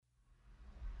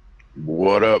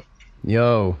What up?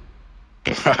 Yo.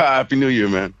 Happy New Year,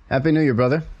 man. Happy New Year,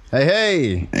 brother.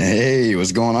 Hey. Hey,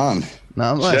 what's going on?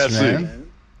 Not much, Jessie.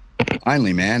 man.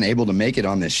 Finally, man, able to make it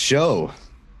on this show.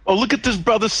 Oh, look at this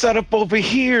brother set up over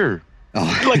here.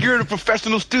 Oh. Like you're in a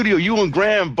professional studio. You and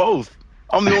Grahm both.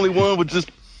 I'm the only one with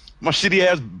just my shitty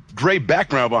ass gray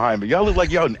background behind me. Y'all look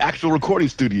like y'all in actual recording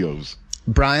studios.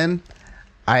 Bryan,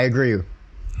 I agree.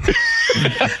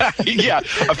 Yeah,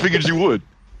 I figured you would.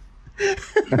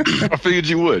 I figured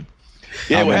you would.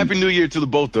 Yeah, well, Happy New Year to the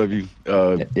both of you.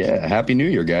 Yeah, Happy New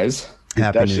Year, guys. Get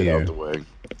Happy that New shit Year. out the way.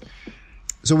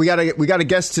 So we got a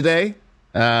guest today.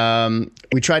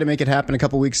 We tried to make it happen a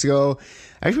couple weeks ago.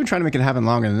 Actually, we're trying to make it happen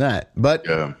longer than that. But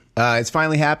it's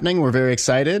finally happening. We're very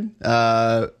excited.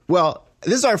 Well,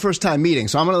 this is our first time meeting,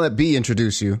 so I'm going to let B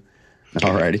introduce you.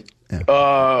 Alrighty.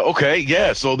 Okay,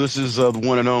 yeah. So this is the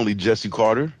one and only Jessie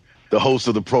Carder, the host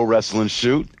of the Pro Wrestling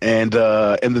Shoot. And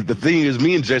the thing is,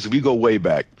 me and Jessie, we go way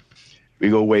back.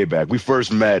 We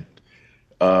first met,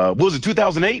 what was it,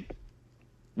 2008?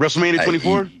 WrestleMania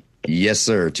 24? Yes,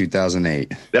 sir.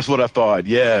 2008. That's what I thought.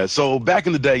 Yeah. So back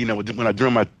in the day,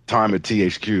 during my time at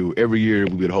THQ, every year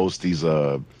we would host these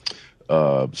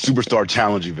Superstar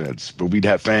Challenge events where we'd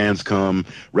have fans come.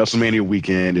 WrestleMania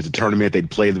weekend, it's a tournament.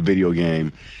 They'd play the video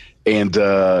game, and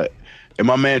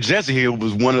my man Jesse here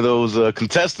was one of those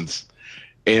contestants,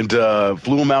 and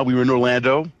flew him out. We were in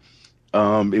Orlando.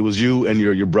 It was you and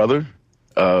your brother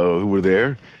who were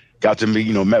there. Got to meet,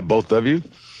 met both of you,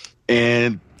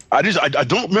 and I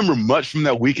don't remember much from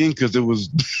that weekend because there was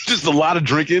just a lot of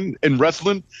drinking and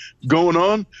wrestling going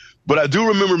on. But I do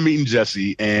remember meeting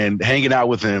Jesse and hanging out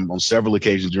with him on several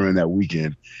occasions during that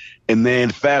weekend. And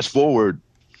then fast forward,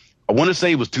 I want to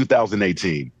say it was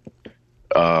 2018.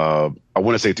 I'm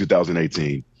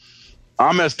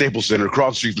at Staples Center,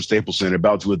 across the street from Staples Center,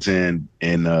 about to attend.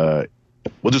 And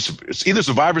it's either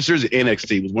Survivor Series or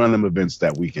NXT. It was one of them events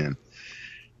that weekend.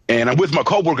 And I'm with my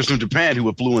coworkers from Japan who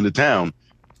flew into town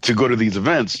to go to these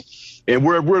events. And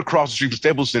we're across the street from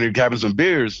Staples Center having some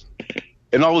beers.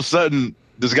 And all of a sudden,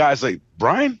 this guy's like,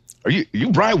 Bryan, are you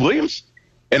Bryan Williams?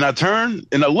 And I turn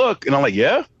and I look and I'm like,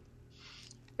 yeah.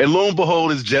 And lo and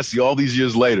behold, it's Jesse all these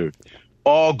years later,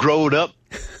 all grown up,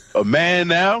 a man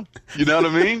now. You know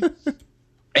what I mean?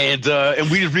 And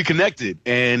we just reconnected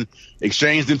and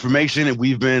exchanged information, and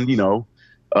we've been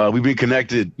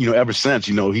connected, ever since.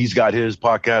 He's got his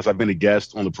podcast. I've been a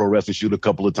guest on the Pro Wrestling Shoot a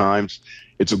couple of times.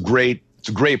 It's a great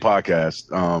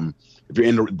podcast. If you're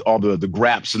into all the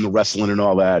graps and the wrestling and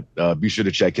all that, be sure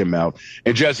to check him out.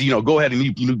 And Jesse, go ahead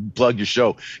and you plug your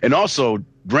show. And also,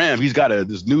 Grahm, he's got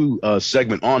this new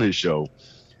segment on his show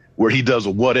where he does a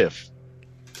what if.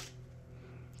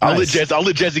 Nice. I'll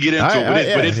let Jesse get into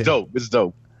it, but it's dope. It's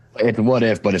dope. It's what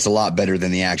if, but it's a lot better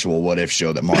than the actual what if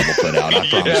show that Marvel put out. I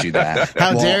promise you that.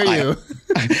 How dare you?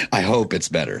 I hope it's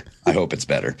better.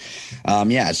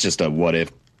 It's just a what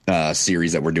if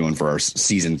series that we're doing for our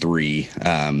season 3.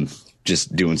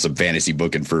 Just doing some fantasy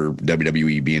booking for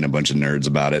WWE, being a bunch of nerds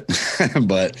about it.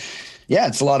 But yeah,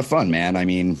 it's a lot of fun, man. I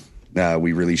mean,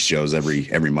 we release shows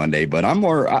every Monday, but I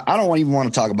don't even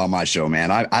want to talk about my show, man.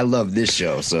 I love this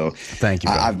show. So thank you.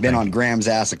 I've been on Graham's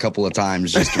ass a couple of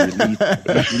times just to release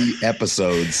weekly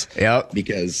episodes. Yep.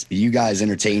 Because you guys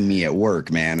entertain me at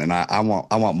work, man. And I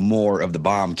want more of the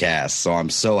Bombcast. So I'm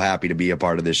so happy to be a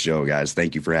part of this show, guys.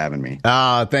 Thank you for having me.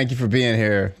 Thank you for being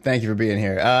here.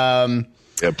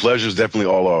 Yeah, pleasure's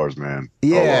definitely all ours, man.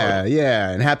 Yeah.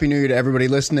 And Happy New Year to everybody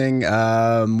listening.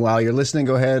 While you're listening,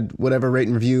 go ahead, whatever, rate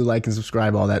and review, like and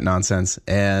subscribe, all that nonsense.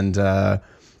 And I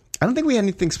don't think we had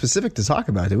anything specific to talk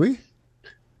about, did we?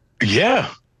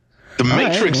 Yeah. The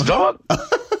Matrix, dog.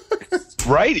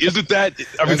 Right? Isn't that?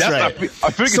 I mean, that's right. I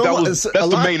figured that's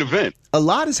the main event. A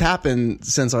lot has happened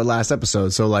since our last episode.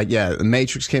 So, The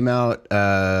Matrix came out.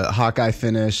 Hawkeye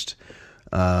finished.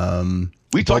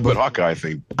 We talked about Hawkeye, I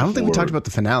think. I don't think we talked about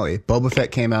the finale. Boba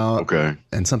Fett came out. Okay.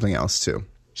 And something else, too.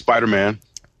 Spider-Man.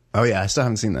 Oh, yeah. I still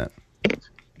haven't seen that.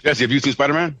 Jesse, have you seen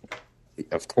Spider-Man?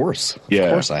 Of course. Yeah.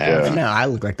 Of course I have. Yeah. Now I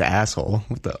look like the asshole.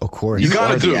 Of course. You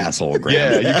kind of do. The asshole, Grahm.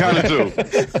 Yeah, you kind of do.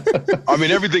 I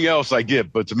mean, everything else I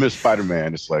get, but to miss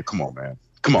Spider-Man, it's like, come on, man.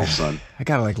 Come on, son. I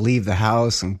got to leave the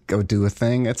house and go do a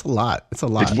thing. It's a lot.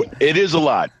 It is a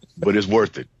lot, but it's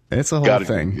worth it. It's a whole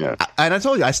thing. Yeah. And I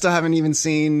told you, I still haven't even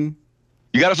seen...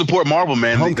 You got to support Marvel,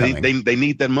 man. They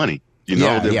need that money.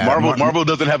 Marvel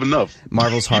doesn't have enough.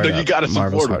 Marvel's hard up. You got to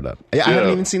support them. Yeah, I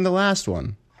haven't even seen the last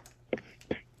one.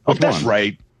 Oh, that's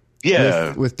right.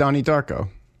 Yeah. With Donnie Darko.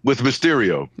 With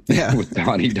Mysterio. Yeah. With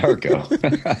Donnie Darko.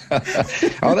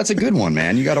 Oh, that's a good one,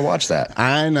 man. You got to watch that.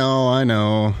 I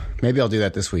know. Maybe I'll do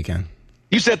that this weekend.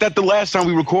 You said that the last time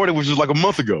we recorded, which was like a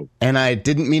month ago. And I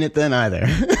didn't mean it then either.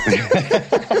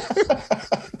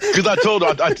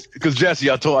 Because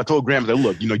Jesse, I told Grahm that,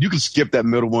 look, you can skip that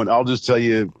middle one. I'll just tell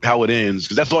you how it ends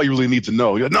because that's all you really need to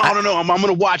know. You're like, no. I'm going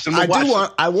to watch it.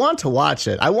 I want to watch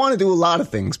it. I want to do a lot of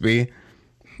things, B.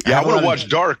 Yeah, I want to watch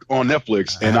Dark on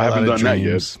Netflix, and I haven't done that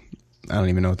yet. I don't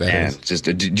even know what that is. Just,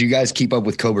 did you guys keep up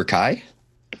with Cobra Kai?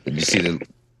 Did you see the?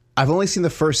 I've only seen the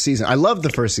first season. I love the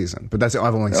first season, but that's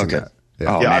I've only seen that.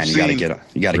 Yeah. Oh man, you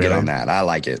got to get on that. I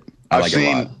like it. I like it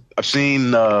a lot. I've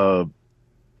seen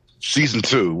season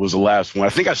 2 was the last one.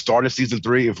 I think I started season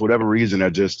 3, and for whatever reason, I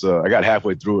got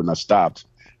halfway through it and I stopped.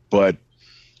 But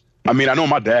I mean, I know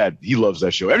my dad, he loves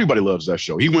that show. Everybody loves that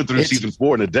show. He went through season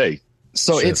 4 in a day.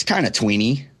 So it's kind of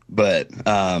tweeny, but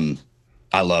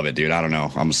I love it, dude. I don't know.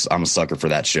 I'm a sucker for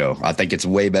that show. I think it's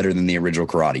way better than the original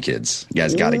Karate Kids. You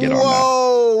guys got to get on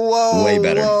that. Whoa, way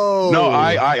better. Whoa. No,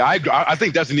 I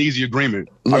think that's an easy agreement.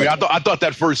 Look, I mean, I thought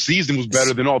that first season was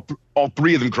better than all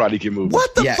 3 of them Karate Kid movies.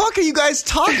 What the fuck are you guys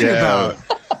talking about?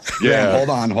 Yeah.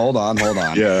 Hold on.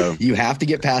 Yeah. You have to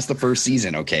get past the first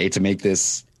season, okay, to make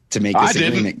this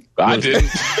agreement. I didn't.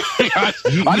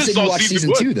 I just saw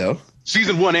season 2 though.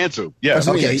 Season 1 and 2. Yeah.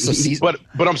 Okay. So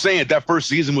but I'm saying that first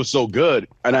season was so good,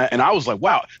 and I was like,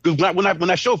 wow. Because when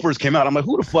that show first came out, I'm like,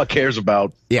 who the fuck cares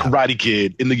about Karate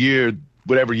Kid in the year,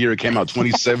 whatever year it came out,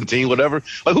 2017, whatever.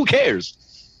 Like, who cares?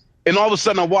 And all of a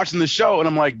sudden, I'm watching the show, and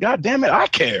I'm like, God damn it, I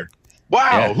care.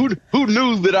 Wow. Yeah. Who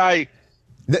knew that I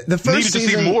the first needed to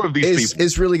see more of these people?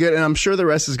 Is really good, and I'm sure the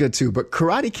rest is good too. But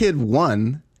Karate Kid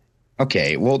 1.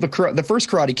 Okay, well, the first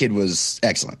Karate Kid was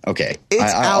excellent. Okay,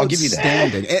 I'll give you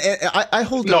that. I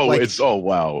hold no, it's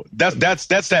wow. That's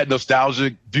that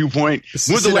nostalgic viewpoint.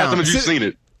 When's the last time you've seen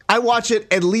it? I watch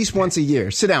it at least once a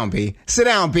year. Sit down, B.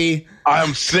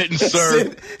 I'm sitting,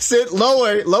 sir. Sit.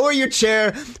 Lower your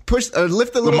chair. Lift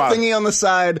the little thingy on the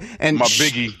side and my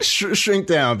biggie shrink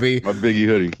down, B. My biggie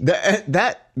hoodie.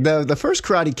 The first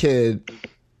Karate Kid,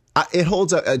 it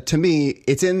holds up to me.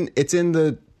 It's in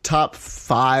the top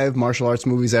 5 martial arts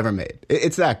movies ever made.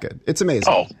 It's that good. It's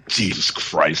amazing. Oh, Jesus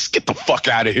Christ. Get the fuck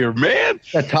out of here, man.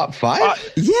 The top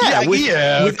 5?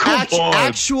 With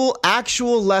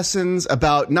actual lessons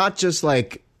about not just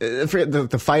like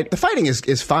the fight. The fighting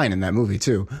is fine in that movie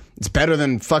too. It's better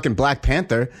than fucking Black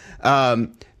Panther.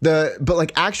 But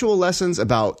like actual lessons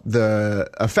about the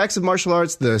effects of martial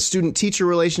arts, the student-teacher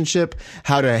relationship,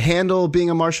 how to handle being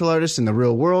a martial artist in the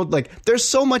real world. Like, there's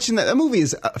so much in that. That movie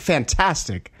is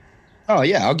fantastic. Oh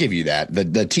yeah, I'll give you that.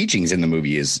 The teachings in the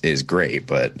movie is great,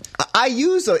 but I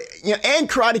use and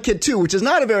Karate Kid 2, which is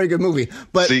not a very good movie,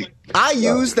 but I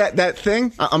use that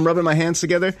thing. I'm rubbing my hands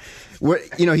together. Where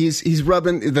he's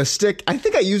rubbing the stick. I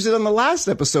think I used it on the last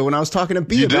episode when I was talking to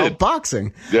B about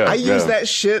boxing. Yeah, I use that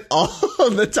shit all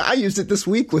the time. I used it this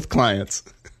week with clients.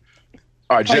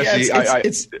 All right, Jesse,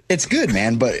 it's good,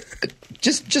 man. But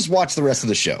just watch the rest of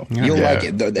the show. You'll like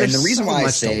it. And the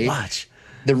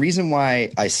reason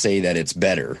why I say that it's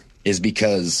better is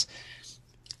because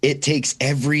it takes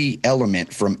every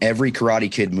element from every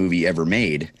Karate Kid movie ever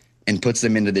made and puts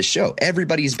them into this show.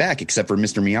 Everybody's back except for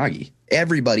Mr. Miyagi.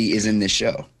 Everybody is in this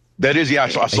show. That is, I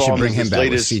saw bring him back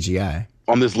with CGI.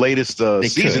 On this latest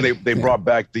season. They brought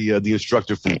back the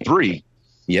instructor from 3.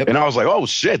 Yep. And I was like, oh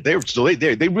shit, they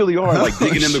really are like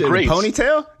digging in the crates.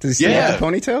 Ponytail? Does he have the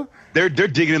ponytail? They're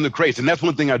digging in the crates, and that's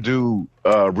one thing I do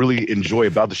really enjoy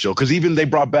about the show, because even they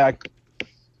brought back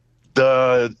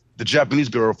the Japanese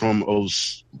girl from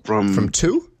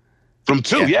 2. From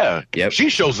 2, yeah. Yep. She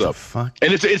shows up.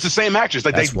 And it's the same actress.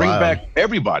 Like, they bring back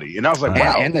everybody. And I was like,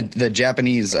 wow. And the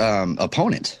Japanese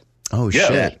opponent. Oh,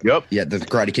 shit. Yep. Yeah, the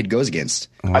Karate Kid goes against.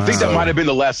 Wow. I think that might have been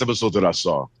the last episode that I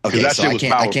saw. Okay, so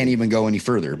I can't even go any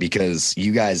further because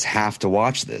you guys have to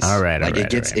watch this. All right, it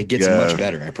gets much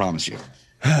better, I promise you.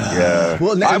 Yeah.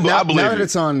 Well, now that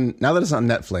it's on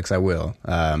Netflix, I will.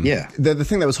 The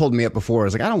thing that was holding me up before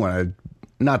is like, I don't want to.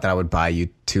 Not that I would buy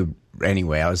YouTube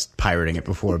anyway. I was pirating it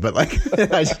before, but like I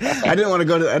didn't want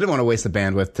to I didn't want to waste the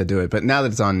bandwidth to do it. But now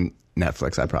that it's on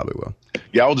Netflix, I probably will.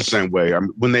 Yeah, I was the same way.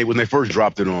 When they first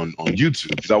dropped it on YouTube,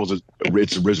 because that was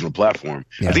its original platform.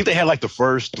 Yeah. I think they had like the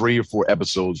first 3 or 4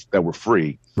 episodes that were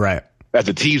free, right, as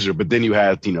a teaser. But then you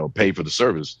had pay for the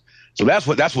service. So that's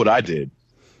what I did.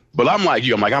 But I'm like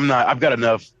you. I've got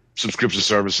enough subscription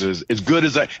services. As much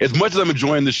as I'm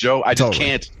enjoying the show, I just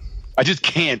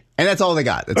can't. And that's all they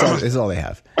got. That's all they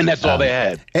have. And that's all they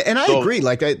had. And I agree.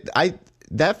 Like I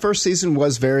that first season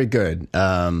was very good.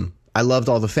 I loved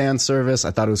all the fan service.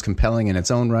 I thought it was compelling in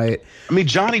its own right. I mean,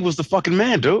 Johnny was the fucking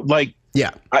man, dude. Like,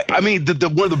 Yeah. I mean, one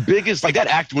of the biggest, like that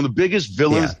actor, one of the biggest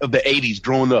villains of the 80s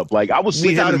growing up. Like I would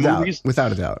see him in movies.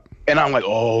 Without a doubt. And I'm like,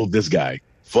 oh, this guy.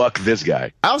 Fuck this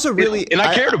guy. I also really... And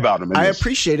I cared about him. I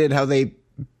appreciated how they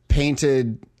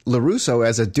painted LaRusso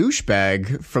as a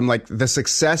douchebag from like the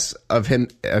success of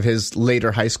his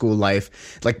later high school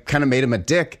life, like kind of made him a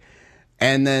dick.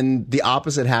 And then the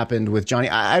opposite happened with Johnny.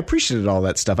 I appreciated all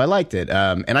that stuff. I liked it.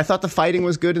 And I thought the fighting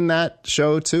was good in that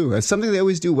show too. It's something they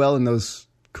always do well in those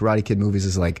Karate Kid movies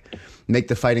is like make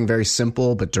the fighting very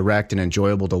simple but direct and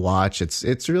enjoyable to watch.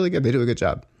 It's really good. They do a good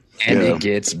job. And it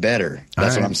gets better.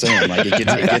 That's what I'm saying. Like it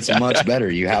gets much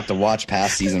better. You have to watch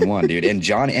past season 1, dude. And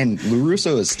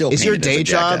LaRusso is still. Is your day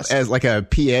job as like a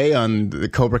PA on the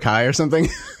Cobra Kai or something?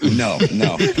 No.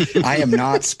 I am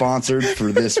not sponsored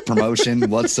for this promotion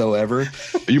whatsoever.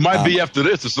 You might be after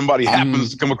this if somebody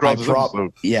happens to come across this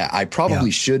episode. Yeah, I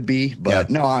probably should be, but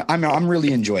no, I'm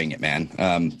really enjoying it, man.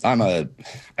 I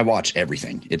watch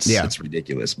everything. It's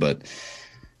ridiculous, but.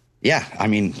 Yeah, I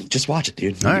mean, just watch it,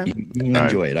 dude. Right. You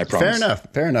enjoy it, I promise.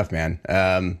 Fair enough, man.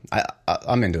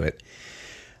 I'm into it.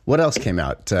 What else came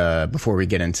out before we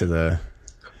get into the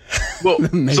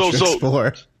Matrix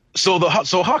 4? So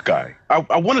Hawkeye.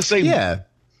 I want to say,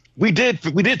 we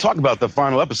did talk about the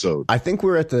final episode. I think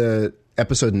we're at the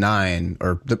episode 9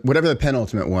 or whatever the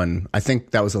penultimate one. I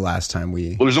think that was the last time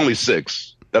we. Well, there's only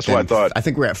 6. That's what I thought. I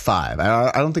think we're at 5.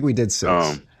 I don't think we did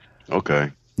 6.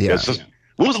 Okay. Yeah.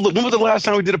 When was the last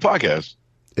time we did a podcast?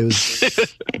 It was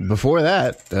before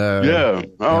that. Yeah.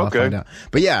 Oh, okay.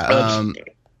 But yeah.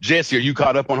 Jessie, are you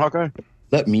caught up on Hawkeye?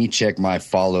 Let me check my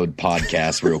followed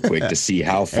podcast real quick to see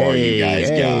how far you guys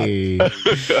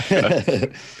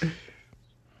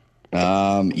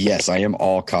got. Yes, I am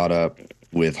all caught up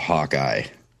with Hawkeye.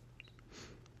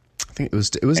 I think it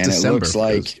was and December. It looks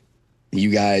like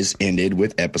you guys ended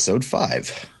with episode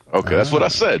 5. Okay, that's what I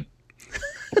said.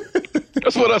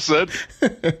 That's what I said.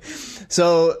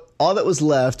 So all that was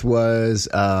left was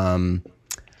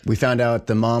we found out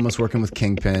the mom was working with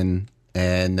Kingpin,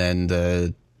 and then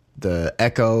the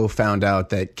Echo found out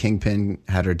that Kingpin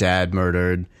had her dad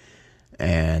murdered,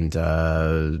 and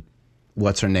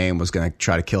what's her name was going to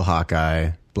try to kill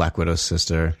Hawkeye, Black Widow's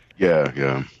sister.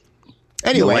 Yeah.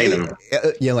 Anyway,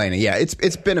 Yelena. Yeah,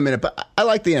 it's been a minute, but I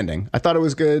like the ending. I thought it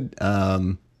was good.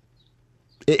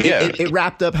 It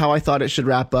wrapped up how I thought it should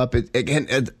wrap up. Again,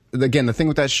 the thing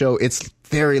with that show, it's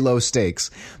very low stakes.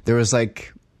 There was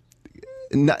like,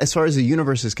 as far as the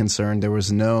universe is concerned, there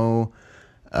was no,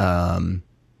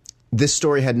 this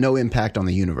story had no impact on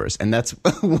the universe. And that's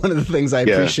one of the things I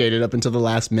appreciated up until the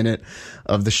last minute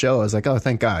of the show. I was like, oh,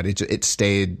 thank God. It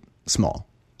stayed small.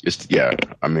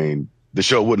 I mean, the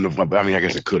show wouldn't have, I mean, I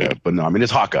guess it could have, but no, I mean,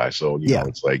 it's Hawkeye. So, you know,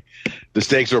 it's like the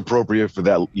stakes are appropriate for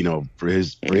that, you know, for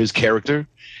his character.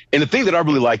 And the thing that I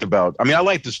really liked about, I mean, I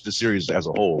like the series as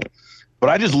a whole, but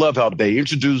I just love how they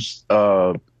introduced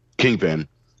Kingpin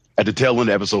at the tail end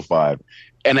of episode 5,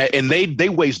 and they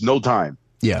waste no time.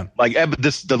 Yeah, like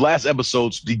the last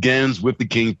episode begins with the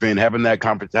Kingpin having that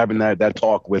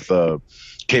talk with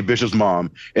Kate Bishop's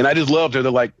mom, and I just loved her.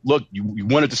 They're like, look, you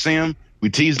wanted to see him, we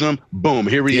teased him, boom,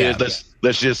 here he is.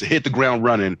 Let's just hit the ground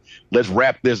running. Let's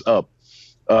wrap this up.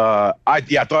 I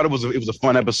thought it was a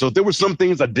fun episode. There were some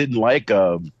things I didn't like.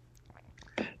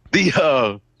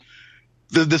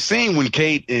 The scene when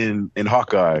Kate and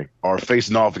Hawkeye are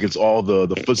facing off against all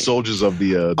the foot soldiers of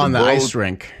the ice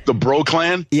rink, the Bro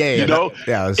Clan.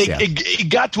 It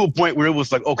got to a point where it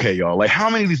was like, okay, y'all, like how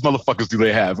many of these motherfuckers do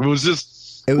they have? It was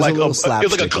like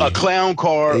a clown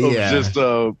car of just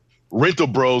rental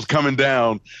bros coming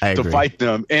down to fight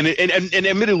them, and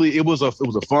admittedly, it was a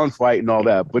fun fight and all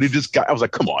that, but I was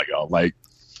like, come on, y'all, like.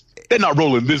 They're not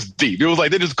rolling this deep. It was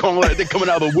like they're coming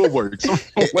out of the woodwork. So,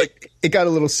 like, it got a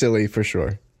little silly for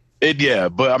sure.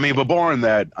 But barring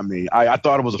that, I mean, I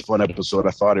thought it was a fun episode.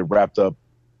 I thought it wrapped up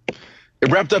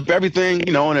everything,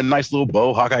 you know, in a nice little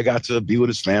bow. Hawkeye got to be with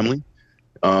his family.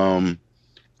 I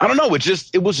don't know.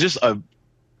 It was just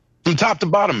from top to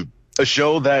bottom a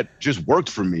show that just worked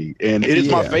for me, and it is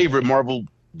my favorite Marvel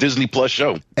Disney Plus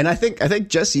show. And I think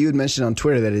Jesse, you had mentioned on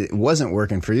Twitter that it wasn't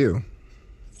working for you.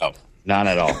 Oh. Not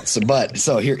at all.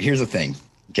 So here's the thing.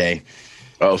 Okay.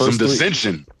 Oh, some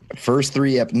dissension. First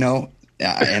 3 and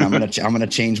I'm gonna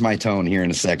change my tone here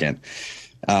in a second.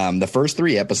 The first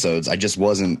 3 episodes, I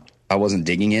wasn't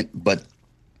digging it, but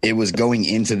it was going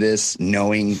into this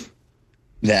knowing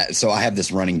that. So I have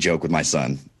this running joke with my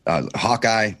son.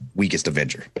 Hawkeye, weakest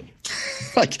Avenger,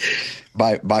 like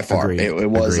by far. It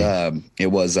was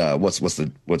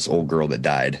what's old girl that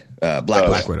died?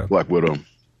 Black Widow. Black Widow.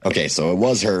 Okay, so it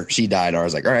was her. She died. I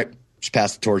was like, all right, she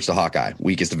passed the torch to Hawkeye,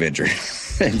 weakest Avenger.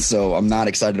 And so I'm not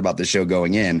excited about this show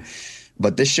going in.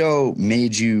 But this show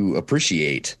made you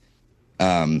appreciate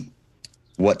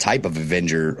what type of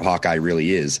Avenger Hawkeye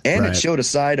really is. And it showed a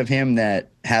side of him that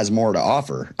has more to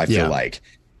offer, I feel like,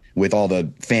 with all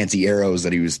the fancy arrows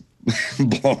that he was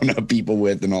blowing up people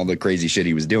with and all the crazy shit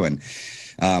he was doing.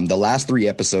 The last 3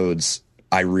 episodes,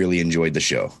 I really enjoyed the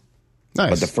show.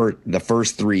 Nice. But the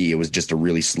first 3, it was just a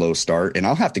really slow start. And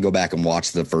I'll have to go back and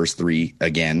watch the first 3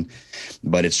 again.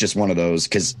 But it's just one of those,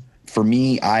 because for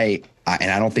me, I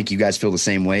and I don't think you guys feel the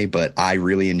same way, but I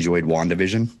really enjoyed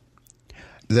WandaVision.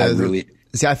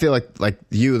 See, I feel like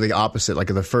you, the opposite. Like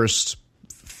the first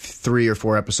 3 or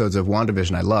 4 episodes of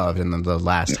WandaVision I loved, and then the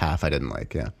last half I didn't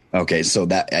like. Yeah. Okay, so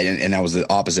that was the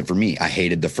opposite for me. I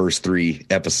hated the first 3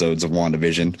 episodes of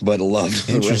WandaVision, but loved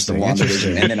the rest of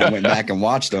WandaVision. And then I went back and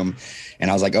watched them, and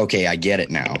I was like, okay, I get it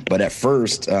now. But at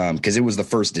first, because it was the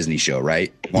first Disney show,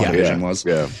 right? WandaVision was.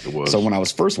 Yeah, it was. So when I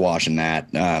was first watching that,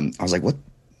 I was like, what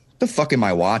the fuck am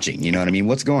I watching? You know what I mean?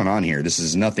 What's going on here? This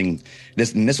is nothing.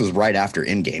 This was right after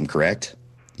Endgame, correct?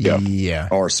 Yeah.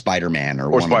 Or Spider-Man.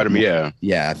 Or Spider-Man,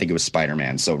 Yeah, I think it was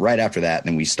Spider-Man. So right after that,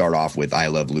 then we start off with I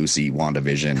Love Lucy,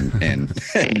 WandaVision,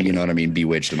 and you know what I mean,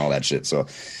 Bewitched and all that shit. So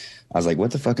I was like,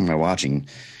 what the fuck am I watching?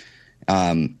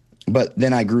 But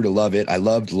then I grew to love it. I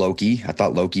loved Loki. I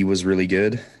thought Loki was really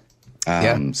good.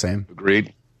 Same.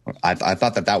 Agreed. I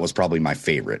thought that was probably my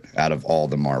favorite out of all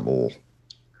the Marvel.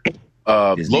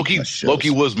 Loki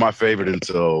was my favorite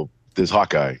until this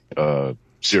Hawkeye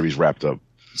series wrapped up.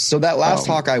 So that last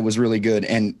Hawkeye was really good.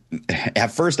 And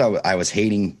at first I was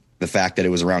hating the fact that it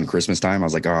was around Christmas time. I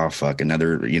was like, oh, fuck,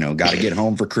 another, got to get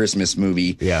home for Christmas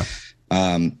movie. Yeah.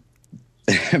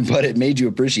 But it made you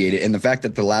appreciate it. And the fact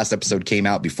that the last episode came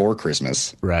out before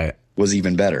Christmas was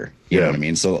even better. You know what I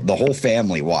mean? So the whole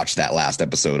family watched that last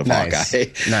episode of Hawkeye.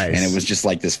 Nice. And it was just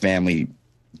like this family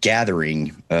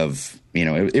gathering of,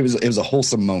 it was a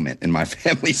wholesome moment in my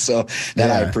family. So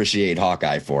that I appreciate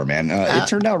Hawkeye for, man. It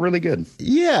turned out really good.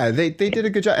 Yeah, they did a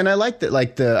good job. And I liked it.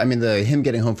 Like the him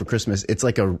getting home for Christmas, it's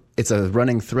a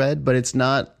running thread, but it's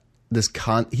not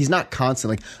he's not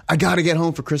constantly like, I got to get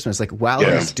home for Christmas. Like while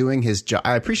he's doing his job,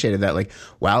 I appreciated that. Like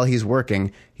while he's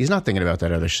working, he's not thinking about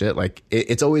that other shit. Like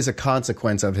it's always a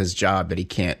consequence of his job that he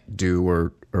can't do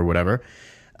or whatever.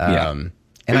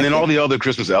 And then all the other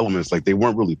Christmas elements, like they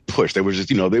weren't really pushed. They were just,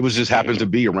 they was just happened to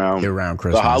be around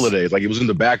Christmas, the holidays. Like it was in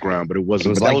the background, but it wasn't. It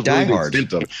was like Die Hard.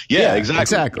 Yeah,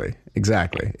 exactly.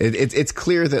 It's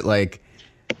clear that like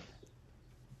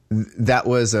that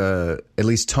was at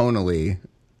least tonally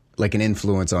like an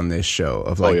influence on this show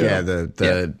of like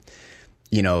the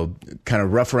kind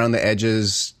of rough around the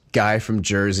edges guy from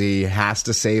Jersey has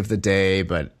to save the day,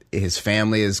 but his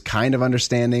family is kind of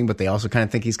understanding, but they also kind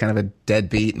of think he's kind of a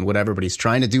deadbeat and whatever, but he's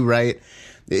trying to do right.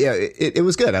 Yeah, it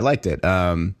was good. I liked it.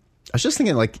 I was just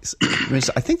thinking like,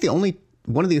 I think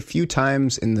one of the few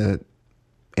times in the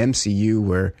MCU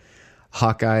where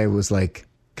Hawkeye was like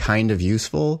kind of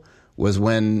useful was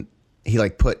when he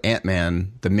like put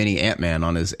Ant-Man, the mini Ant-Man,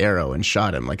 on his arrow and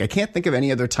shot him. Like I can't think of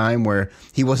any other time where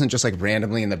he wasn't just like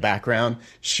randomly in the background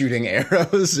shooting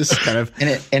arrows, just kind of.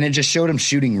 And it just showed him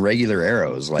shooting regular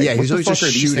arrows. Like, yeah, he's always just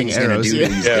shooting arrows. Do to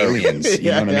these aliens?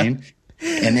 You know what I mean?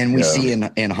 And then we see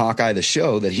in Hawkeye the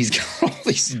show that he's got all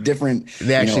these different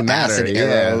acid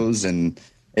arrows, and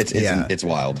it's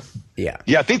wild. Yeah.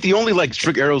 I think the only like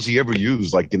trick arrows he ever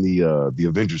used, like in the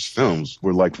Avengers films,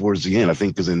 were like towards the end. I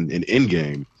think because in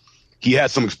Endgame, he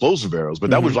had some explosive arrows, but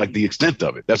that was like the extent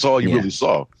of it. That's all you really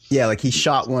saw. Yeah, like he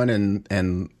shot one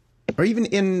and or even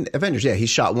in Avengers, he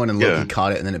shot one and Loki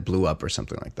caught it and then it blew up or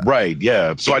something like that. Right,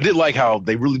 yeah. So I did like how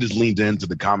they really just leaned into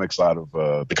the comic side of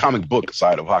the comic book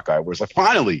side of Hawkeye, where it's like,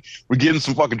 finally, we're getting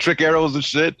some fucking trick arrows and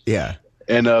shit. Yeah.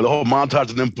 And the whole montage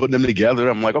of them putting them together,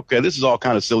 I'm like, okay, this is all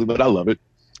kind of silly, but I love it.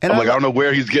 And I don't know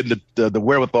where he's getting the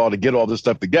wherewithal to get all this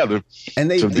stuff together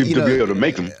and to be able to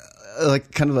make them.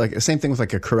 Like kind of like the same thing with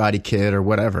like a Karate Kid or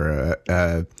whatever.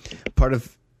 Part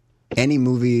of any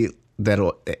movie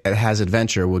that has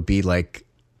adventure would be like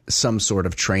some sort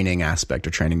of training aspect or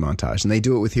training montage, and they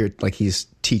do it with here. Like he's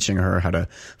teaching her how to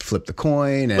flip the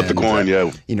coin,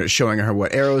 showing her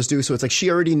what arrows do. So it's like she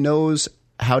already knows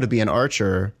how to be an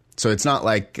archer. So it's not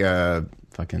like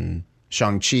fucking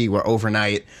Shang-Chi where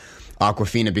overnight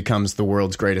Awkwafina becomes the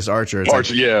world's greatest archer.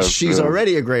 She's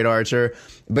already a great archer,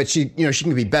 but she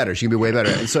can be better. She can be way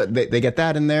better. And so they get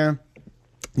that in there.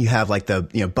 You have like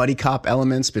the buddy cop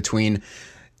elements between.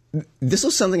 This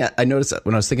was something I noticed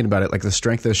when I was thinking about it, like the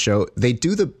strength of the show. They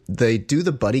do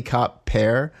the buddy cop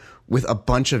pair with a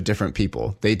bunch of different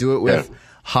people. They do it with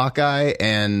Hawkeye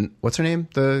and what's her name?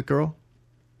 The girl?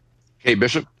 Kate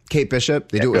Bishop. Kate Bishop.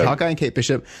 They do it with Hawkeye and Kate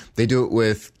Bishop. They do it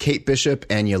with Kate Bishop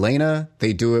and Yelena.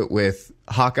 They do it with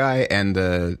Hawkeye and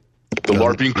the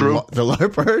LARPing crew, the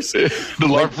LARPers, the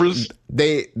LARPers.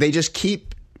 They just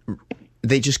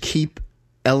keep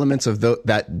elements of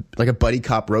that, like a buddy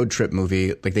cop road trip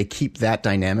movie. Like they keep that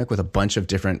dynamic with a bunch of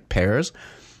different pairs.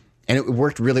 And it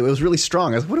worked really. It was really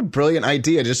strong. What a brilliant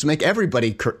idea, just to make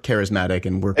everybody charismatic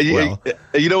and work well.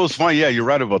 You know, it's funny. Yeah, you're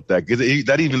right about that. Because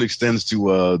that even extends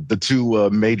to the two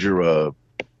major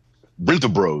rental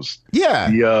bros. Yeah,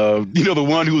 the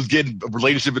one who was getting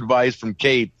relationship advice from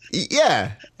Kate.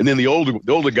 Yeah, and then the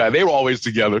older guy. They were always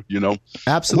together. You know,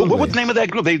 absolutely. What's the name of that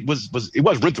group? It was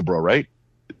rental bro, right?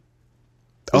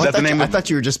 Was that the name? I thought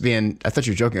you were joking.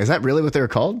 Is that really what they were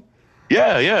called?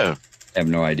 Yeah. I have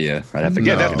no idea. I'd have to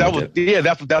go.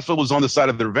 That's what was on the side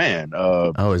of their van.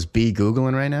 Is B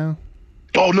Googling right now?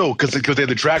 Oh no, because they're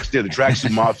the Tracksuit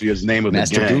Mafia is the name of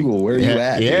Master the gang. Google, where are you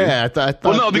at? Yeah, dude? I thought.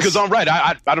 Well, no, because I'm right.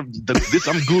 I don't.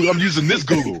 I'm Google. I'm using this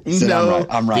Google. No,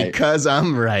 I'm right. Because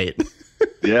I'm right.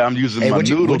 Yeah, I'm using my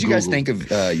noodle. What'd you guys think of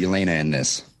Yelena in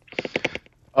this?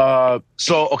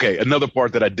 Okay, another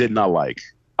part that I did not like.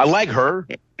 I like her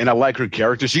and I like her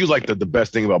character. She was like the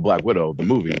best thing about Black Widow, the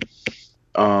movie.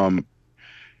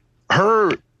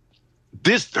 Her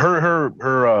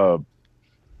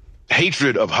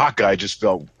hatred of Hawkeye just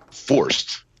felt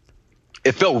forced.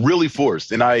 It felt really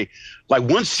forced. And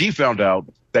once she found out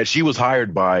that she was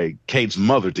hired by Kate's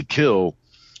mother to kill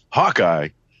Hawkeye,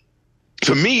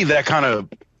 to me, that kind of,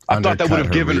 I thought that would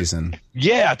have given reason.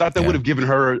 I thought that would have given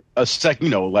her a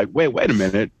second, wait a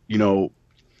minute,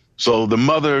 so the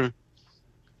mother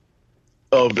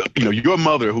of, your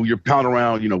mother who you're pounding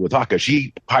around, with Hawkeye,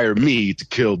 she hired me to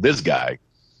kill this guy.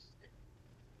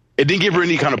 It didn't give her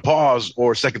any kind of pause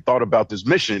or second thought about this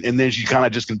mission. And then she kind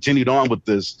of just continued on with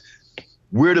this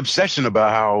weird obsession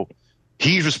about how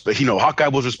Hawkeye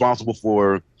was responsible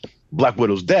for Black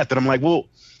Widow's death. And I'm like, well,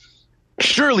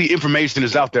 surely information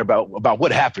is out there about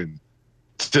what happened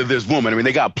to this woman. I mean,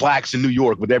 they got plaques in New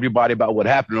York with everybody about what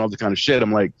happened and all this kind of shit.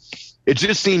 I'm like, it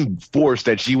just seemed forced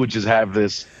that she would just have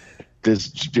this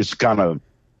just kind of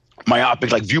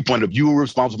myopic viewpoint of, you were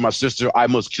responsible for my sister. I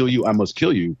must kill you. I must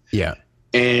kill you. Yeah.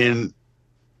 And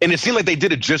it seemed like they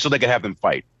did it just so they could have them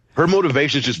fight. Her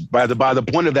motivation is just by the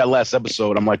point of that last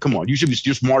episode, I'm like, come on, you're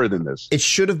smarter than this. It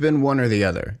should have been one or the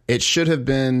other. It should have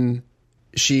been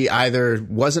she either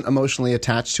wasn't emotionally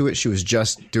attached to it, she was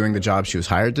just doing the job she was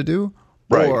hired to do,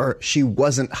 right, or she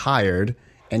wasn't hired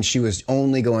and she was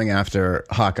only going after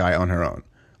Hawkeye on her own.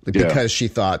 Because she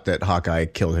thought that Hawkeye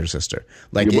killed her sister.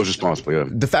 He was responsible, yeah.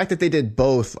 The fact that they did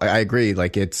both, I agree.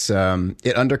 It's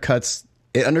it undercuts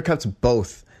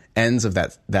both ends of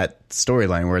that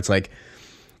storyline where it's like,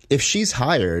 if she's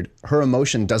hired, her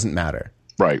emotion doesn't matter.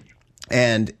 Right.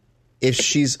 And if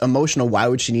she's emotional, why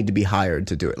would she need to be hired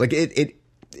to do it?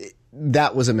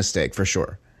 That was a mistake for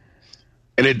sure.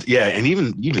 And and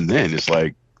even then, it's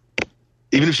like,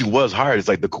 even if she was hired, it's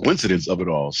like the coincidence of it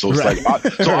all. So it's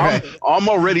I'm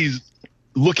already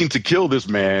looking to kill this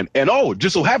man, and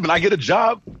just so happened I get a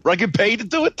job where I get paid to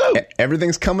do it too.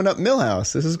 Everything's coming up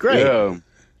Millhouse. This is great. Yeah.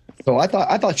 So I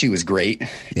thought she was great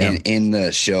in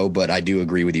the show, but I do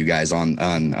agree with you guys on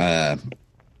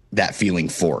that feeling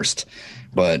forced.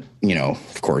 But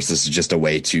of course, this is just a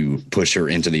way to push her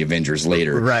into the Avengers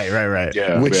later. Right.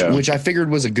 Yeah. Which I figured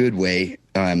was a good way.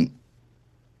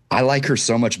 I like her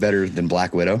so much better than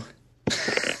Black Widow.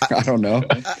 I don't know.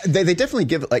 They definitely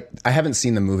give I haven't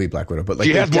seen the movie Black Widow, but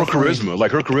she has more charisma.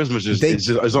 Like her charisma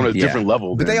is on a different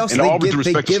level. But they also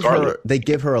they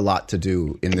give her a lot to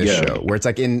do in this show. Where it's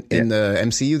like in the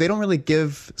MCU, they don't really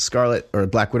give Scarlet or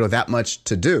Black Widow that much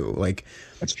to do.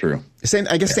 That's true. Same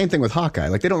thing with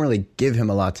Hawkeye. They don't really give him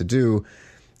a lot to do.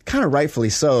 Kind of rightfully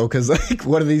so, because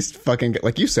what are these fucking,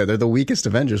 like you said, they're the weakest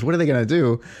Avengers. What are they gonna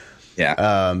do?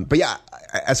 Yeah. But yeah,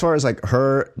 as far as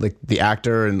her, the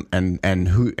actor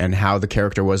and how the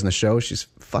character was in the show, she's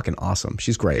fucking awesome.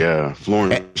 She's great. Yeah,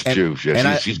 Florence Pugh.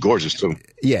 Yeah, she's gorgeous too.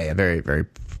 Yeah, very, very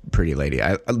pretty lady.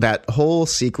 That whole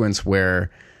sequence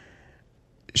where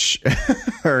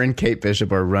her and Kate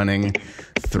Bishop are running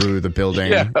through the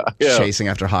building, chasing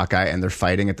after Hawkeye, and they're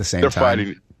fighting at the same time. They're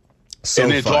fighting. So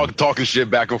and then talking shit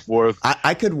back and forth.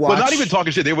 I could watch. But not even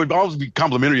talking shit. They would always be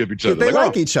complimentary of each other. They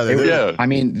like each other. Yeah. I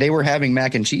mean, they were having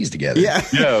mac and cheese together. Yeah.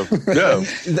 Yeah.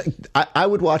 I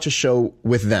would watch a show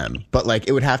with them, but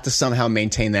it would have to somehow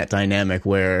maintain that dynamic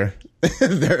where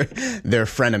they're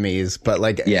frenemies. But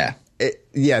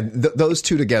those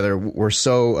two together were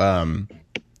so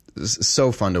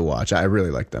fun to watch. I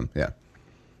really like them. Yeah.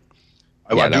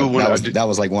 Yeah, that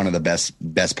was like one of the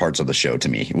best parts of the show to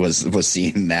me was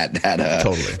seeing that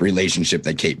totally. Relationship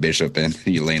that Kate Bishop and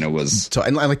Elena was. So,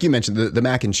 and like you mentioned, the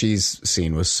mac and cheese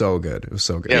scene was so good. It was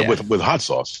so good. Yeah, with hot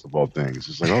sauce of all things.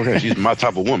 It's like, okay, she's my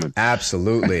type of woman.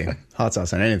 Absolutely, hot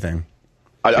sauce on anything.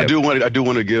 I do want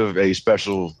to give a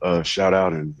special shout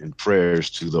out and prayers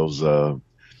to those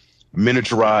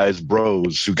miniaturized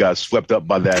bros who got swept up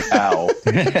by that owl.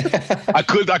 I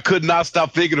could not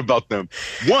stop thinking about them.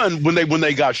 One, when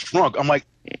they got shrunk, I'm like,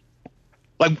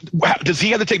 wow, does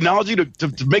he have the technology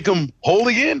to make them whole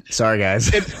again? Sorry,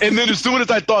 guys. And then as soon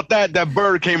as I thought that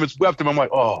bird came and swept him, I'm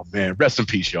like, oh man, rest in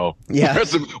peace, y'all. Yeah.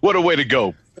 What a way to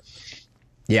go.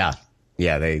 Yeah.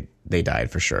 Yeah, they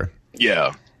died for sure.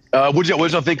 Yeah. What did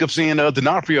y'all think of seeing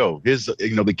D'Onofrio,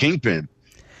 the Kingpin?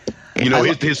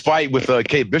 His fight with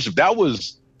Kate Bishop, that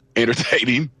was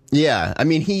entertaining. Yeah, I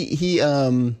mean, he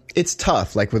it's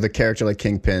tough, like with a character like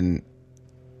Kingpin.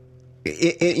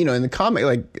 In the comic,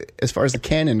 like as far as the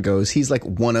canon goes, he's like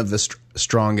one of the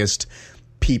strongest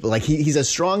people. Like he's as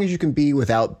strong as you can be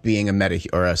without being a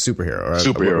or a superhero or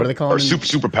superhero. What do they call him? Or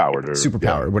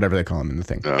superpowered, whatever they call him in the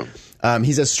thing. Yeah.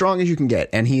 He's as strong as you can get,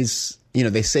 and he's.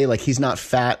 They say like he's not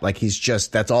fat, like he's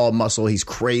just that's all muscle. He's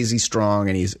crazy strong,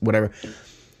 and he's whatever.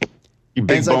 You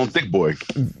big bone, thick boy.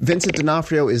 Vincent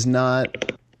D'Onofrio is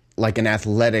not like an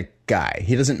athletic guy.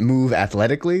 He doesn't move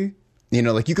athletically.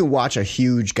 Like you can watch a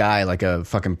huge guy like a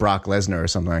fucking Brock Lesnar or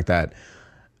something like that,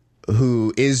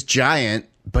 who is giant,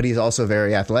 but he's also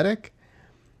very athletic.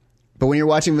 But when you're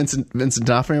watching Vincent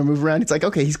D'Onofrio move around, it's like,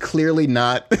 okay, he's clearly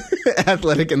not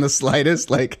athletic in the slightest.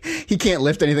 Like he can't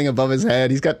lift anything above his head.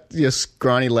 He's got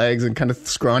scrawny legs and kind of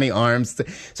scrawny arms.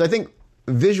 So I think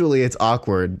visually it's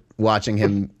awkward watching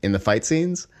him in the fight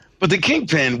scenes. But the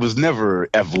Kingpin was never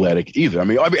athletic either. I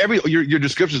mean, your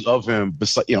descriptions of him,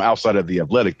 outside of the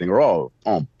athletic thing, are all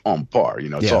on par.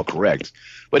 It's all correct.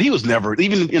 But he was never,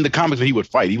 even in the comics when he would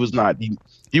fight, he was not.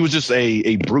 He was just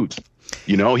a brute.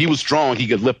 He was strong. He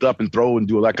could lift up and throw and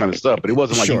do all that kind of stuff. But it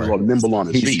wasn't like he was all nimble on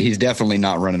his feet. He's definitely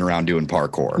not running around doing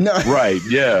parkour. No. Right?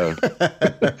 Yeah.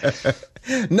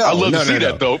 No, I'd love to see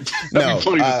that though. That'd be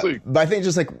funny to see. But I think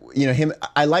just like him,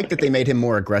 I like that they made him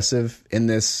more aggressive in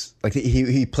this. Like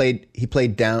he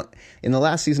played down in the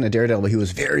last season of Daredevil. He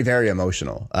was very, very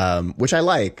emotional, which I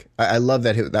like. I love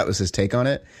that that was his take on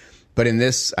it. But in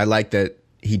this, I like that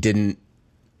they didn't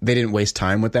waste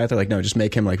time with that. They're like, no, just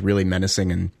make him like really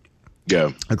menacing and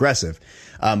aggressive.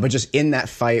 But just in that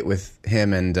fight with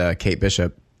him and Kate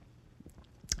Bishop,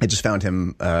 I just found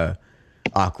him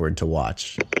awkward to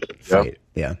watch. Fight.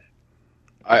 Yeah.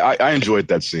 I enjoyed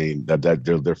that scene, that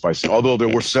their fight scene. Although there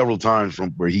were several times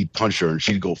where he'd punch her and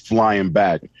she'd go flying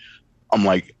back. I'm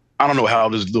like, I don't know how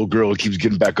this little girl keeps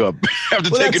getting back up after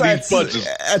taking these punches.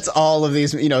 That's all of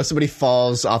these. Somebody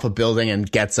falls off a building and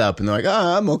gets up, and they're like,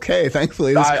 "Oh, I'm okay.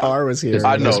 Thankfully, this car was here."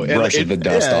 I know, brushing the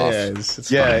dust off.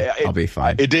 It's fine. I'll be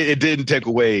fine. It didn't take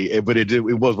away, but it did.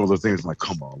 It was one of those things. I'm like,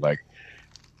 come on, like.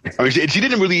 I mean, she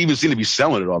didn't really even seem to be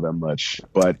selling it all that much,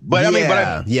 but I mean,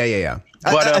 yeah.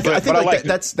 I think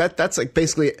that's like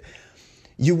basically.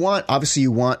 You want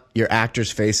your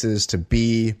actors' faces to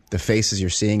be the faces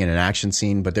you're seeing in an action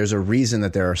scene, but there's a reason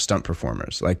that there are stunt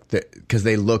performers, like because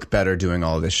they look better doing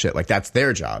all this shit. Like that's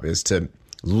their job, is to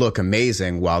look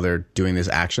amazing while they're doing these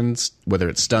actions, whether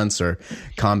it's stunts or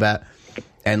combat.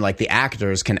 And like the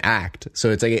actors can act,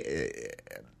 so it's like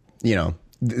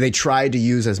they tried to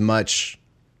use as much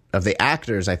of the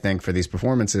actors, I think, for these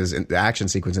performances and the action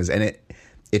sequences, and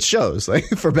it shows. Like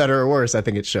for better or worse, I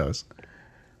think it shows.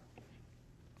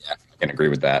 Yeah, I can agree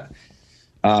with that.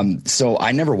 So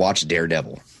I never watched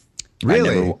Daredevil.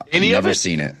 Really? Never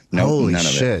seen it. No, Holy none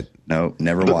shit. of it. No,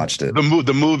 never watched it.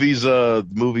 The movies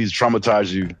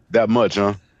traumatize you that much,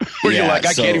 huh? Where you're like,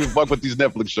 I can't even fuck with these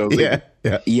Netflix shows.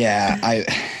 Yeah.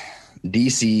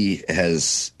 DC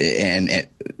has and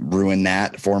it ruined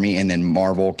that for me, and then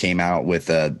Marvel came out with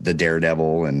the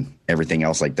Daredevil and everything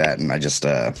else like that, and I just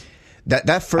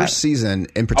that first season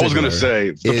in particular. I was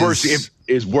going to say the first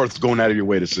is worth going out of your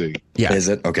way to see. Yeah, is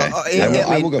it okay?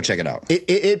 I will go check it out.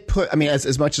 It put. I mean,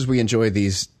 as much as we enjoy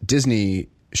these Disney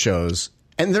shows,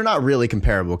 and they're not really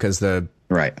comparable because the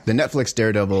Netflix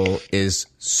Daredevil is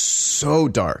so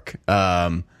dark.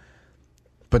 But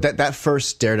that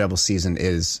first Daredevil season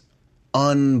is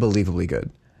unbelievably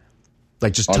good.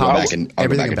 Like just everything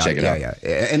about it. Yeah.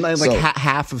 And like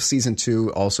half of season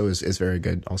 2 also is very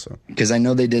good also. Because I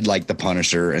know they did like The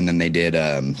Punisher, and then they did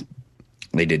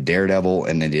Daredevil,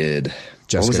 and they did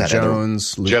Jessica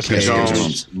Jones, Luke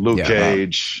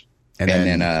Cage, and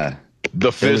then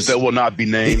The Fist that will not be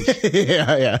named.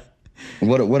 Yeah.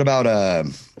 What about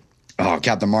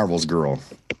Captain Marvel's girl?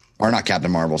 or not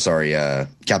Captain Marvel, sorry,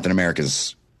 Captain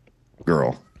America's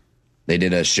girl. They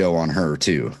did a show on her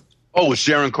too. Oh, with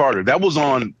Sharon Carter. That was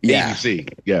on ABC.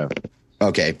 Yeah.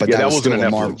 Okay, but that was still a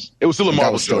Marvel. It was still a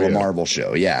Marvel show. A Marvel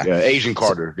show. Yeah. Yeah. Asian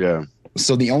Carter. Yeah.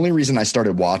 So the only reason I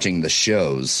started watching the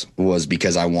shows was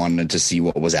because I wanted to see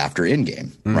what was after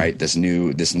Endgame, right? This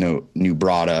new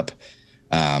brought up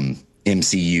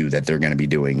MCU that they're going to be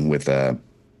doing with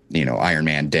Iron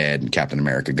Man dead and Captain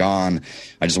America gone.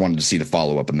 I just wanted to see the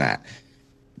follow up on that.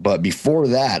 But before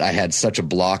that, I had such a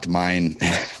blocked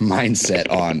mindset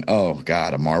on, oh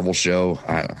God, a Marvel show.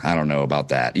 I don't know about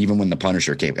that. Even when The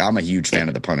Punisher came, I'm a huge fan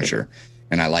of The Punisher,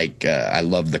 and I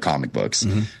love the comic books.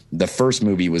 Mm-hmm. The first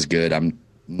movie was good. I'm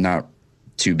not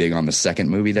too big on the second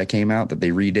movie that came out that they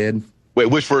redid. Wait,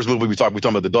 which first movie we talking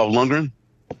about? The Dolph Lundgren?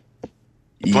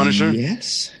 Punisher?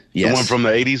 Yes. The one from the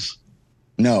 80s?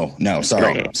 No,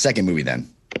 sorry. Second movie then.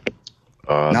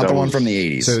 Not the one from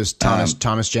the 80s. So it was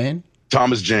Thomas Jane?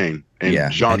 Thomas Jane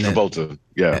and John Travolta.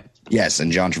 Yes,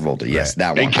 and John Travolta. Yes,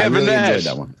 that one. And Kevin Nash. Enjoyed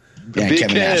that one. Yeah, and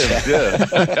Kevin Nash.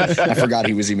 Yeah. I forgot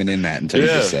he was even in that until you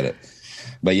just said it.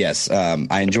 But yes,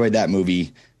 I enjoyed that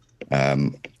movie. I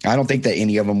don't think that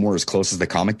any of them were as close as the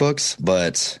comic books,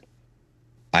 but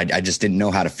I just didn't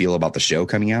know how to feel about the show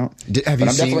coming out. Have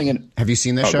you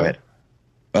seen this show?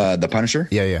 The Punisher?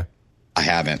 Yeah. I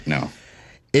haven't, no.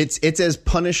 It's as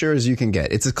Punisher as you can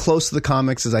get. It's as close to the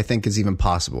comics as I think is even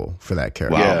possible for that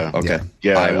character. Wow. Okay.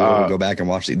 Yeah. I will go back and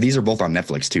watch these. These are both on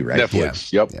Netflix too, right?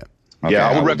 Netflix. Yep. Yeah. Okay,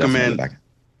 I would recommend.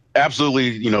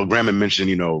 Absolutely. Graham had mentioned,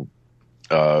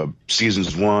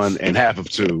 seasons 1 and half of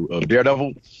 2 of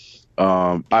Daredevil.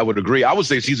 I would agree. I would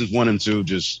say seasons 1 and 2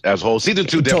 just as a whole. Season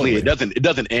 2 definitely it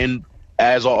doesn't end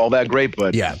as all that great,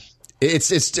 but yeah,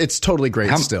 it's totally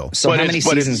great still. So how many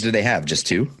seasons do they have? Just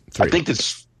 2? 3. I think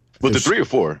it's. Was it 3 or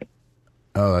 4?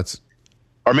 Oh, that's...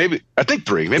 Or maybe... I think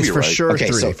 3. Maybe you're right. Sure okay,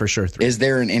 3. So for sure 3. Is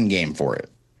there an end game for it?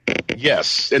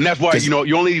 Yes. And that's why,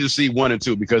 you only need to see 1 and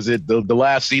 2 because the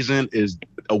last season is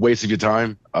a waste of your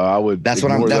time. That's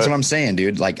what I'm saying,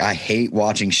 dude. Like, I hate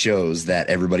watching shows that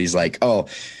everybody's like, oh,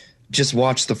 just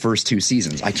watch the first 2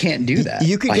 seasons. I can't do that.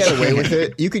 You could get away with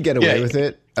it. You could get away with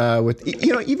it. With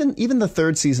even the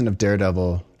 3rd season of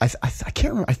Daredevil. I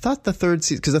can't remember. I thought the 3rd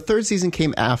season... Because the 3rd season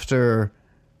came after...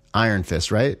 Iron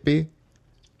Fist, right, B?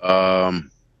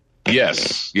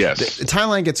 Yes. The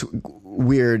timeline gets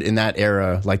weird in that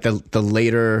era, like the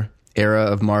later era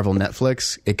of Marvel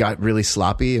Netflix. It got really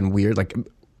sloppy and weird. Like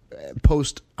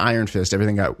post Iron Fist,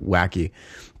 everything got wacky.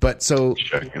 But so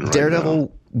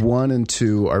Daredevil 1 and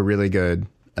 2 are really good.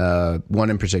 1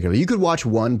 in particular, you could watch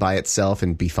 1 by itself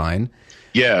and be fine.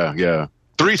 Yeah.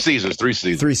 3 seasons. 3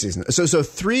 seasons. So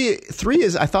 3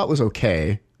 is I thought was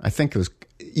okay. I think it was.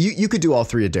 You could do all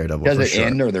 3 of Daredevil. Does it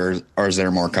end, or is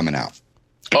there more coming out?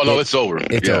 Oh no, it's over.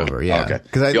 It's over. Yeah. Okay.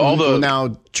 Because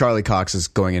now Charlie Cox is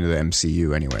going into the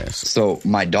MCU anyways. So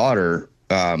my daughter,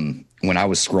 when I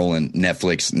was scrolling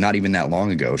Netflix not even that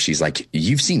long ago, she's like,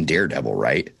 "You've seen Daredevil,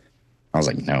 right?" I was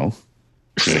like, "No."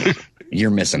 She's like, "You're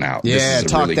missing out." Yeah, this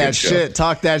is a really good show.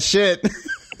 Talk that shit.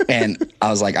 And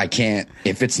I was like, I can't,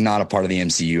 if it's not a part of the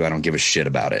MCU, I don't give a shit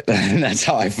about it. And that's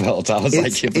how I felt. I was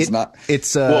like, if it's not,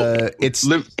 it's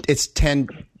 10,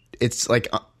 it's like,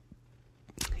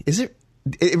 is it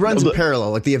runs in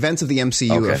parallel, like the events of the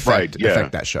MCU affect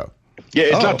that show. Yeah.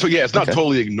 It's not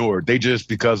totally ignored. They just,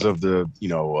 because of the,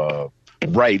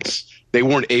 rights, they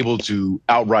weren't able to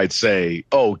outright say,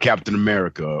 oh, Captain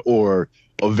America or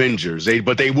Avengers,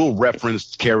 but they will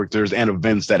reference characters and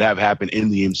events that have happened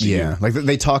in the MCU. Yeah, like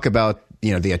they talk about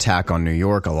the attack on New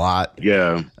York a lot.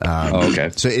 Yeah. Okay.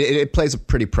 So it plays a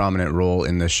pretty prominent role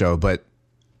in the show. But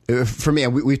for me,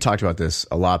 we've talked about this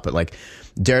a lot. But like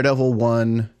Daredevil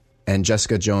 1 and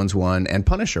Jessica Jones 1 and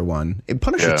Punisher 1.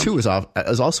 Punisher 2 is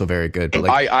also very good. But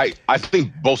like, I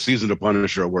think both seasons of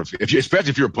Punisher are worth it.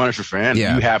 Especially if you're a Punisher fan, you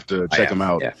have to check them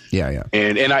out. Yeah.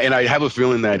 And I have a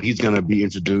feeling that he's going to be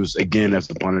introduced again as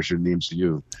the Punisher in the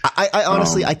MCU. I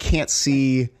honestly I can't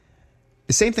see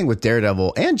the same thing with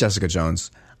Daredevil and Jessica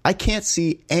Jones. I can't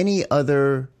see any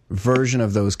other version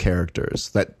of those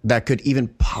characters that could even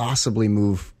possibly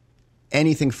move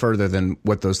anything further than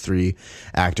what those 3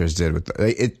 actors did with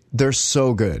they're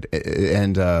so good.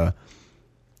 And I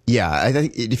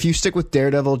think if you stick with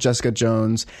Daredevil, Jessica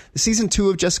Jones, the season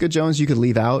 2 of Jessica Jones you could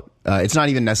leave out. It's not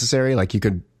even necessary. Like you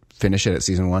could finish it at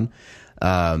season 1.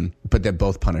 But they're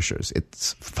both Punishers.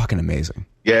 It's fucking amazing.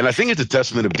 Yeah, and I think it's a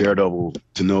testament of Daredevil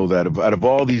to know that out of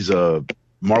all these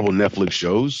Marvel Netflix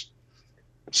shows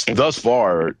thus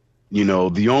far,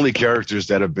 the only characters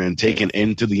that have been taken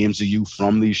into the MCU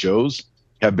from these shows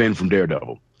have been from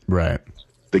Daredevil. Right.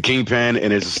 the Kingpin,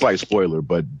 and it's a slight spoiler,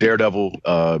 but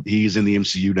Daredevil, he's in the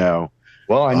MCU now.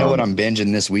 Well, I know what I'm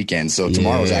binging this weekend, so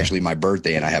tomorrow's actually my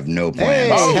birthday, and I have no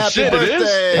plans. Hey, happy birthday. It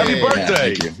is? Happy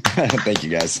birthday. Thank you. Thank you,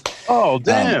 guys. Oh,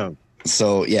 damn.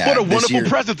 So, yeah. What a wonderful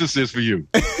present this is for you.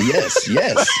 Yes.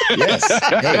 Hey,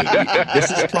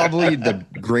 this is probably the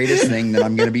greatest thing that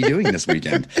I'm going to be doing this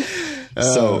weekend.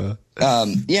 So,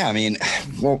 yeah, I mean,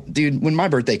 well, dude, when my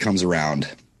birthday comes around,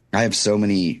 I have so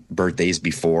many birthdays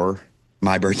before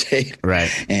my birthday.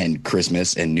 Right. And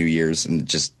Christmas and New Year's, and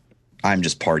I'm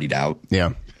just partied out.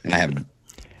 Yeah. And I have,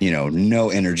 no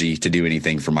energy to do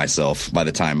anything for myself by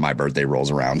the time my birthday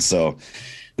rolls around. So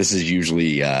this is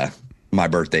usually my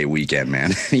birthday weekend,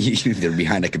 man. Either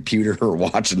behind a computer or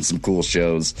watching some cool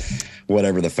shows,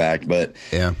 whatever the fact. But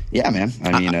yeah, man.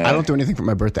 I mean, I don't do anything for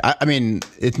my birthday. I mean,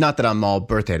 it's not that I'm all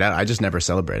birthdayed out. I just never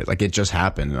celebrate it. Like, it just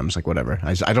happened, and I'm just like, whatever.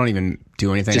 I don't even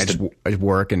do anything. I just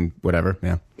work and whatever.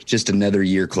 Yeah. Just another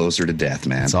year closer to death,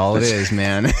 man. That's all it is,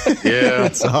 man. Yeah.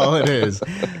 That's all it is.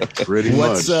 Pretty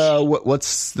much.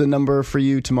 What's the number for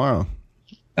you tomorrow?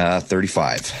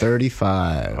 35.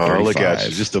 35. Oh, look at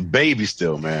you. Just a baby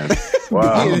still, man.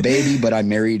 Wow. I'm a baby, but I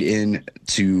married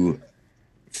into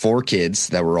 4 kids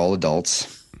that were all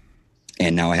adults,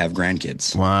 and now I have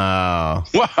grandkids. Wow.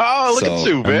 Wow, look at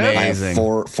you, man. Amazing. I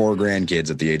have four grandkids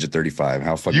at the age of 35.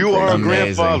 How fucking You crazy. are a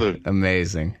grandfather.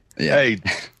 Amazing. Yeah. Hey,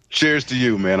 cheers to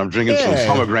you, man. I'm drinking some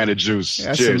pomegranate juice.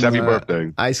 Yeah, Cheers. some, Happy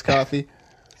birthday. Iced coffee.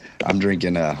 I'm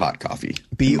drinking hot coffee.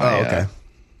 Okay.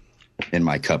 In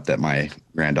my cup that my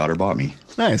granddaughter bought me.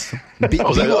 Nice.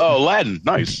 Aladdin.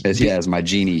 Nice. It's my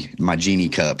genie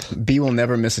cup. B will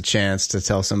never miss a chance to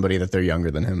tell somebody that they're younger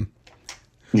than him.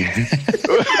 Yeah.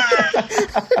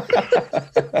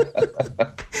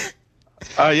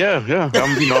 As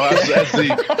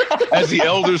the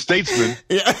elder statesman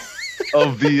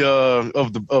of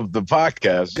the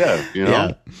podcast. Yeah.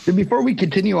 Yeah. Before we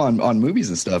continue on movies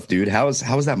and stuff, dude, how is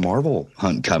that Marvel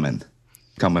hunt coming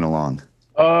along?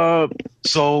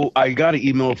 So I got an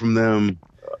email from them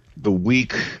the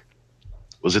week.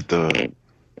 It was the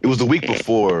week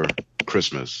before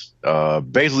Christmas.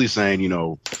 Basically saying,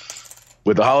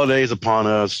 with the holidays upon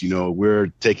us, we're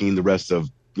taking the rest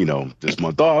of, this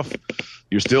month off.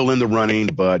 You're still in the running,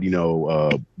 but,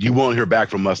 you won't hear back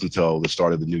from us until the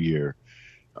start of the new year.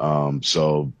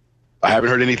 So I haven't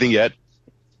heard anything yet.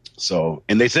 So,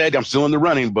 and they said I'm still in the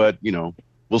running, but,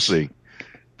 we'll see.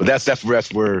 But that's where it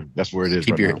is.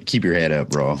 Keep your head up,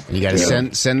 bro. You got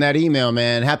to send that email,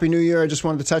 man. Happy New Year! I just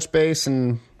wanted to touch base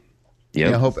and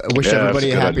wish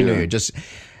everybody a happy New Year. Just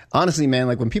honestly, man,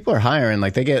 like when people are hiring,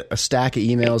 like they get a stack of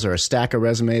emails or a stack of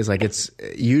resumes. Like it's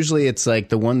like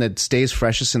the one that stays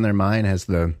freshest in their mind has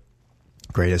the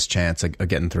greatest chance of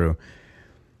getting through.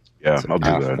 Yeah, I'll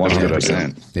do that.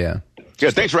 100%. Yeah. Yeah.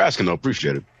 Thanks for asking, though.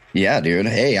 Appreciate it. Yeah, dude.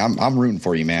 Hey, I'm rooting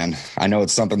for you, man. I know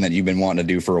it's something that you've been wanting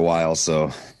to do for a while, so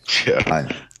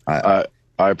yeah, I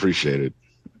appreciate it.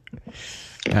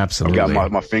 Absolutely. I've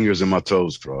got my fingers and my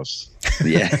toes crossed.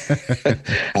 Yeah.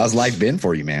 How's life been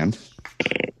for you, man?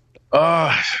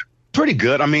 Pretty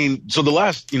good. I mean, so the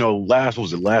last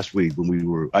week when we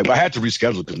were, I had to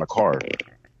reschedule because my car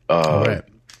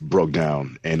broke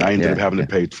down, and I ended up having to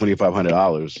pay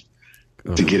 $2,500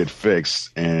 to get it fixed,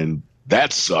 and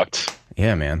that sucked.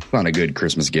 Yeah, man. Not a good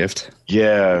Christmas gift.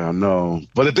 Yeah, I know.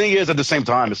 But the thing is, at the same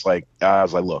time, it's like, I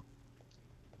was like, look,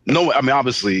 no, I mean,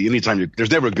 obviously, anytime there's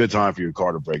never a good time for your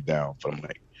car to break down. But I'm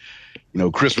like,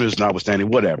 Christmas notwithstanding,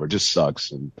 whatever, it just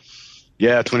sucks. And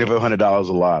yeah, $2,500 a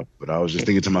lot. But I was just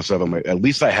thinking to myself, I'm like, at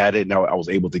least I had it. Now I was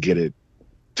able to get it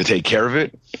to take care of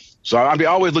it. So I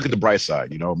always look at the bright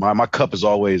side. My cup is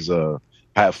always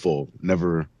half full,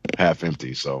 never half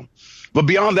empty. So. But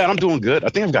beyond that, I'm doing good. I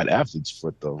think I've got athlete's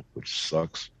foot, though, which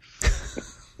sucks.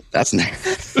 That's not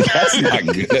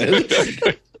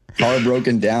good. Car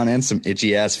broken down and some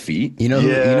itchy ass feet. You know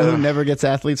who never gets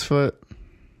athlete's foot?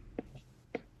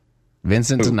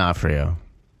 Vincent D'Onofrio.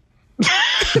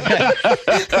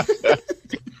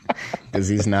 Because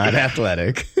he's not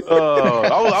athletic.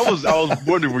 I was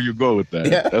wondering where you go with that.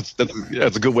 Yeah.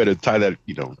 That's a good way to tie that.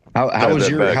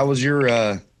 How was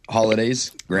your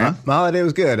holidays, Grahm? My holiday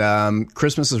was good.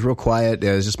 Christmas was real quiet.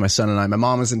 It was just my son and I. My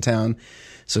mom was in town,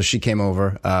 so she came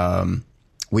over.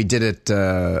 We did it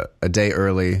a day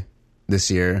early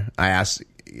this year. I asked,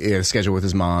 the schedule with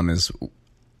his mom is,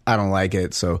 I don't like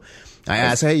it. So I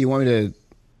asked, hey, you want me to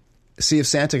see if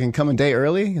Santa can come a day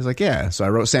early? He's like, yeah. So I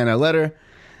wrote Santa a letter.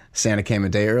 Santa came a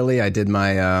day early. I did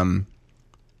my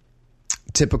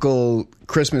typical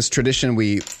Christmas tradition.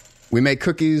 We make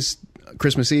cookies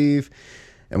Christmas Eve,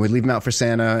 and we leave them out for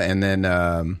Santa, and then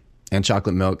and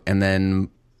chocolate milk, and then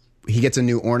he gets a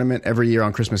new ornament every year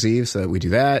on Christmas Eve, so we do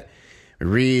that. We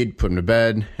read, put him to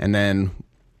bed, and then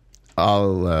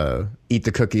I'll eat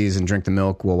the cookies and drink the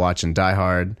milk while watching Die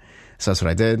Hard. So that's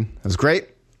what I did. It was great.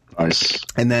 Nice.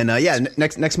 And then,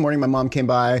 next morning, my mom came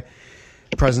by,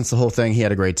 presents, the whole thing. He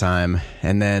had a great time.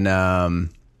 And then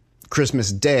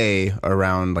Christmas Day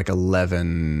around like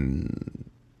 11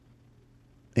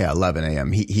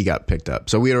 a.m., he got picked up.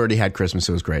 So we had already had Christmas.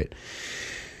 It was great.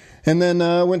 And then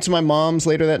went to my mom's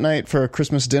later that night for a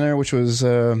Christmas dinner, which was,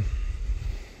 I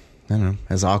don't know,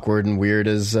 as awkward and weird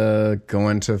as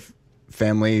going to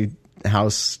family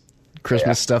house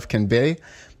Christmas stuff can be.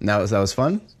 And that was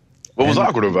fun. What was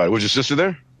awkward about it? Was your sister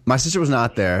there? My sister was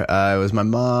not there. It was my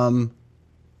mom,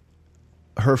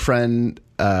 her friend,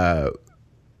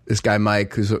 this guy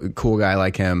Mike, who's a cool guy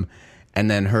like him,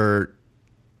 and then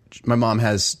my mom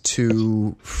has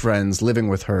two friends living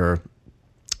with her,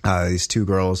 these two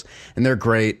girls, and they're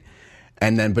great.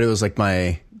 And then, but it was like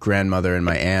my grandmother and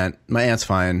my aunt. My aunt's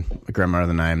fine. My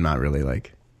grandmother and I am not really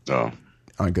like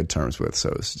on good terms with. So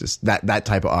it's just that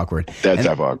type of awkward.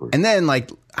 And then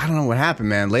like, I don't know what happened,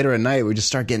 man. Later at night, we just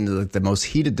start getting to like the most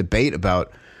heated debate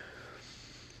about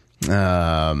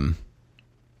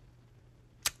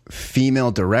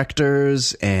female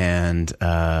directors and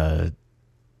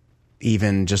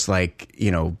even just like,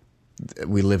 you know,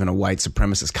 we live in a white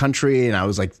supremacist country, and I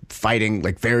was like fighting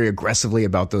like very aggressively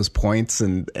about those points,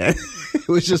 and it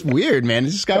was just weird, man. It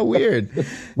just got weird.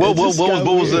 What was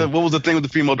the thing with the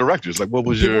female directors? Like, what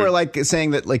was people were like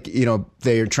saying that, like, you know,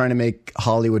 they're trying to make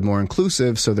Hollywood more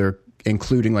inclusive, so they're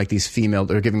including like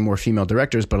they're giving more female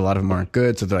directors, but a lot of them aren't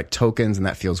good, so they're like tokens, and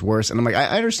that feels worse. And I'm like,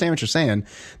 I understand what you're saying,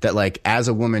 that like as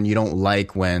a woman you don't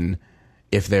like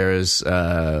if there's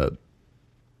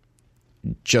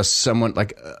just someone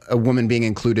like a woman being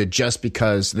included just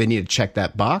because they need to check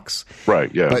that box.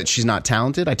 Right. Yeah. But she's not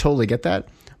talented. I totally get that.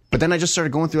 But then I just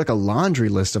started going through like a laundry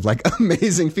list of like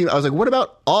amazing female. I was like, what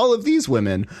about all of these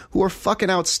women who are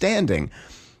fucking outstanding?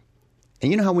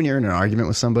 And you know how when you're in an argument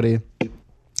with somebody and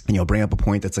you'll bring up a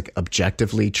point that's like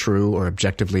objectively true or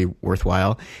objectively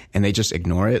worthwhile, and they just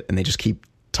ignore it and they just keep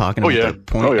talking about their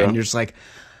point, and you're just like,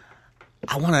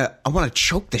 I want to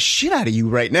choke the shit out of you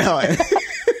right now.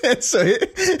 So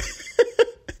it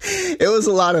was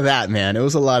a lot of that, man. It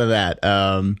was a lot of that.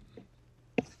 And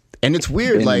it's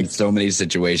weird, like so many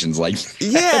situations like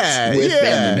with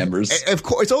family members. Of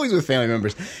course, it's always with family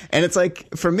members. And it's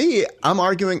like, for me, I'm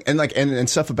arguing and like and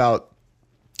stuff about,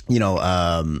 you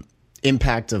know,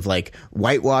 impact of like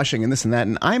whitewashing and this and that,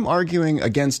 and I'm arguing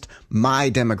against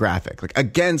my demographic, like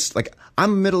against, like,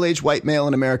 I'm a middle-aged white male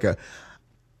in America.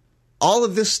 All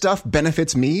of this stuff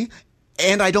benefits me,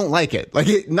 and I don't like it.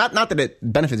 Like, not that it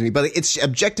benefits me, but it's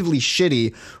objectively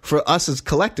shitty for us as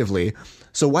collectively.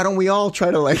 So why don't we all try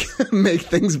to like make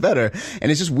things better?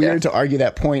 And it's just weird to argue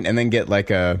that point and then get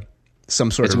like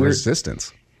some sort of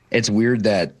resistance. It's weird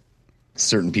that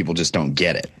certain people just don't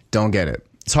get it.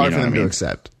 It's hard for them to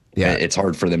accept. Yeah, it's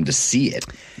hard for them to see it,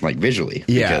 like visually.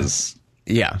 Because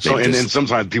So and then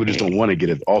sometimes people just don't want to get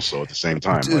it also at the same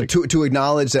time. To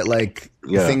acknowledge that like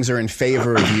things are in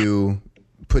favor of you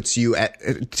puts you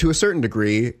to a certain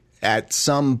degree at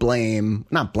some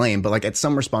not blame, but like at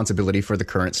some responsibility for the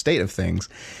current state of things.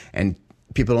 And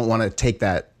people don't want to take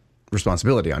that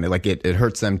responsibility on it. Like it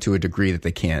hurts them to a degree that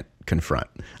they can't confront,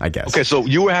 I guess. Okay, so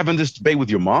you were having this debate with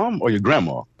your mom or your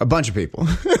grandma? A bunch of people.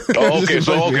 Oh, okay,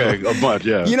 a bunch,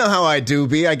 yeah. You know how I do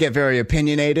be. I get very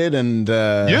opinionated and...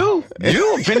 You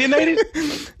opinionated?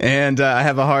 And I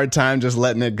have a hard time just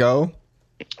letting it go.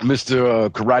 Mr.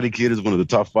 Karate Kid is one of the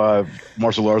top 5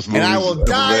 martial arts movies. And I will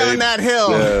die on that hill.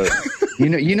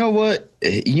 Yeah. You know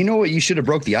what you should have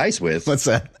broke the ice with? What's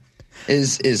that?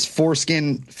 Is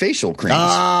foreskin facial creams.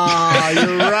 Ah,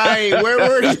 you're right. Where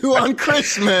were you on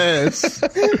Christmas?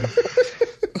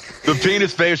 The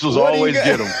penis facials always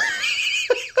get them.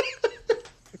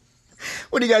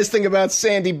 What do you guys think about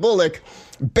Sandy Bullock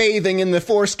bathing in the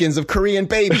foreskins of Korean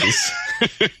babies?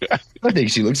 I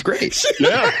think she looks great.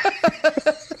 Yeah.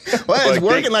 Well, it's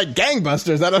working like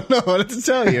gangbusters. I don't know what to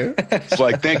tell you. It's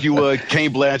like, thank you,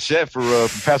 Cain Blanchett, for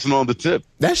passing on the tip.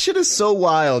 That shit is so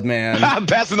wild, man. I'm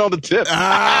passing on the tip.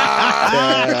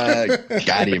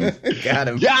 Got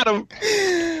him.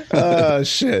 Oh,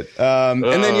 shit. And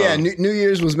then, New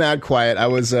Year's was mad quiet. I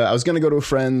was going to go to a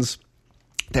friend's.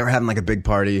 They were having like a big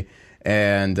party,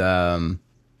 and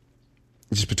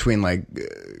just between like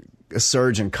a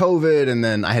surge in COVID, and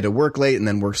then I had to work late and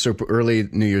then work super early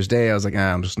New Year's Day. I was like,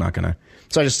 I'm just not gonna.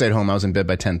 So I just stayed home. I was in bed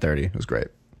by 10:30. It was great.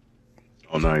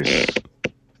 Oh, nice.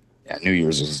 Yeah, New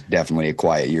Year's was definitely a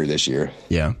quiet year this year.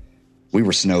 Yeah. We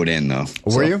were snowed in though.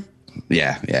 Were you?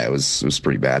 Yeah, it was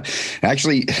pretty bad.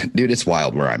 Actually, dude, it's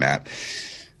wild where I'm at.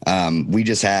 We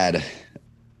just had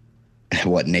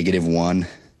 -1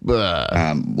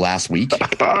 last week,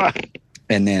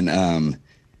 and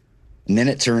then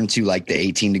it turned to like the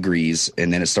 18 degrees,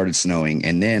 and then it started snowing,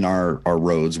 and then our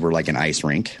roads were like an ice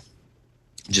rink,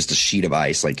 just a sheet of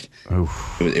ice. Like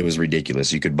it was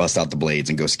ridiculous. You could bust out the blades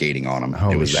and go skating on them.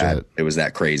 Holy it was shit. It was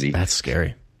that crazy. That's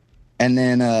scary. And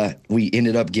then we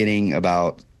ended up getting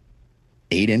about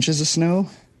 8 inches of snow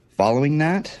following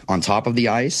that on top of the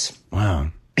ice. Wow.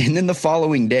 And then the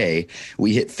following day,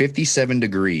 we hit 57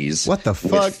 degrees. What the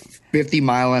fuck?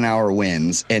 50-mile-an-hour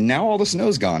winds, and now all the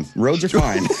snow's gone. Roads are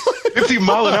fine.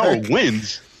 50-mile-an-hour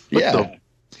winds?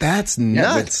 That's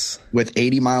nuts. With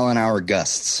 80-mile-an-hour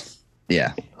gusts.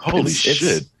 Yeah. Holy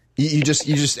shit. You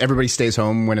just everybody stays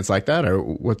home when it's like that, or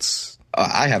what's?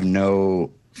 I have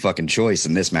no fucking choice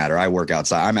in this matter. I work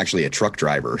outside. I'm actually a truck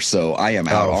driver, so I am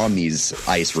out on these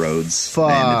ice roads.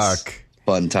 Fuck.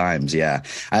 Fun times, yeah.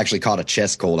 I actually caught a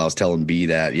chest cold. I was telling B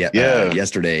that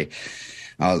yesterday.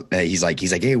 He's like,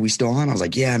 hey, we still on? I was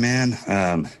like, yeah, man.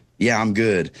 Yeah, I'm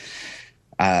good.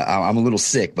 I'm a little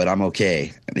sick, but I'm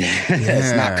okay.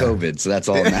 It's not COVID, so that's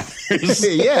all that matters.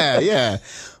 Yeah.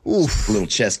 Oof. A little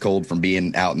chest cold from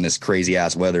being out in this crazy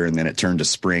ass weather, and then it turned to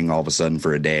spring all of a sudden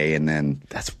for a day, and then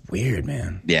that's weird,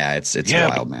 man. Yeah, it's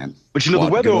wild, man. But the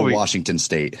weather over Washington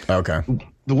State. Okay.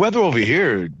 The weather over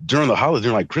here during the holiday,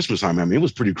 during like Christmas time, I mean, it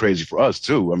was pretty crazy for us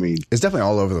too. I mean, it's definitely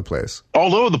all over the place.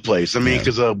 All over the place. I mean,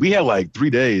 because we had like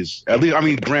 3 days at least. I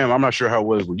mean, Grahm, I'm not sure how it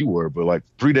was where you were, but like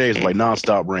 3 days of like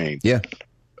nonstop rain. Yeah.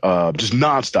 Just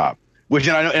nonstop. Which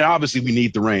and obviously we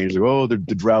need the rain. It's like,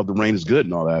 the drought, the rain is good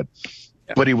and all that.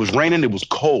 Yeah. But it was raining. It was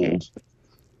cold.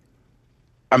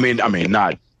 I mean,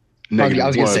 not. I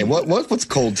was going to say, what's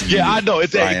cold to you? Yeah, I know.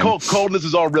 It's coldness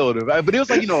is all relative. But it was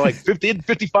like, like 50,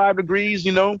 55 degrees,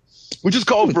 which is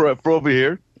cold for over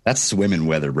here. That's swimming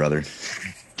weather, brother.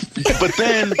 But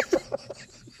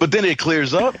then it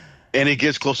clears up and it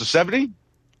gets close to 70. And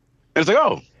it's like,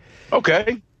 oh,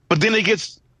 okay. But then it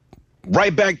gets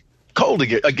right back cold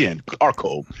again, our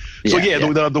cold. So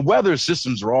the weather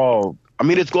systems are all, I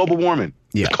mean, it's global warming.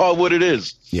 Yeah. It's called what it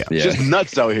is. Yeah. It's just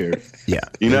nuts out here. Yeah.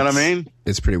 You know what I mean?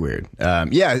 It's pretty weird.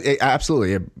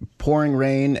 Absolutely. Pouring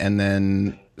rain and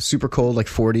then super cold, like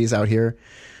 40s out here.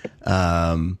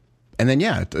 And then,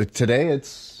 today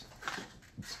it's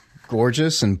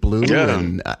gorgeous and blue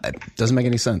and it doesn't make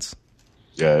any sense.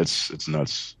 Yeah, it's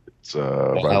nuts. It's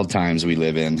wild times we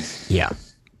live in. Yeah.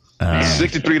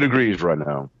 63 degrees right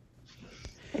now.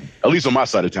 At least on my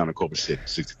side of town in Culver City,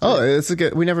 63. Oh, it's a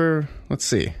good. Let's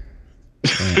see.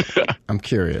 I'm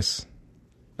curious.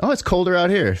 Oh, it's colder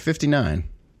out here. 59.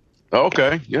 Oh,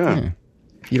 okay, yeah.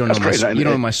 You don't know you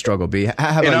don't know my struggle, B.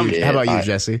 How about you,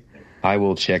 Jesse? I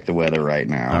will check the weather right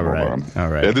now. All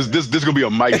right. Yeah, this gonna be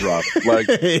a mic drop. Like,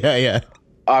 yeah.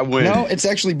 I win. No, it's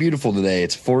actually beautiful today.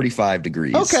 It's 45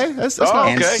 degrees. Okay, that's not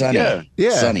and sunny.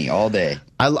 Yeah, sunny all day.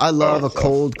 I love a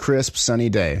cold, crisp, sunny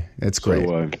day. It's great.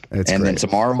 Then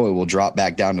tomorrow it will drop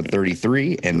back down to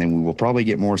 33, and then we will probably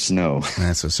get more snow.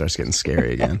 That's what starts getting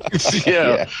scary again.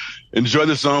 yeah. Enjoy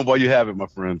the sun while you have it, my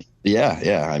friend.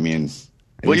 Yeah. I mean,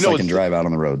 at least I can drive out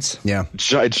on the roads. Yeah.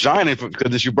 It's shining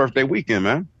because it's your birthday weekend,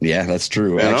 man. Yeah, that's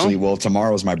true. Actually,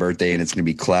 tomorrow's my birthday, and it's going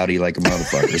to be cloudy like a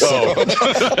motherfucker. So.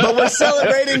 But we're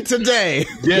celebrating today.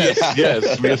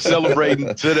 Yes. We're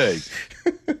celebrating today.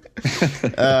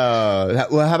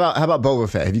 Well, how about Boba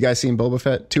Fett? Have you guys seen Boba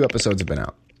Fett? 2 episodes have been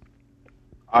out.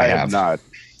 I have not.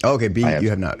 Okay, B, you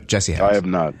have not. Jesse has. I have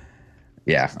not.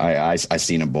 Yeah, I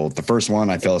seen them both. The first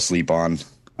one I fell asleep on.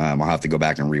 I'll have to go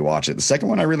back and rewatch it. The second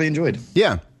one I really enjoyed.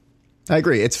 Yeah, I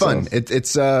agree. It's fun.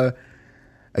 It's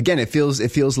again, it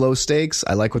feels low stakes.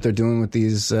 I like what they're doing with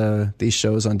these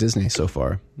shows on Disney so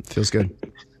far. It feels good.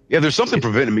 Yeah, there's something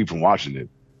preventing me from watching it.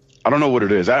 I don't know what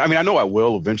it is. I mean, I know I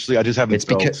will eventually. I just haven't. It's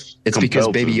because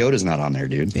Baby Yoda's not on there,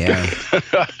 dude. Yeah.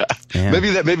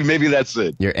 Maybe that's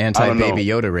it. You're anti-Baby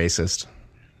Yoda racist.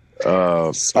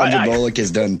 Sandra Bullock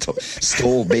has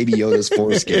stole Baby Yoda's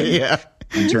foreskin. Yeah.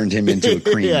 And turned him into a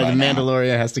cream. Yeah, the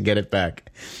Mandalorian has to get it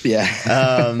back. Yeah.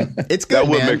 It's good. That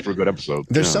would man. make for a good episode.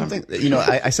 There's something,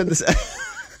 I said this.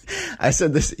 I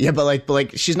said this. Yeah, but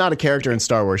like, she's not a character in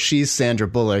Star Wars. She's Sandra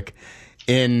Bullock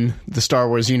in the Star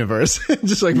Wars universe,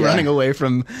 just like running away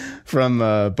from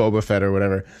Boba Fett or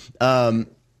whatever.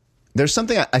 There's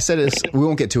something I said is, we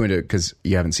won't get too into it because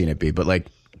you haven't seen it, B, but like,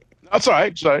 that's all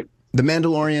right. It's all right. The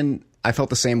Mandalorian, I felt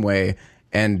the same way.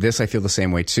 And this, I feel the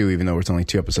same way too, even though it's only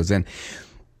 2 episodes in.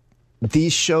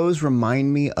 These shows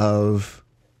remind me of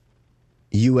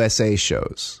USA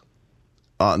shows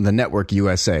on the network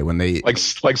USA when they like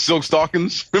silk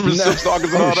stockings. Remember silk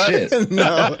stockings and all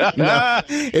that? no,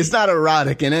 it's not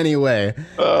erotic in any way.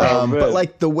 But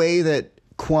like the way that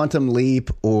Quantum Leap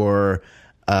or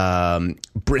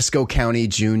Briscoe County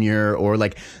Jr. or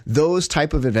like those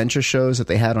type of adventure shows that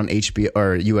they had on HBO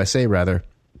or USA rather.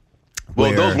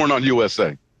 Well, those weren't on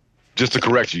USA. Just to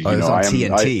correct you, it was on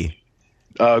TNT.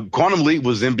 Quantum Leap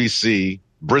was NBC.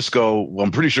 Briscoe, well,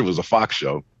 I'm pretty sure it was a Fox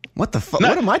show. What the fuck?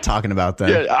 What am I talking about then?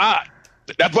 Yeah,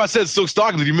 that's why I said silk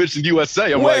stockings. You mentioned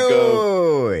USA. I'm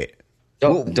wait.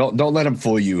 Don't let him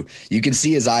fool you. You can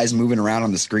see his eyes moving around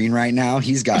on the screen right now.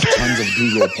 He's got tons of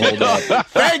Google pulled up.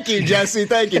 Thank you, Jesse.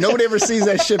 Thank you. Nobody ever sees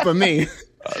that shit but me.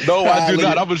 No, I do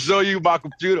not. I'm gonna show you my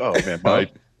computer. Oh man,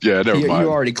 yeah, never mind.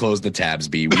 You already closed the tabs,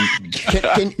 B.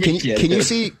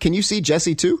 Can you see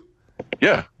Jesse too?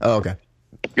 Yeah. Oh, okay.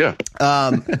 Yeah.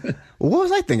 What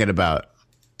was I thinking about?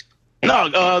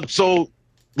 No, so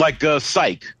like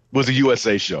Psych was a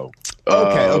USA show.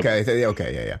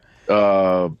 Okay,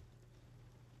 yeah.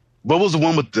 What was the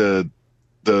one with the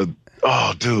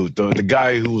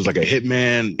guy who was like a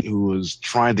hitman who was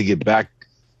trying to get back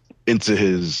into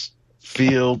his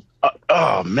field?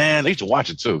 Oh man, I used to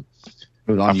watch it too.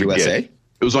 It was on USA?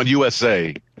 It was on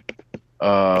USA.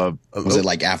 Was it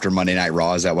like after Monday Night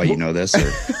Raw? Is that why you know this?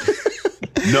 Or?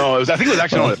 No, I think it was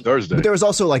actually on a Thursday. But there was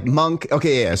also like Monk.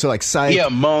 Okay, yeah. So like Psych. Yeah,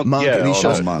 Monk. Yeah, these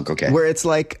shows. Monk. Okay. Where it's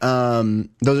like, those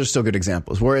are still good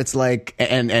examples. Where it's like,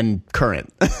 and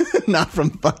current, not from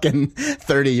fucking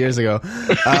 30 years ago,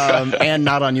 and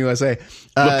not on USA.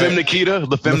 La Femme Nikita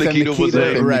was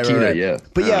a right. Yeah.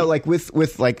 But yeah, like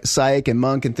with like Psych and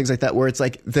Monk and things like that, where it's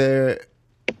like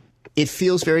it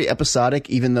feels very episodic,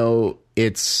 even though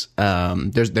it's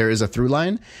there is a through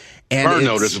line. And Burn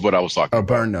Notice is what I was talking about.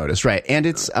 Burn Notice, right. And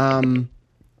it's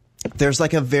there's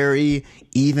like a very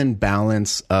even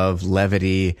balance of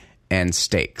levity and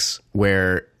stakes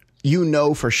where you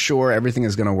know for sure everything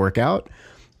is going to work out,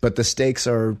 but the stakes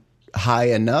are high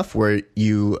enough where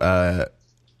you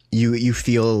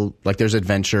feel like there's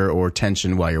adventure or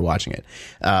tension while you're watching it.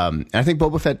 And I think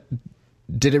Boba Fett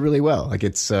did it really well. Like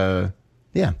it's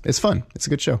it's fun. It's a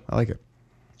good show. I like it.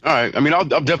 All right. I mean, I'm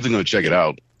definitely going to check it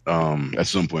out. At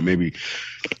some point, maybe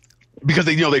because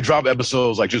they drop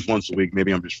episodes like just once a week.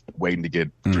 Maybe I'm just waiting to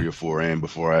get 3 or 4 in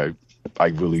before I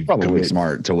really probably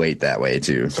smart to wait that way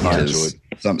too. Because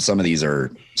some of these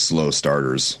are slow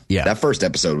starters. Yeah, that first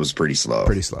episode was pretty slow.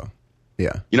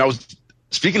 Yeah. I was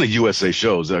speaking of USA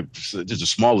shows. Just a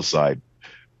small aside.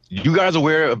 You guys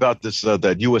aware about this?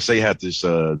 That USA had this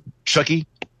Chucky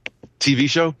TV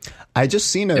show? I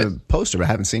just seen a poster, but I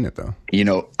haven't seen it though.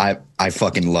 I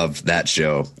fucking love that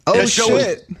show. Oh that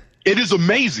shit! It is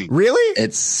amazing. Really?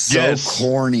 It's so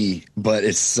corny, but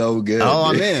it's so good. Oh,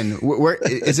 I'm in. Where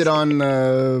is it on?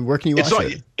 Where can you watch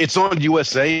it? It's on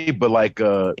USA, but like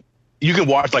you can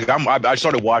watch. Like I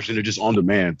started watching it just on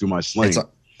demand through my Sling.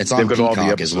 It's on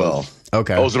Peacock as well.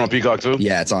 Okay. Oh, is it on Peacock too?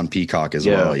 Yeah, it's on Peacock as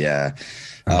well. Yeah.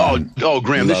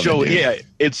 Graham, this show.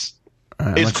 It's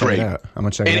great. I'm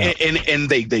gonna check it out. And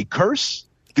they curse.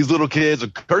 These little kids are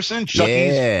cursing.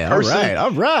 Chucky's cursing.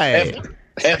 All right.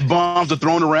 F-bombs are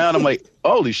thrown around. I'm like,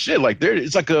 holy shit! Like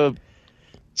it's like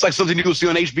something you can see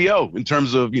on HBO in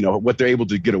terms of what they're able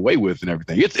to get away with and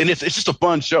everything. It's just a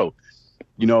fun show.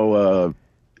 I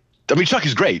mean,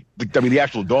 Chucky's great. The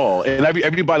actual doll, and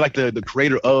everybody like the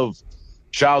creator of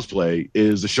Child's Play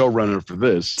is the showrunner for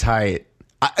this. Tight.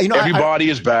 Everybody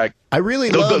is back. I really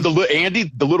love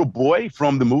Andy, the little boy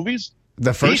from the movies.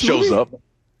 The first he shows movie? up.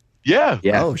 Yeah.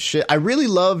 Oh shit! I really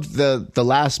loved the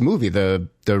last movie, the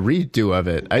redo of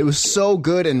it. It was so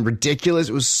good and ridiculous.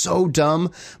 It was so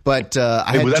dumb, but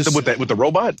with the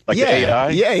robot, like the AI.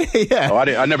 Yeah. Oh,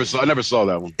 I never saw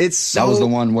that one. That was the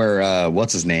one where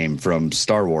what's his name from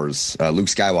Star Wars, Luke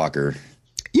Skywalker.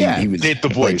 Yeah, he did the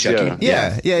voice. Yeah.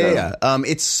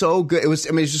 It's so good.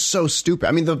 It's just so stupid.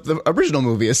 I mean, the original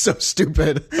movie is so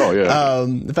stupid. Oh yeah.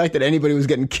 The fact that anybody was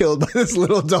getting killed by this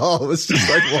little doll was just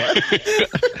like what?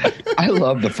 I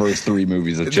love the first 3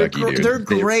 movies of Chucky. Dude, they're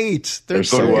great. They're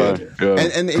so good. Yeah.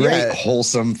 And great,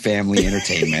 wholesome family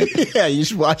entertainment. Yeah, you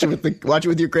should watch it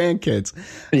with your grandkids.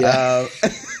 Yeah.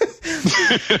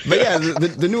 But yeah,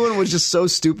 the new one was just so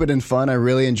stupid and fun. I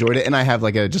really enjoyed it, and I have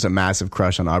like just a massive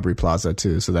crush on Aubrey Plaza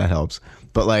too, so that helps.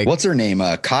 But like, what's her name?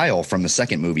 Kyle from the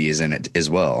second movie is in it as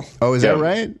well. Oh, is that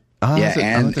right? I'll have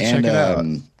to check it out.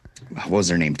 What was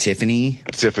her name? Tiffany.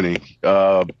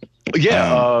 You're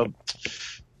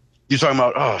talking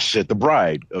about the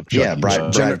bride of Chucky. Yeah,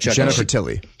 bride Jennifer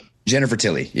Tilly. Jennifer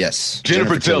Tilly. Yes,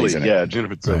 Jennifer Tilly. Yeah,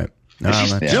 Jennifer Tilly. Right. And she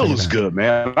still looks good,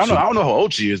 man. I don't know how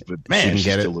old she is, but man, she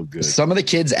still looks good. Some of the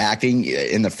kids acting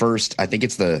in the first, I think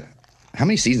it's the how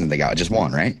many seasons they got? Just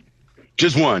one, right?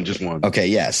 Just one. Okay,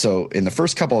 yeah. So in the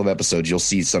first couple of episodes, you'll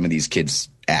see some of these kids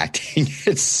acting.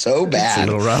 It's so bad. It's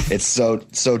a little rough. It's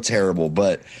so terrible.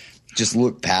 But just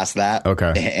look past that,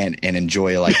 and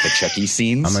enjoy like the Chucky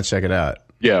scenes. I'm gonna check it out.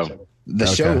 Yeah, the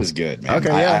show is good, man.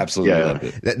 Okay, I yeah. absolutely loved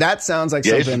it. That sounds like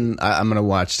something I'm gonna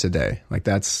watch today. Like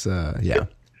that's I'm gonna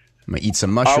eat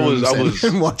some mushrooms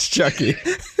and watch Chucky.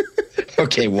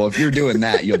 Okay, well, if you're doing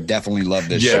that, you'll definitely love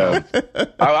this show.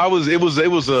 It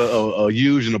was a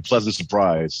huge and a pleasant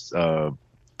surprise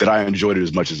that I enjoyed it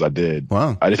as much as I did.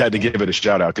 Wow. I just had to give it a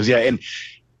shout out because and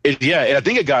I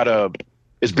think it got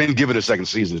it's been given a second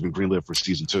season. It's been greenlit for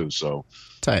season 2. So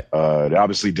tight. It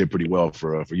obviously did pretty well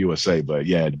for USA. But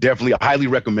yeah, definitely highly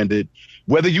recommended.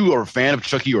 Whether you are a fan of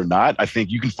Chucky or not, I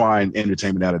think you can find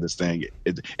entertainment out of this thing.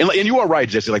 And you are right,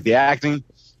 Jesse. Like the acting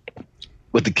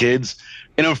with the kids.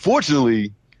 And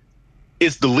unfortunately,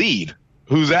 it's the lead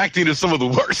who's acting as some of the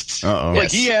worst. Uh-oh. Like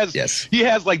he has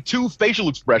like 2 facial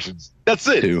expressions. That's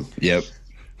it. 2. Yep.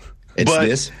 It's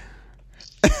this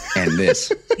and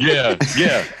this. Yeah.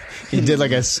 He did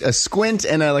like a squint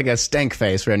and like a stank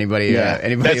face for anybody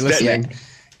listening.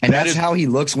 And that's how he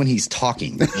looks when he's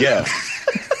talking. Yeah.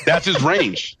 That's his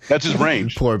range.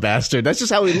 Poor bastard. That's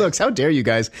just how he looks. How dare you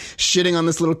guys shitting on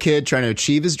this little kid trying to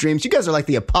achieve his dreams? You guys are like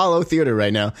the Apollo Theater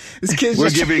right now. This kid's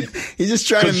he's just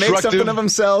trying to make something of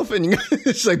himself, and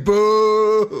it's like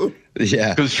boo.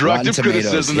 Yeah, constructive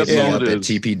criticism. That's all it is.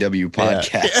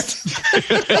 TPWPodcast.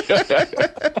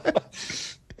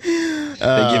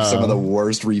 They give some of the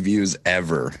worst reviews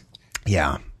ever.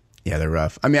 Yeah, they're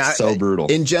rough. I mean, so brutal.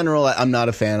 In general, I'm not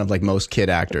a fan of like most kid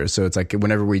actors. So it's like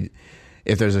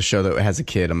if there's a show that has a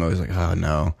kid, I'm always like, oh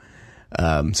no.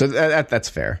 So that's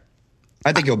fair.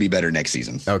 I think it'll be better next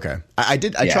season. Okay, I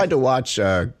tried to watch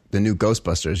the new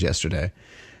Ghostbusters yesterday,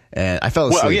 and I fell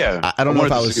asleep. Well, yeah, I don't know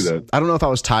if I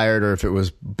was tired or if it was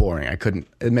boring. I couldn't.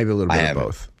 Maybe a little bit of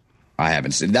both. I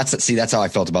haven't seen that's how I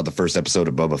felt about the first episode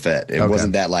of Boba Fett. It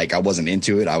wasn't that like I wasn't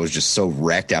into it. I was just so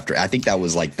wrecked after. I think that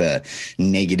was like the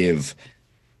negative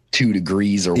 2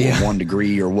 degrees or 1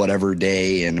 degree or whatever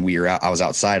day, and I was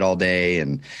outside all day,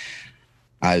 and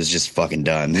I was just fucking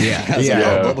done. Yeah, I was like,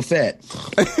 Boba Fett,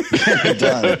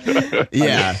 done.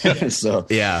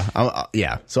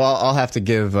 Yeah, so I'll have to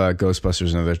give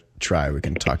Ghostbusters another try. We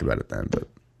can talk about it then, but.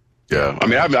 Yeah, I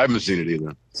mean, I haven't seen it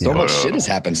either. So much shit has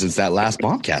happened since that last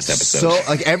Bombcast episode. So,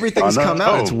 like, everything's come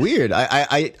out. It's weird.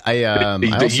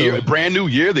 The brand new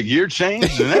year, the year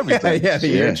changed and everything. The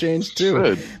year changed too.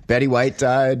 Good. Betty White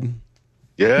died.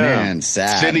 Yeah, man,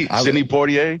 sad. Sidney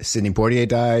Poitier. Sidney Poitier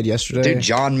died yesterday. Dude,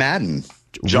 John Madden.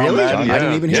 John Madden. I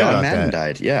didn't even hear about John Madden that.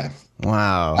 died. Yeah.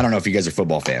 Wow. I don't know if you guys are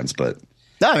football fans, but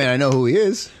no, I mean, I know who he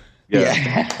is.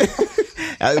 Yeah.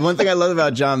 One thing I love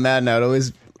about John Madden, I would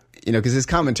always. Because his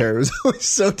commentary was always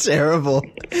so terrible.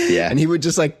 Yeah. And he would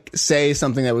just like say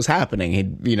something that was happening.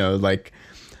 He'd,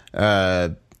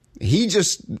 that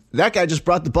guy just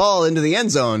brought the ball into the end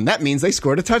zone. That means they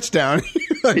scored a touchdown.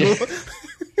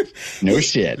 No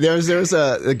shit. There was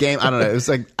a game. I don't know. It was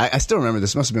like, I still remember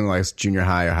this. Must have been like junior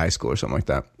high or high school or something like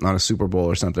that, on a Super Bowl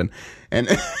or something. And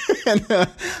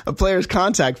a player's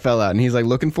contact fell out, and he's like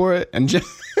looking for it. And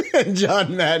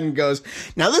John Madden goes,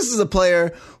 "Now this is a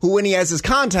player who, when he has his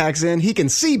contacts in, he can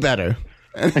see better."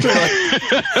 And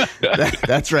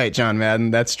that's right, John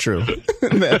Madden. That's true.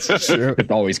 That's true.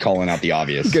 It's always calling out the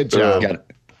obvious. Good job.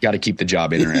 Got to keep the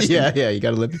job interesting. Yeah. You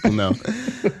got to let people know.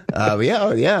 But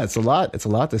it's a lot. It's a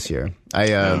lot this year.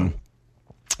 I'm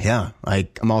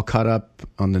all caught up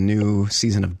on the new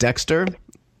season of Dexter.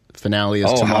 Finale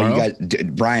is tomorrow. How you guys,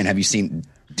 Bryan? Have you seen?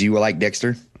 Do you like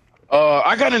Dexter?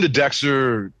 I got into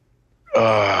Dexter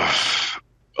a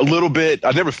little bit.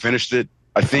 I never finished it.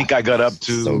 I think I got up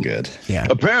to so good. Yeah.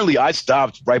 Apparently, I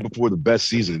stopped right before the best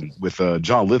season with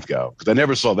John Lithgow because I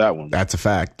never saw that one. That's a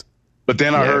fact. But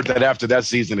then I heard that after that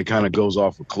season, it kind of goes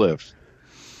off a cliff.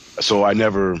 So I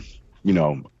never,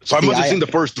 So I must have seen the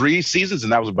first 3 seasons,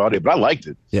 and that was about it. But I liked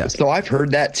it. Yeah. So I've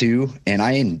heard that too, and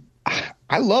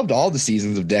I loved all the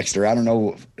seasons of Dexter. I don't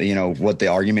know, what the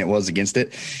argument was against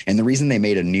it. And the reason they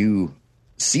made a new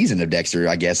season of Dexter,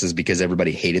 I guess, is because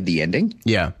everybody hated the ending.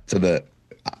 Yeah. So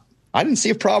I didn't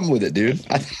see a problem with it, dude.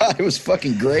 I thought it was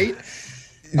fucking great.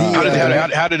 How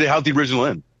did the original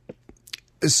end?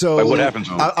 So like what happens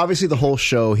to him? Obviously, the whole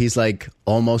show, he's like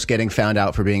almost getting found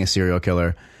out for being a serial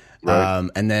killer. Right.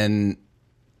 And then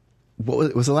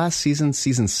what was the last season?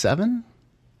 Season 7?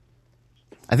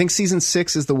 I think season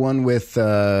 6 is the one with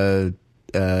Tom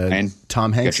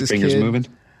Hanks' got your fingers kid. Moving.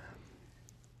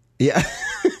 Yeah.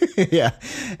 Yeah.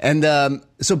 And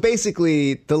so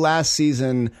basically the last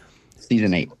season.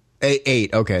 Season 8.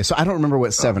 8. Okay, so I don't remember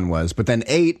what 7 was, but then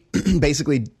 8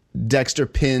 basically Dexter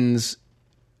pins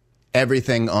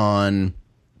everything on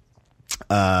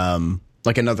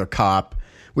like another cop,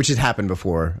 which has happened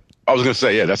before. I was gonna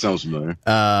say, yeah, that sounds familiar.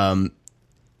 And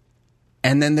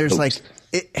then there's like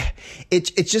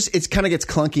it kind of gets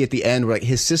clunky at the end where like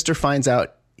his sister finds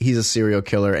out he's a serial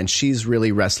killer and she's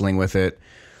really wrestling with it.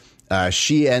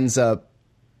 She ends up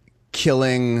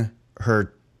killing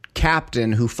her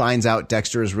captain who finds out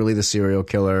Dexter is really the serial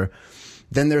killer.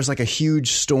 Then there's like a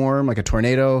huge storm, like a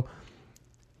tornado,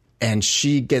 and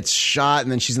she gets shot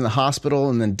and then she's in the hospital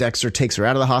and then Dexter takes her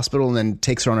out of the hospital and then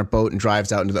takes her on a boat and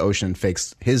drives out into the ocean and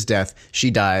fakes his death.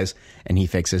 She dies and he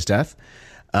fakes his death.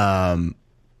 It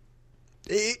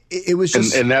was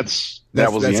just, and that's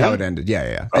how it ended.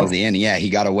 Yeah. That was the end. Yeah, he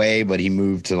got away, but he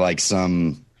moved to like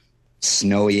some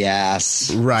snowy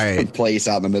ass place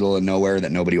out in the middle of nowhere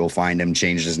that nobody will find him.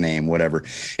 Changed his name, whatever.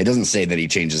 It doesn't say that he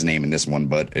changed his name in this one,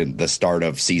 but at the start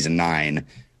of season 9,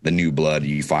 the New Blood,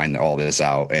 you find all this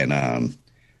out, and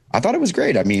I thought it was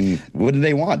great. I mean, what did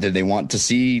they want? Did they want to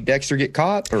see Dexter get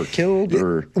caught or killed?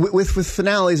 Or with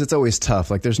finales, it's always tough.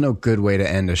 Like, there's no good way to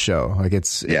end a show. Like,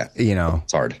 it's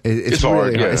it's hard. It's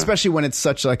really hard, especially when it's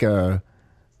such like a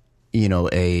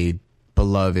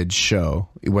beloved show,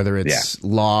 whether it's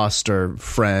Lost or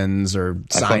Friends or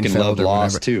Seinfeld. I fucking love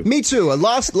Lost too. Me too.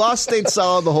 Lost stayed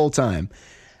solid the whole time.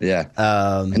 Yeah.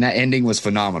 And that ending was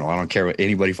phenomenal. I don't care what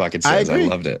anybody fucking says. I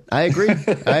loved it. I agree.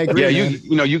 Yeah,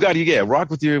 you got to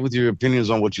rock with your opinions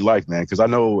on what you like, man. Because I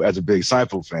know as a big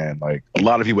Seinfeld fan, like a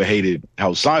lot of people hated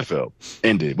how Seinfeld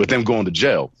ended with them going to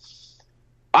jail.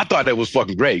 I thought that was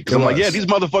fucking great because I'm like, yeah, these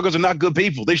motherfuckers are not good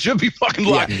people. They should be fucking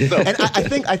locked up. And I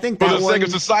think for that the sake of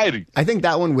society. I think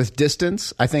that one with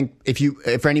distance. I think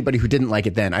for anybody who didn't like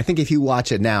it then, I think if you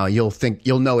watch it now, you'll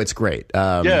know it's great.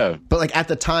 But like at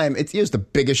the time, it was the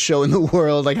biggest show in the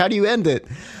world. Like, how do you end it?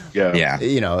 Yeah.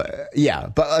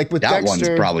 But like with that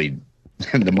Dexter, one's probably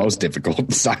the most difficult.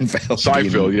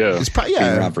 Seinfeld, yeah, it's probably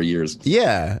been around for years.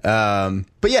 Yeah,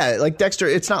 but yeah, like Dexter,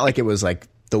 it's not like it was like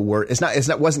the worst.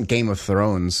 It wasn't Game of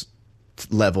Thrones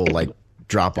level like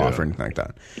drop off or anything like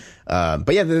that.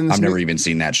 But yeah, then I've never even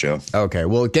seen that show. Okay,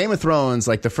 well, Game of Thrones,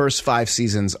 like the first 5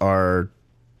 seasons are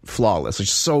flawless, which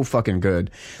is so fucking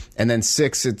good, and then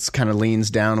 6 it's kind of leans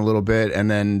down a little bit, and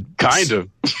then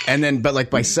but like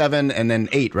by 7 and then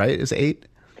 8, right? Is it 8?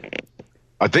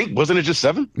 I think, wasn't it just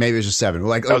 7? Maybe it was just 7.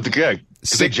 Like, oh,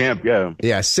 they jump,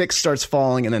 yeah. 6 starts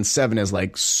falling, and then 7 is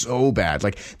like so bad.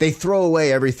 Like they throw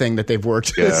away everything that they've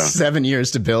worked 7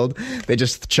 years to build. They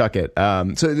just chuck it.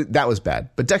 So that was bad.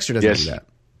 But Dexter doesn't do that.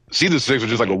 Season 6 was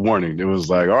just like a warning. It was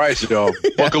like, all right, y'all,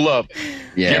 buckle up.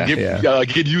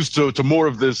 Get used to more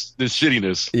of this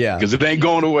shittiness. Yeah, because it ain't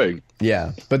going away.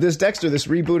 Yeah, but this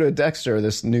reboot of Dexter,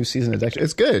 this new season of Dexter,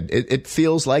 it's good. It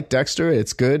feels like Dexter.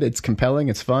 It's good. It's compelling.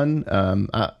 It's fun.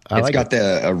 It's got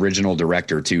the original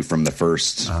director too from the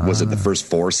first. Was it the first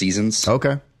 4 seasons?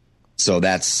 Okay. So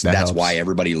that's why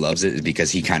everybody loves it, is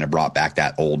because he kind of brought back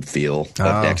that old feel of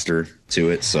Dexter to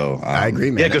it. So I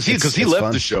agree, man. Yeah, because he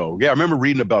left the show. Yeah, I remember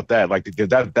reading about that. Like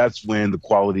that's when the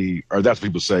quality, or that's what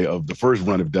people say of the first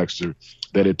run of Dexter,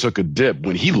 that it took a dip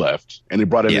when he left, and they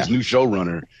brought in this new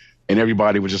showrunner, and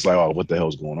everybody was just like, "Oh, what the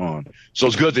hell's going on?" So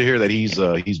it's good to hear that he's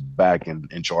back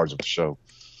in charge of the show.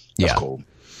 That's cool.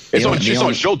 It's on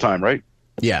Showtime, right?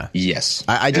 Yeah. Yes.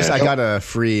 I got a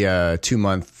free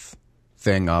 2-month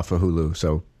thing off of Hulu,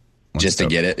 so just to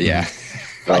get it.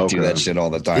 I do that shit all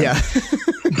the time.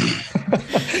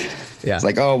 It's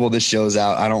like, oh well, this show's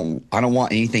out. I don't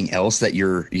want anything else that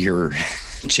your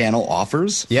channel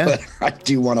offers. But I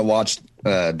do want to watch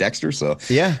Dexter. So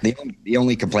the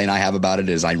only complaint I have about it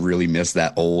is I really miss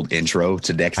that old intro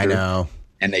to Dexter. I know,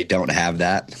 and they don't have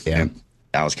that. And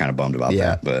I was kind of bummed about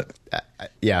that. But I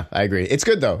agree. It's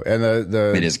good though, and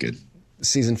it is good.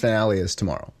 Season finale is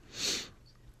tomorrow.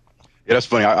 Yeah, that's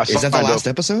funny. Is that the last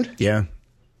episode? Yeah.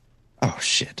 Oh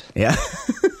shit. Yeah.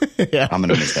 I'm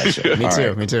gonna miss that shit.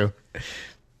 Me too.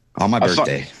 On my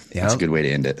birthday. That's a good way to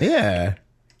end it. Yeah.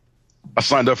 I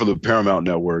signed up for the Paramount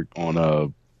Network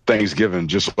on Thanksgiving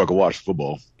just so I could watch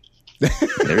football.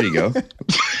 There you go.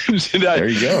 There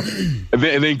you go. And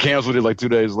then canceled it like 2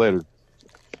 days later.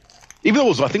 Even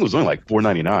though I think it was only like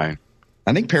 $4.99.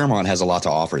 I think Paramount has a lot to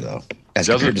offer though, as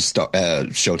compared to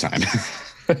Showtime.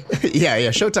 Yeah.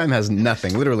 Showtime has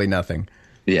nothing, literally nothing.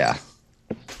 Yeah.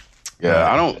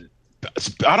 I don't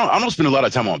spend a lot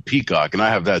of time on Peacock, and I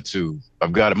have that too.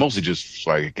 I've got it mostly just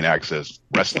so I can access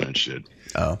wrestling and shit.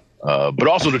 Oh. But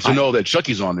also to know that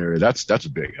Chucky's on there, that's a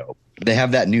big help. They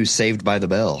have that new Saved by the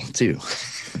Bell too,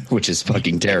 which is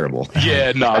fucking terrible.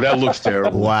 Yeah, no, that looks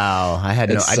terrible. Wow, I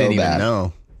didn't even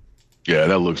know. Yeah,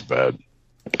 that looks bad.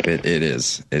 It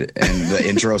is. And the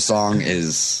intro song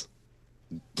is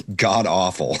god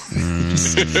awful.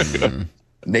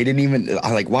 They didn't even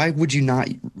why would you not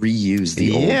reuse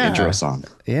the old intro song?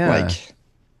 Yeah. Like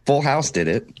Full House did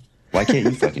it. Why can't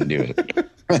you fucking do it?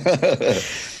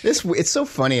 It's so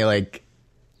funny. Like,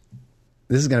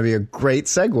 this is going to be a great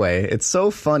segue. It's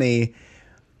so funny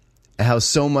how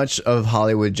so much of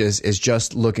Hollywood is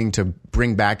just looking to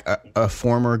bring back a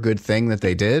former good thing that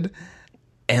they did.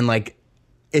 And like,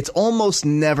 it's almost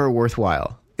never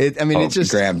worthwhile. It's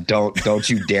just Graham. Don't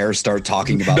you dare start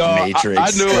talking about the Matrix.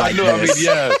 I know. I mean,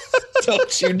 yeah.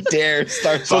 Don't you dare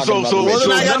start talking about the Matrix. Well,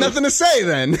 then I got nothing to say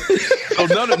then. So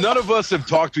none of us have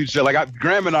talked to each other. Like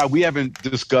Grahm and I, we haven't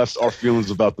discussed our feelings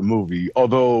about the movie.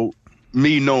 Although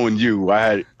me knowing you, I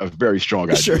had a very strong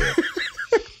idea. Sure.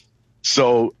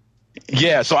 So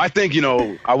yeah, so I think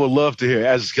I would love to hear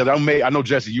because I know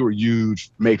Jesse, you're a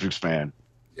huge Matrix fan,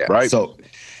 right? So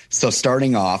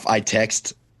starting off, I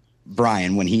text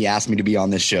Bryan when he asked me to be on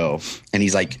this show, and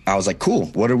I was like, cool,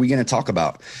 what are we going to talk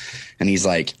about? And he's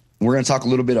like, we're going to talk a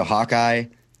little bit of Hawkeye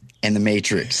and the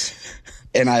Matrix.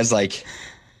 And I was like,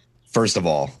 first of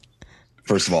all,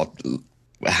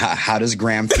 how does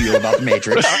Grahm feel about the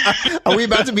Matrix? Are we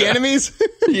about to be enemies?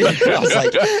 Yeah, I was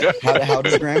like, how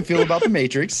does Grahm feel about the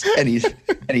Matrix? And he's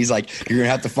like, you're gonna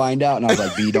have to find out. And I was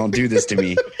like, B, don't do this to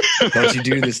me. Don't you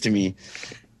do this to me.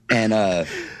 And I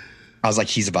was like,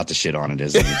 he's about to shit on it,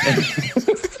 isn't he?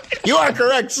 You are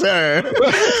correct, sir.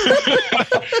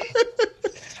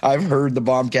 I've heard the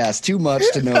Bombcast too much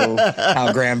to know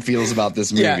how Grahm feels about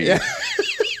this movie. Yeah.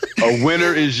 A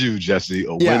winner is you, Jesse.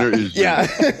 A winner is you. Yeah,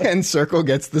 and Circle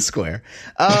gets the square.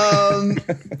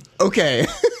 Okay.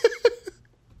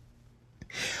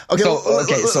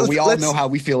 So we all know how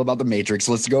we feel about the Matrix.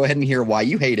 Let's go ahead and hear why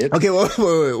you hate it. Okay, wait.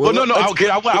 Okay,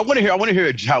 I want to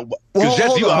hear how.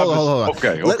 Hold on.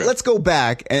 Okay. Let's go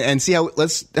back and see how.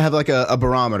 Let's have like a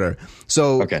barometer.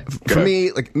 So for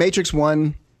me, like Matrix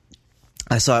 1,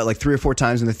 I saw it like 3 or 4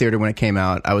 times in the theater when it came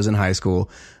out. I was in high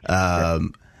school.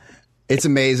 It's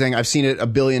amazing. I've seen it a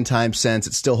billion times since.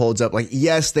 It still holds up. Like,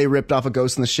 yes, they ripped off a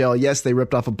Ghost in the Shell. Yes, they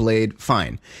ripped off a Blade.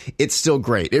 Fine. It's still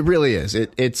great. It really is.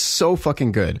 It's so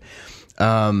fucking good.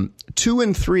 2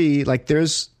 and 3, like,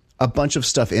 there's a bunch of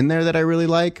stuff in there that I really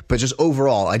like, but just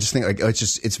overall, I just think like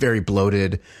it's very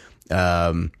bloated.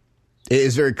 It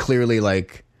is very clearly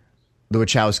like the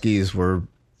Wachowskis were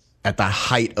at the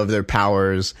height of their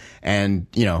powers, and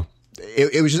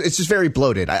it's just very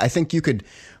bloated. I think you could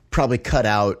probably cut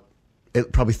out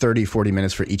probably 30, 40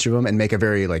 minutes for each of them and make a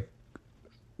very like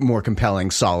more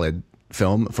compelling, solid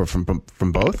film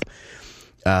from both.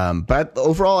 But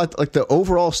overall, like the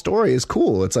overall story is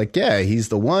cool. It's like, yeah, he's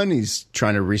the one, he's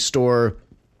trying to restore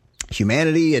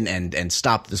humanity and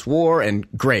stop this war, and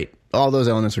great. All those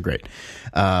elements are great.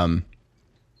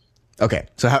 Okay.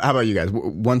 So how about you guys?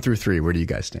 1 through 3, where do you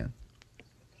guys stand?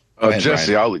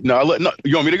 Jesse, you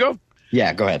want me to go?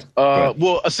 Yeah, go ahead.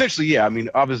 Well, essentially, yeah. I mean,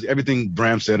 obviously, everything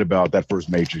Grahm said about that first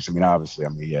Matrix. I mean, obviously,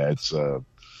 it's.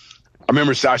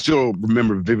 I still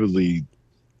remember vividly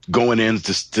going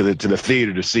into the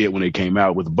theater to see it when it came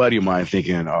out with a buddy of mine,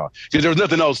 thinking, because there was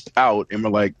nothing else out, and we're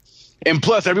like, and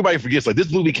plus everybody forgets, like,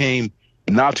 this movie came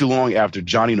not too long after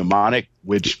Johnny Mnemonic,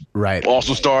 which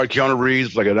also starred Keanu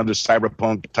Reeves, like another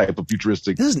cyberpunk type of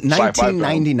futuristic. This is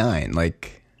 1999,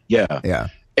 like. Yeah.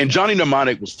 And Johnny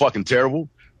Mnemonic was fucking terrible.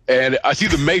 And I see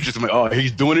the Matrix. I'm like, oh,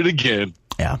 he's doing it again.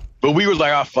 Yeah. But we were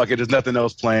like, oh, fuck it. There's nothing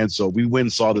else planned. So we went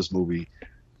and saw this movie.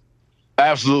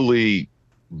 Absolutely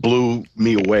blew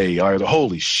me away. Like,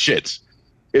 holy shit.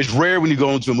 It's rare when you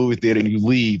go into a movie theater and you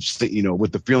leave,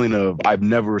 with the feeling of, I've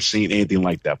never seen anything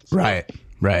like that before.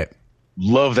 Right.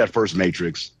 Love that first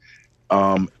Matrix.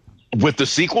 With the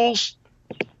sequels,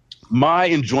 my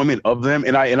enjoyment of them,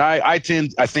 and I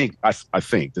think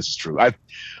this is true.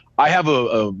 I have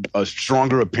a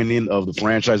stronger opinion of the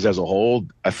franchise as a whole,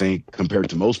 I think, compared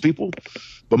to most people.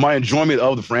 But my enjoyment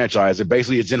of the franchise,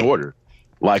 it's in order.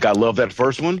 Like, I love that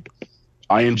first one.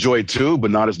 I enjoyed 2,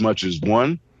 but not as much as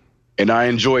 1. And I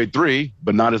enjoyed 3,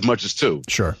 but not as much as 2.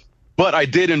 Sure. But I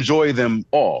did enjoy them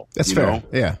all. That's fair.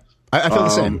 Yeah. I feel the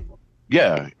same.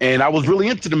 Yeah. And I was really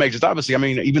into the Matrix, obviously. I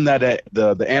mean, even the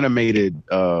animated...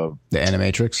 the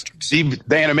Animatrix? The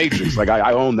Animatrix. Like,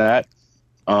 I own that.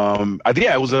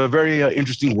 It was a very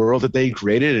interesting world that they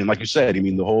created, and like you said, I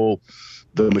mean, the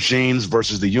machines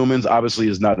versus the humans obviously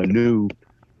is not a new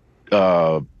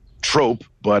trope,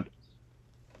 but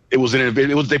they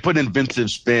put an inventive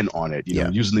spin on it,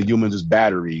 using the humans as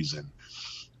batteries, and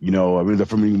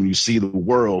when you see the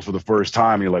world for the first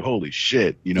time, you're like, holy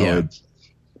shit,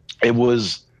 it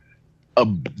was a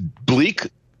bleak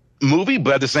movie,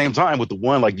 but at the same time, with the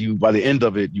one, like by the end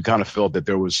of it, you kind of felt that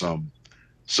there was some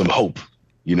hope,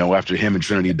 after him and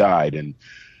Trinity died. And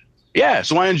yeah,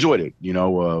 so I enjoyed it,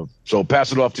 so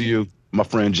pass it off to you, my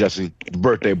friend Jesse, the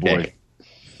birthday boy. Okay.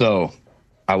 So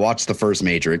I watched the first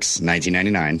Matrix,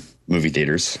 1999, movie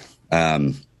theaters.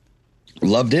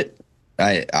 Loved it.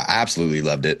 I absolutely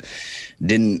loved it.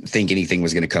 Didn't think anything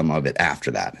was going to come of it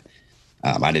after that.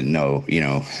 I didn't know,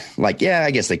 I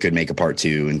guess they could make a part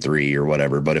 2 and 3 or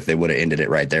whatever, but if they would have ended it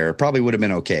right there, it probably would have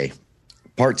been okay.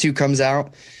 Part 2 comes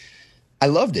out. I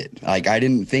loved it. Like, I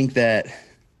didn't think that,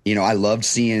 I loved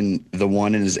seeing the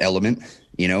one in his element,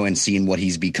 and seeing what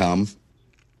he's become.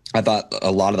 I thought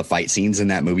a lot of the fight scenes in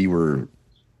that movie were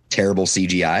terrible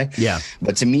CGI. Yeah.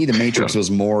 But to me, The Matrix was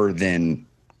more than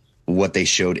what they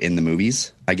showed in the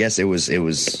movies. I guess it was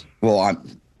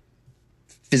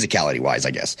physicality wise,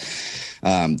 I guess.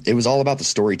 It was all about the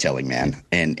storytelling, man,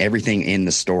 and everything in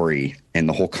the story and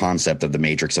the whole concept of the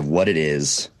Matrix, of what it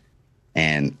is,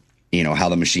 and, how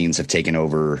the machines have taken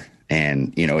over.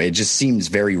 And, it just seems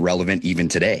very relevant even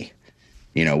today,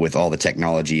 with all the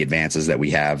technology advances that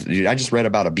we have. Dude, I just read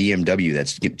about a BMW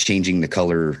that's changing the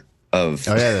color of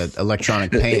the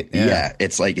electronic paint. Yeah.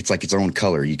 It's like its own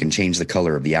color. You can change the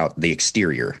color of the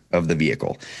exterior of the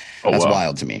vehicle. That's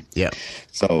wild to me. Yeah.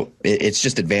 So it's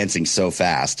just advancing so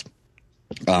fast.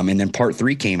 And then part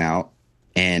 3 came out,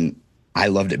 and I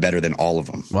loved it better than all of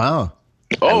them. Wow.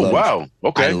 Wow.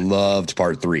 Okay. I loved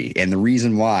part 3. And the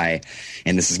reason why,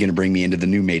 and this is going to bring me into the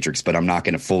new Matrix, but I'm not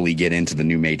going to fully get into the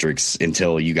new Matrix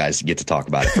until you guys get to talk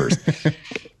about it first,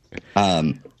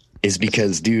 is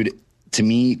because, dude, to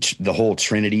me, the whole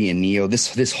Trinity and Neo,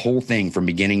 this whole thing from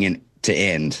beginning to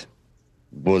end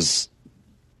was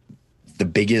the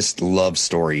biggest love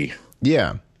story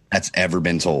that's ever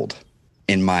been told,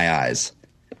 in my eyes.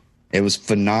 It was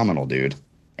phenomenal, dude.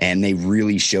 And they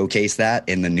really showcased that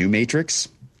in the new Matrix.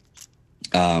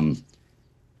 But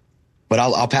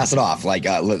I'll pass it off. Like,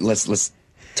 let's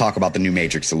talk about the new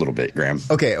Matrix a little bit, Grahm.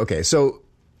 Okay. So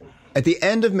at the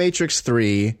end of Matrix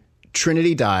 3,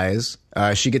 Trinity dies.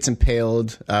 She gets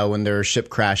impaled when their ship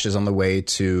crashes on the way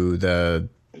to the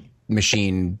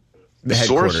machine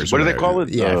headquarters. Source? What do they call it?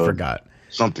 Yeah, I forgot.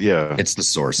 Something. Yeah, it's the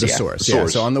source. The source.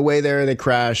 So on the way there, they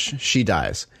crash. She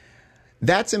dies.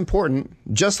 That's important.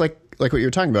 Just like what you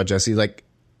were talking about, Jesse. Like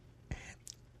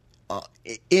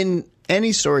in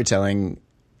any storytelling,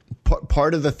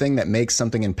 part of the thing that makes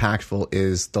something impactful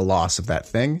is the loss of that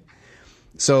thing.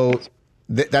 So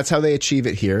that's how they achieve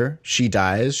it here. She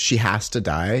dies. She has to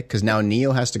die because now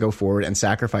Neo has to go forward and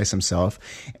sacrifice himself,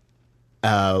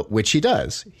 which he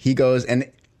does. He goes,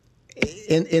 and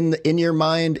in your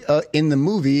mind, in the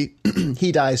movie,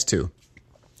 he dies too.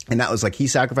 And that was like, he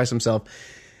sacrificed himself.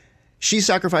 She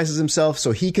sacrifices himself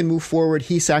so he can move forward.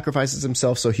 He sacrifices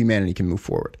himself so humanity can move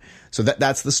forward. So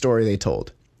that's the story they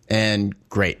told. And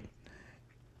great.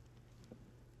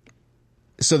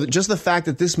 So just the fact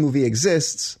that this movie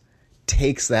exists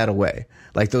takes that away.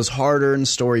 Like those hard-earned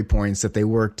story points that they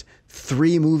worked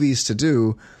 3 movies to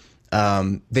do,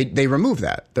 they remove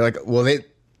that. They're like, well,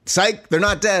 psych, they're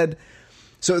not dead.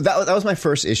 So that was my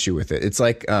first issue with it. It's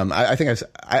like, I think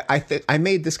I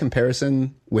made this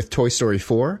comparison with Toy Story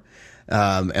 4,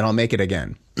 and I'll make it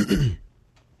again.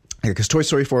 Because Toy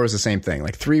Story 4 was the same thing.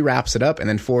 Like 3 wraps it up, and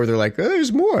then 4, they're like, oh,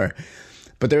 there's more.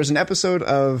 But there's an episode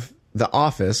of The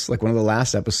Office, like one of the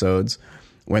last episodes,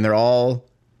 when they're all,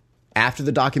 after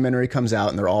the documentary comes out,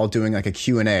 and they're all doing like a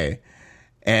Q&A,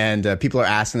 and people are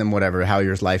asking them whatever, how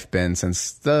your life been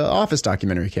since the Office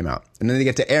documentary came out. And then they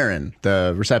get to Erin,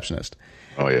 the receptionist.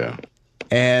 Oh, yeah.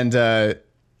 And a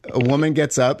woman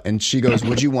gets up, and she goes,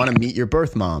 would you want to meet your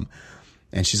birth mom?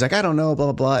 And she's like, I don't know, blah,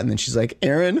 blah, blah. And then she's like,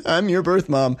 Erin, I'm your birth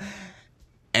mom.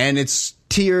 And it's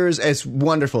tears. It's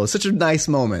wonderful. It's such a nice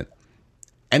moment.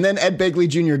 And then Ed Begley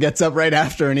Jr. gets up right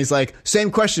after, and he's like,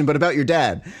 same question, but about your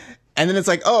dad. And then it's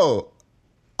like, oh,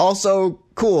 also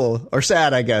cool or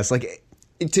sad, I guess. Like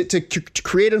to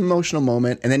create an emotional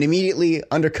moment and then immediately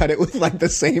undercut it with like the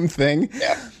same thing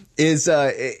is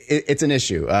it's an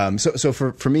issue. So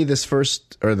for me, this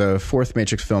first or the fourth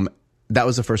Matrix film, that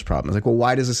was the first problem. I was like, well,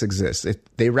 why does this exist?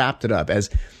 They wrapped it up as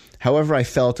however I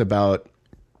felt about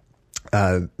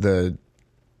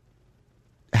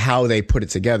how they put it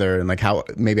together and like how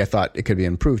maybe I thought it could be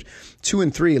improved. 2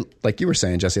 and 3, like you were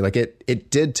saying, Jesse, like it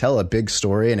did tell a big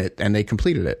story and they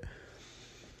completed it.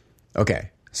 Okay.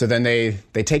 So then they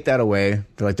take that away.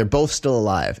 They're like, they're both still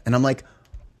alive. And I'm like,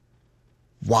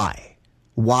 why?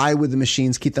 Why would the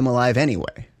machines keep them alive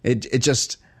anyway? It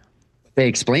just... They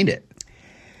explained it.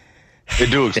 They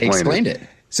do explain it.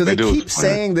 So they keep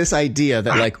saying this idea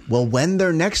that like, well, when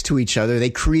they're next to each other, they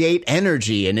create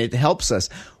energy and it helps us.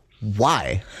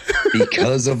 Why?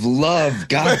 Because of love.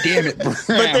 God damn it, Graham.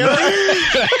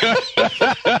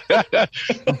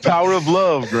 The power of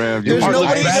love, Graham. You're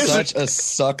such a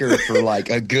sucker for like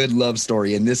a good love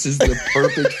story, and this is the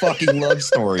perfect fucking love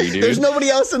story, dude. There's nobody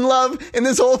else in love in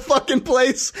this whole fucking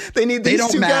place. They need these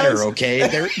two guys. They don't matter,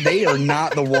 okay? They are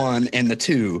not the one and the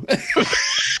two.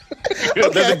 They're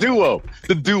the duo.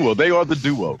 The duo. They are the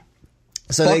duo.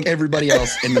 So fuck everybody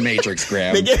else in the Matrix,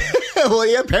 Graham. Well,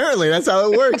 yeah, apparently that's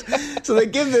how it works. So they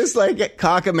give this like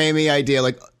cockamamie idea,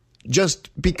 like just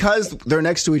because they're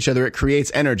next to each other, it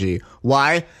creates energy.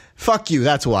 Why? Fuck you.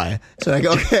 That's why. So like,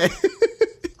 okay.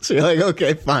 So you're like,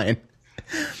 okay, fine.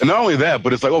 And not only that,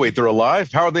 but it's like, oh wait, they're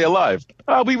alive. How are they alive?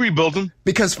 We rebuilt them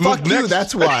because fuck you.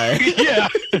 That's why. Yeah.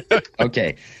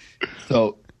 Okay.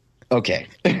 So, okay.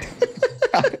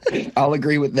 I'll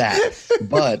agree with that,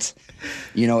 but.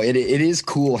 You know, it is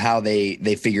cool how they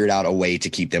figured out a way to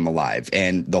keep them alive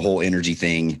and the whole energy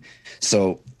thing.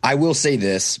 So I will say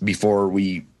this before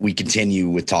we continue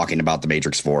with talking about The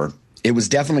Matrix 4. It was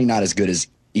definitely not as good as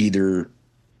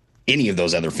any of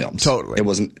those other films. Totally.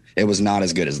 It was not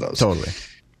as good as those. Totally.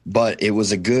 But it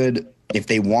was a good, if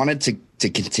they wanted to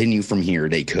continue from here,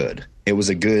 they could. It was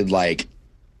a good like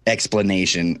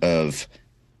explanation of,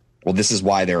 well, this is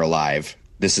why they're alive.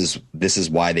 This is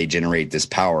why they generate this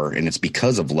power, and it's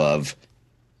because of love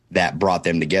that brought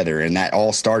them together. And that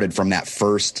all started from that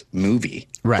first movie,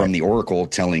 right. From the Oracle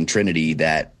telling Trinity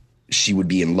that she would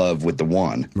be in love with the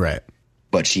One, right?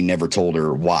 But she never told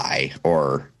her why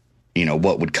or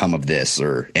what would come of this.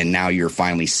 And now you're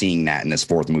finally seeing that in this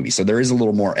fourth movie. So there is a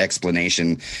little more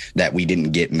explanation that we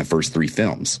didn't get in the first three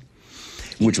films,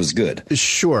 which was good.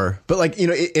 Sure. But like,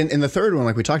 in the third one,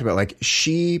 like we talked about, like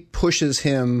she pushes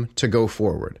him to go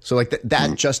forward. So like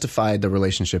that justified the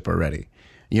relationship already.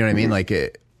 You know what I mean? Like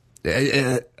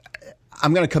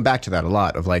I'm going to come back to that a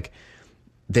lot of like,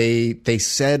 they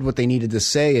said what they needed to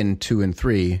say in 2 and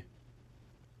 3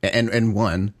 and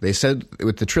 1. They said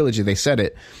with the trilogy, they said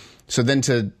it. So then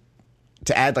to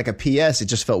add like a PS, it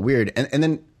just felt weird. And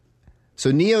then,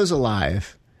 so Neo's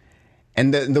alive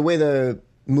and the way the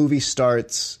movie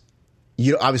starts,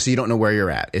 you don't know where you're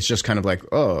at. It's just kind of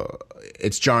like, oh,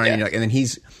 it's jarring. Yeah. And then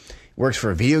he's works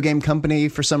for a video game company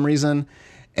for some reason,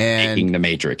 and making the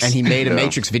Matrix. And he made a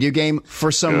Matrix video game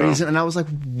for some reason. And I was like,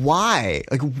 why?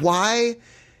 Like,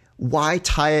 why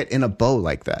tie it in a bow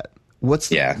like that?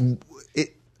 What's it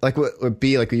like? What would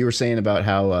be like you were saying about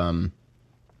how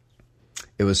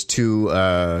it was too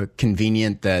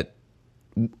convenient that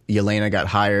Yelena got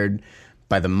hired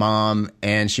by the mom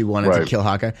and she wanted to kill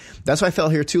Hawkeye. That's why I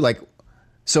felt here too. Like,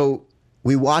 so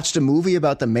we watched a movie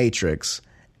about the Matrix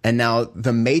and now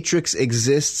the Matrix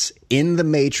exists in the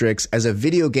Matrix as a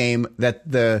video game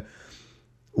that the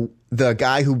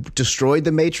guy who destroyed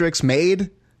the Matrix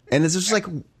made. And it's just like,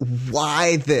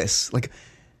 why this? Like,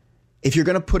 if you're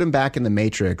going to put him back in the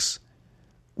Matrix,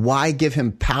 why give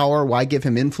him power? Why give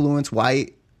him influence? Why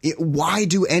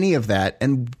do any of that?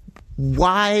 And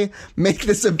why make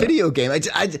this a video game?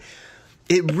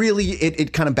 It really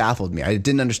kind of baffled me. I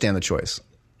didn't understand the choice.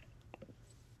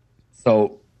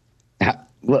 So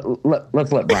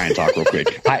let's let Bryan talk real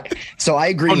quick. I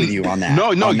agree with you on that.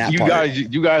 No,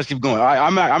 you guys keep going.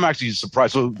 I'm actually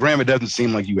surprised. So Graham, it doesn't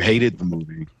seem like you hated the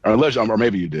movie, or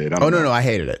maybe you did. No, I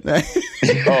hated it.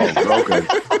 Okay.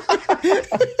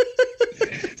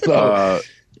 So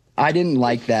I didn't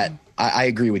like that. I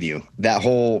agree with you. That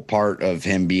whole part of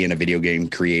him being a video game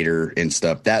creator and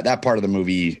stuff, that part of the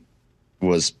movie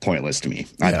was pointless to me.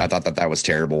 I thought that was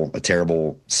terrible, a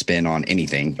terrible spin on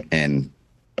anything. And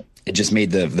it just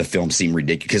made the film seem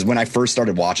ridiculous. Because when I first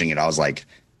started watching it, I was like,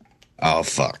 oh,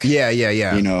 fuck. Yeah.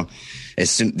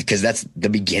 Because that's the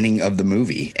beginning of the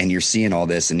movie. And you're seeing all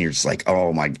this and you're just like,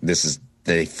 oh, my,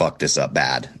 they fucked this up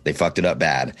bad. They fucked it up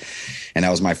bad. And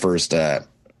that was my first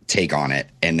take on it.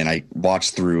 And then I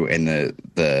watched through, and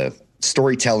the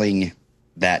storytelling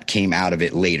that came out of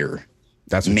it later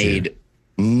made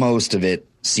most of it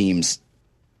seems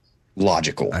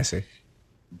logical. I see.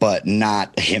 But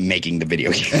not him making the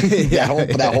video game.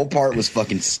 That whole part was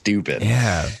fucking stupid.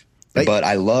 Yeah. But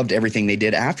I loved everything they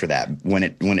did after that. When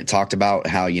it talked about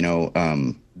how,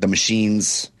 the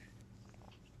machines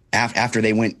after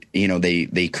they went,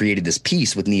 they created this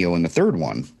piece with Neo in the third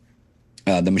one.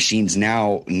 The machines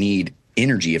now need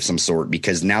energy of some sort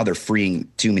because now they're freeing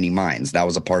too many minds. That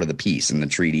was a part of the piece in the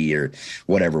treaty or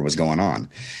whatever was going on.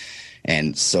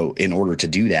 And so in order to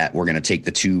do that, we're going to take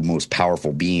the two most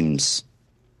powerful beams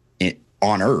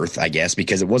on Earth, I guess,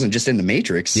 because it wasn't just in the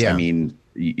Matrix. Yeah. I mean,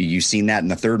 you've seen that in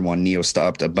the third one. Neo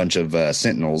stopped a bunch of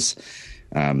Sentinels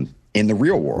in the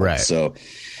real world. Right. So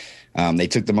They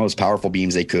took the most powerful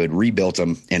beams they could, rebuilt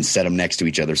them, and set them next to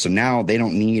each other. So now they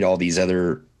don't need all these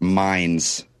other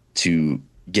minds to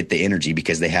get the energy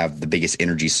because they have the biggest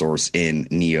energy source in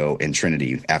Neo and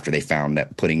Trinity after they found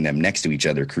that putting them next to each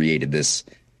other created this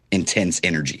intense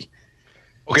energy.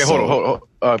 Okay, hold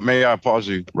on. May I pause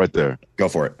you right there? Go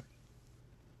for it.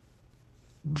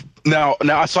 Now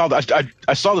I saw this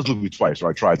movie twice, or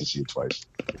I tried to see it twice.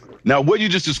 Now, what you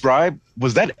just described,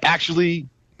 was that actually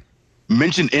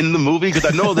mentioned in the movie?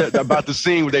 Because I know that about the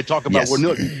scene where they talk about Yes.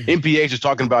 where MPH is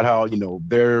talking about how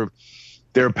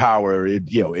their power,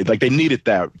 like they needed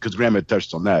that because Grahm had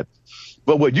touched on that.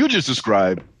 But what you just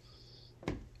described,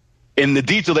 in the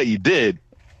detail that you did,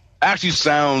 actually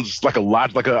sounds like a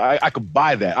lot. I could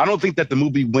buy that. I don't think that the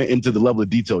movie went into the level of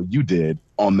detail you did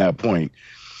on that point.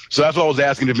 So that's what I was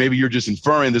asking, if maybe you're just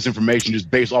inferring this information just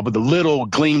based off of the little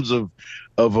gleams of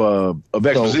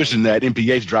exposition that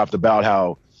MPH dropped about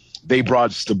how they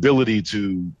brought stability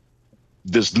to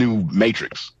this new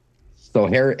Matrix. So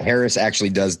Harris actually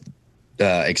does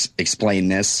explain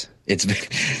this.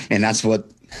 And that's what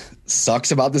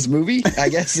sucks about this movie, I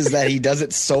guess, is that he does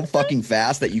it so fucking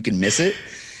fast that you can miss it.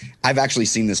 I've actually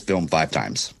seen this film 5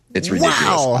 times. It's ridiculous.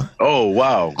 Wow. Oh,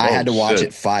 wow. I had to watch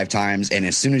it 5 times. And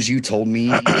as soon as you told me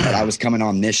that I was coming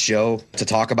on this show to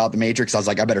talk about the Matrix, I was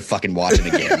like, I better fucking watch it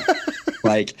again.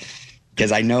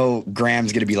 Because I know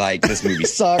Graham's going to be like, this movie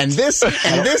sucks. And this,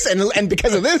 and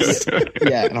because of this.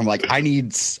 Yeah. And I'm like, I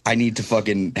need to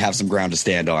fucking have some ground to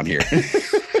stand on here.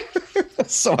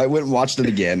 So I went and watched it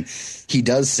again. He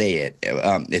does say it.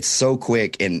 It's so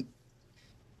quick, and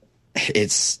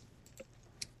it's,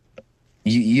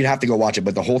 you'd have to go watch it.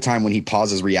 But the whole time when he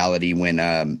pauses reality,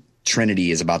 when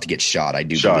Trinity is about to get shot, I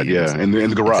do shot, believe yeah, in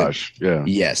the garage, yeah.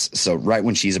 Yes. So right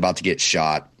when she's about to get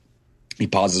shot, he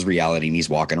pauses reality and he's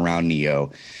walking around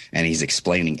Neo and he's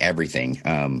explaining everything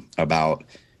about,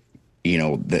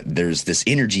 there's this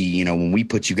energy, when we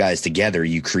put you guys together,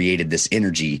 you created this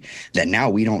energy that now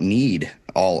we don't need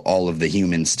all of the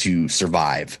humans to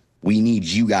survive. We need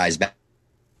you guys back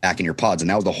in your pods. And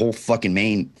that was the whole fucking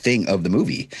main thing of the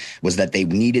movie, was that they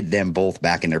needed them both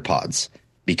back in their pods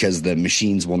because the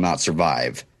machines will not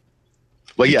survive.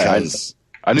 Well, yeah,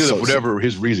 I knew that whatever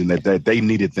his reason that they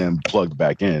needed them plugged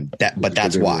back in. But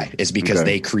that's why. It's because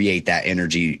they create that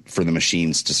energy for the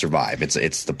machines to survive.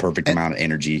 It's the perfect amount of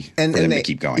energy for them to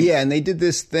keep going. Yeah, and they did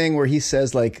this thing where he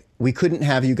says, like, we couldn't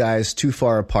have you guys too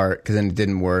far apart because then it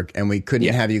didn't work, and we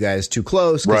couldn't have you guys too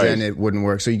close because then it wouldn't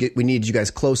work. So we need you guys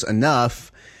close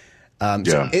enough.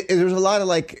 So there's a lot of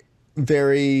like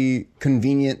very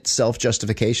convenient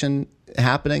self-justification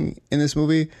happening in this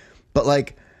movie, but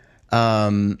like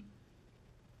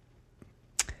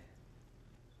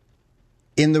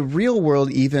in the real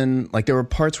world, even like there were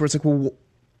parts where it's like, well,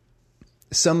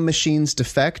 some machines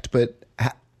defect, but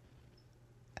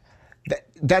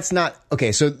that's not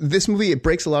okay. So this movie, it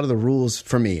breaks a lot of the rules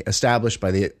for me established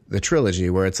by the trilogy,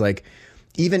 where it's like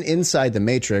even inside the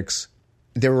Matrix,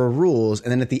 there were rules, and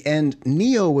then at the end,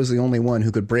 Neo was the only one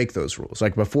who could break those rules.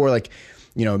 Like before, like,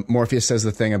 Morpheus says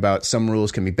the thing about some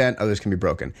rules can be bent, others can be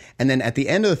broken. And then at the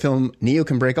end of the film, Neo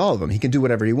can break all of them. He can do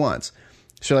whatever he wants.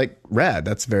 So like, rad,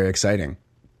 that's very exciting.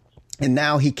 And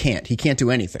now he can't. He can't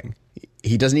do anything.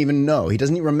 He doesn't even know. He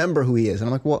doesn't even remember who he is. And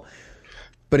I'm like, well,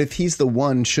 but if he's the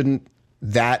one, shouldn't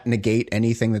that negate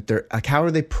anything that they're like? How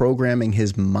are they programming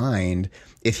his mind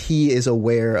if he is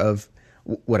aware of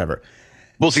whatever?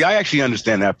 Well, see, I actually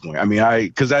understand that point. I mean,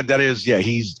 because that is,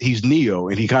 he's Neo,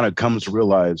 and he kind of comes to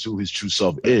realize who his true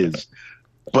self is,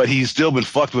 but he's still been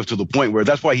fucked with to the point where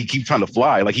that's why he keeps trying to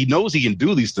fly. Like, he knows he can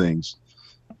do these things,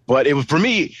 but it was for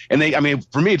me,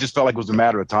 for me, it just felt like it was a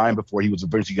matter of time before he was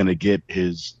eventually going to get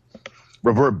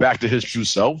revert back to his true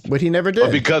self. But he never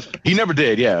did. Because he never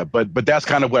did, yeah. But that's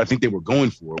kind of what I think they were going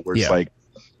for, where it's like,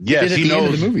 yes, he knows.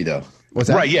 End of the movie, though. What's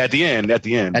that? Right, yeah, at the end. At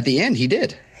the end, he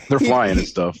did. They're flying and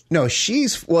stuff. No,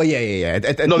 she's yeah.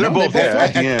 No, they're both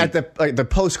at the end. At the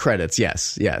post credits,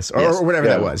 yes, or whatever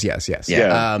that was, yes.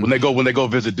 Yeah, when they go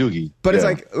visit Doogie. But it's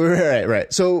like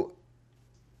right. So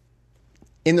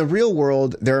in the real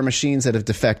world, there are machines that have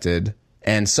defected,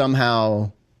 and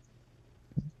somehow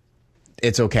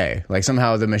it's okay. Like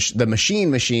somehow the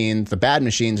machines, the bad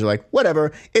machines are like,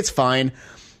 whatever, it's fine.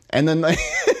 And then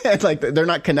like they're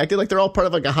not connected. Like they're all part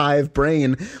of like a hive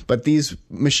brain, but these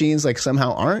machines like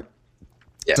somehow aren't.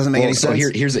 Yeah. Doesn't make any sense. So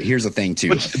here's the thing too.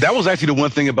 But that was actually the one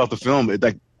thing about the film.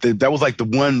 That was like the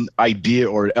one idea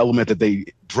or element that they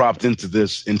dropped into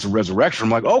Resurrection.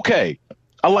 I'm like, okay,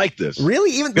 I like this.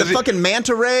 Really? Even the fucking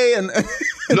manta ray and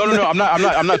No. I'm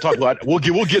not talking about. We'll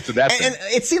get to that. And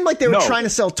it seemed like they were trying to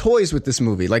sell toys with this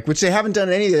movie, like which they haven't done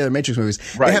in any of the other Matrix movies.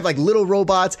 Right. They have like little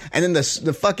robots, and then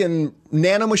the fucking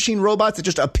nanomachine robots that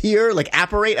just appear, like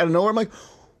apparate out of nowhere. I'm like,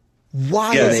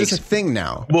 why is this a thing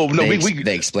now? Well, no,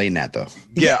 they explain that though.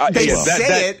 Yeah, they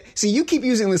say it. See, you keep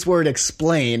using this word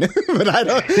 "explain," but I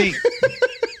don't. See,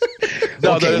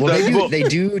 no, okay, they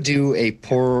do a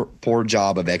poor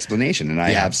job of explanation, and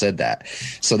I have said that.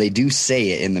 So they do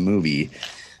say it in the movie,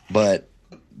 but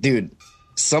dude,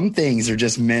 some things are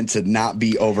just meant to not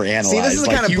be overanalyzed. See, this is the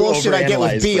kind of bullshit I get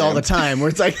with B all the time, where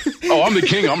it's like, "Oh, I'm the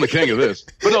king of this."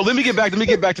 But no, let me get back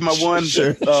to my one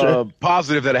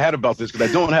positive that I had about this, because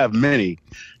I don't have many.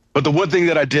 But the one thing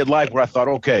that I did like, where I thought,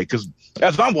 okay, because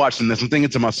as I'm watching this, I'm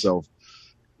thinking to myself,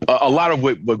 a lot of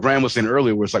what Grahm was saying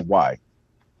earlier was like, why?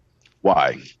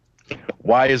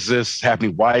 Why is this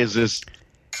happening? Why is this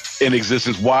in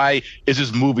existence? Why has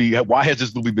this movie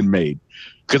been made?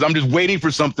 Because I'm just waiting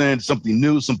for something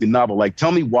new, something novel. Like,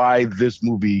 tell me why this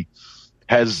movie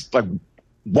has, like,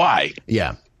 why?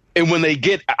 Yeah. And when they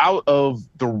get out of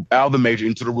the Matrix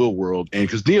into the real world, and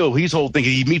because Neo, his whole thing,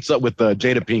 he meets up with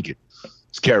Jada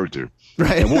Pinkett's character.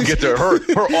 Right. And we'll get to her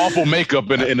awful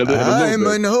makeup in a little bit. I'm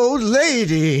an old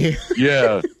lady.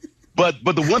 Yeah. But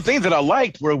the one thing that I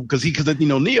liked because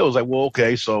Neo's like, well,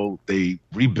 okay, so they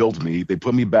rebuilt me, they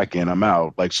put me back in, I'm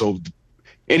out, like, so,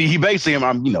 and he basically,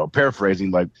 I'm paraphrasing,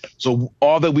 like, so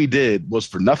all that we did was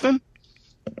for nothing,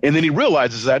 and then he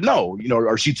realizes that no,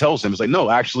 or she tells him, it's like, no,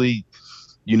 actually,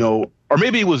 or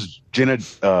maybe it was Jenna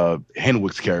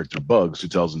Henwick's character Bugs who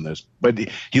tells him this, but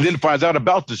he then finds out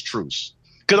about this truce,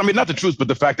 because not the truce, but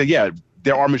the fact that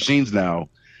there are machines now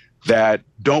that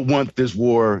don't want this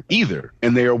war either,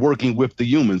 and they are working with the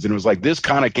humans. And it was like, this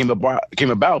kind of came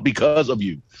about because of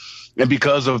you and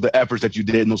because of the efforts that you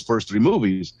did in those first 3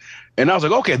 movies. And I was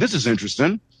like, okay, this is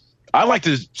interesting. I'd like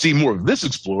to see more of this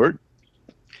explored.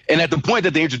 And at the point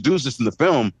that they introduced this in the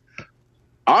film,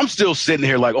 I'm still sitting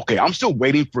here like, okay, I'm still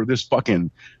waiting for this fucking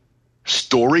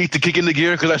story to kick into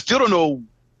gear, because I still don't know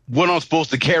what I'm supposed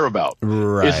to care about.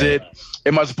 Right.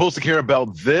 Am I supposed to care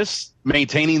about this,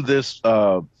 maintaining this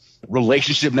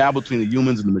relationship now between the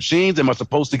humans and the machines? Am I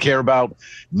supposed to care about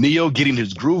Neo getting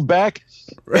his groove back?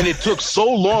 And it took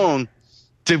so long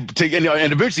to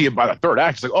and eventually by the third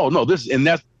act, it's like, oh no,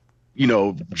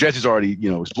 Jesse's already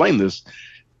explained this,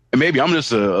 and maybe I'm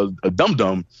just a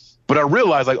dum-dum, but I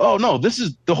realized, like, oh no, this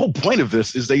is the whole point of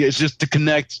this, it's just to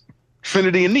connect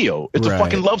Trinity and Neo. It's a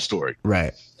fucking love story.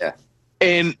 Right. Yeah.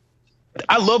 And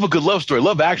I love a good love story.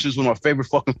 Love Actually is one of my favorite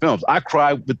fucking films. I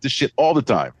cry with this shit all the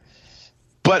time.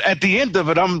 But at the end of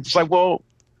it, I'm just like, well,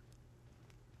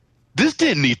 this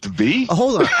didn't need to be.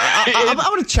 Hold on. I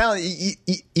want to challenge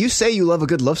you. You say you love a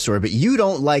good love story, but you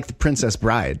don't like The Princess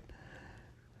Bride.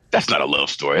 That's not a love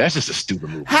story. That's just a stupid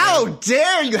movie. How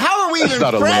dare you? How are we even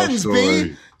friends,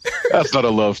 B? That's not a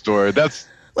love story. That's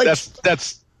ridiculous.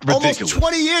 Almost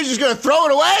 20 years, you're just going to throw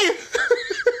it away?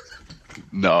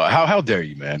 No. How dare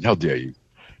you, man? How dare you?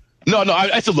 No.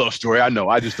 It's a love story. I know.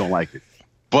 I just don't like it.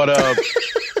 But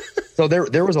so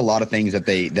there was a lot of things that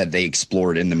they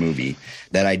explored in the movie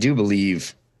that I do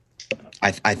believe.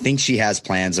 I think she has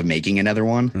plans of making another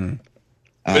one.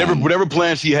 Whatever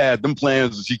plans she had, them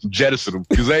plans, she can jettison them,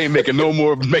 because they ain't making no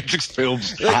more Matrix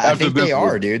films. I think they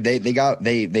are, dude.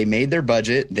 They made their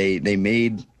budget. They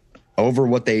made over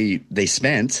what they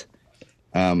spent.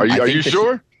 Are you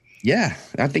sure? Yeah,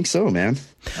 I think so, man.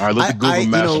 All right, let the Google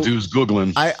Master do his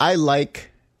Googling. I like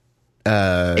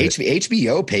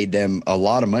HBO paid them a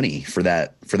lot of money for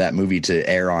that movie to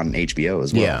air on HBO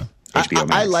as well. Yeah, HBO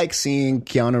Max. I like seeing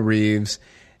Keanu Reeves,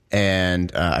 and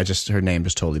her name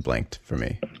just totally blanked for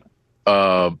me.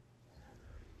 Oh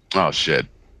shit,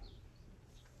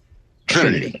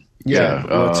 Trinity. Yeah,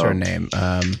 what's her name?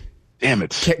 Damn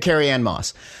it, Carrie-Anne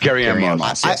Moss. Carrie-Anne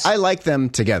Moss. Yes. I like them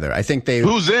together. I think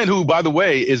who, by the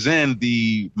way, is in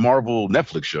the Marvel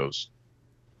Netflix shows.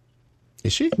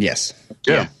 Is she? Yes.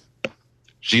 Yeah.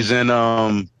 She's in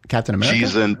Captain America.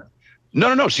 She's in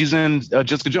no. She's in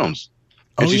Jessica Jones.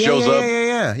 And she shows up.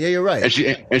 Yeah, you're right. And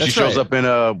she shows up in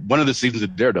one of the seasons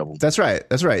of Daredevil. That's right.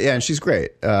 Yeah, and she's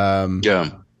great. Yeah.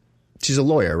 She's a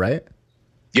lawyer, right?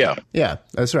 Yeah. Yeah,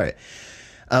 that's right.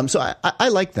 So I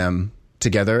like them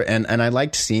together, and I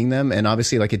liked seeing them, and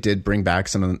obviously, like, it did bring back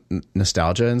some of the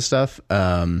nostalgia and stuff.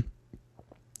 And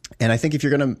I think if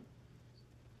you're gonna,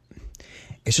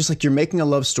 it's just like you're making a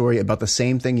love story about the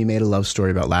same thing you made a love story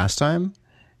about last time,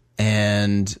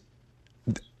 and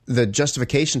the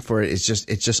justification for it is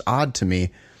it's just odd to me.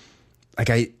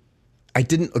 Like, I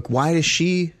didn't, like, why is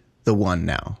she the one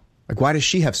now? Like, why does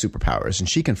she have superpowers and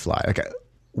she can fly? Like,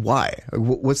 why?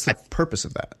 What's the purpose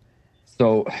of that?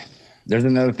 So there's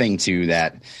another thing too,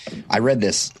 that I read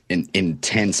this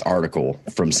intense article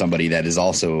from somebody that is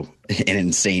also an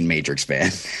insane Matrix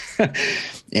fan.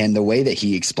 And the way that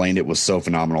he explained it was so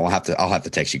phenomenal. I'll have to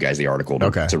text you guys the article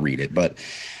to read it. But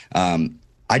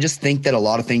I just think that a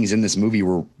lot of things in this movie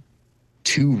were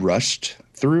too rushed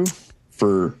through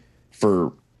for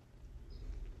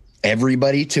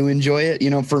everybody to enjoy it. You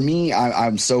know, for me,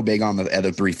 I'm so big on the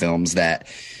other three films that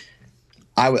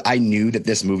I knew that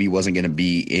this movie wasn't going to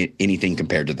be anything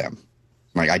compared to them.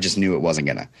 Like, I just knew it wasn't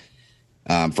going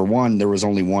to. For one, there was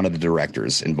only one of the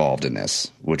directors involved in this,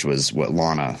 which was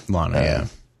Lana. Yeah.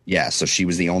 Yeah, so she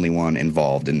was the only one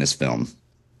involved in this film.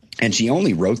 And she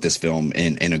only wrote this film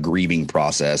in a grieving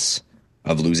process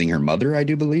of losing her mother, I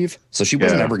do believe. So she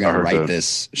wasn't ever going to write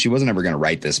this. She wasn't ever going to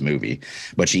write this movie,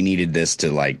 but she needed this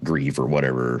to like grieve or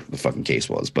whatever the fucking case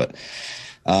was. But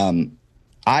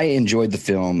I enjoyed the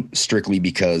film strictly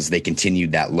because they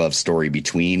continued that love story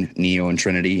between Neo and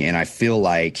Trinity. And I feel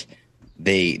like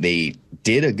they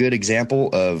did a good example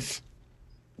of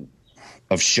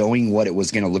showing what it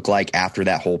was going to look like after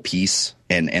that whole piece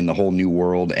and the whole new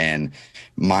world and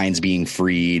minds being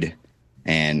freed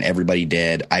and everybody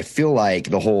dead. I feel like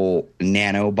the whole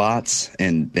nanobots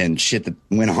and shit that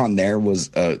went on there was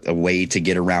a way to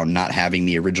get around not having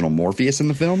the original Morpheus in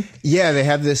the film. Yeah, they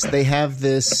have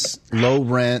this low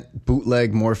rent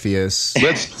bootleg Morpheus.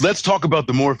 Let's talk about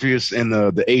the Morpheus and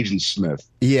the Agent Smith.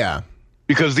 Yeah.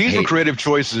 Because these were creative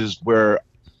choices where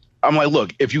I'm like,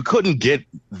 look, if you couldn't get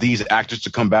these actors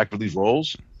to come back for these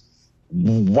roles,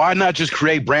 why not just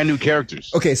create brand new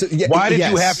characters? Okay, so why did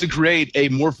you have to create a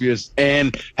Morpheus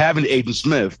and have an Agent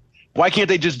Smith? Why can't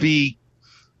they just be,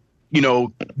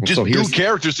 new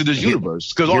characters to this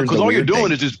universe? Because all you're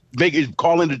doing is just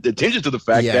calling attention to the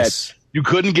fact that you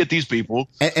couldn't get these people,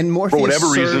 and Morpheus for whatever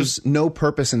serves reason, no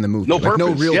purpose in the movie, no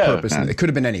real purpose. It could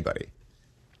have been anybody.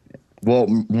 Well,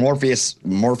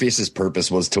 Morpheus's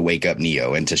purpose was to wake up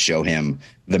Neo and to show him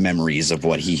the memories of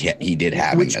what he did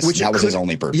have in this. That was his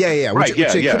only purpose. Yeah. Which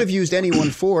it could have used anyone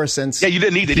for, since you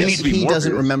didn't need to be he Morpheus.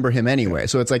 Doesn't remember him anyway.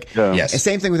 So it's like,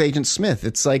 same thing with Agent Smith.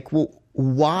 It's like, well,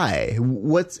 why?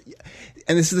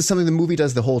 And this is something the movie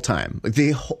does the whole time. Like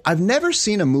I've never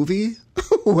seen a movie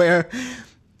where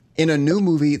in a new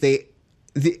movie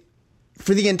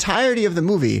for the entirety of the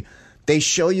movie, they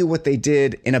show you what they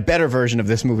did in a better version of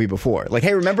this movie before. Like,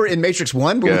 hey, remember in Matrix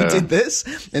 1 when we did this?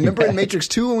 And remember in Matrix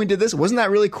 2 when we did this? Wasn't that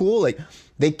really cool? Like,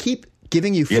 they keep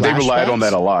giving you flashbacks. Yeah, they relied on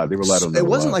that a lot. It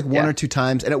wasn't like one or two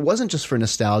times, and it wasn't just for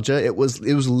nostalgia. It was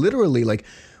literally like,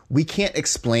 we can't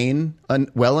explain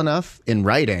well enough in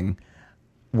writing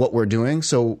what we're doing,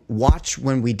 so watch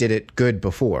when we did it good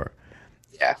before.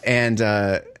 Yeah. And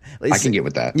I can get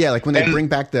with that. Yeah, like when they bring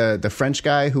back the French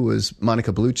guy who was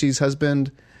Monica Bellucci's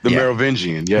husband. The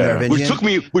Merovingian, Which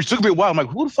took me a while. I'm like,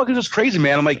 who the fuck is this crazy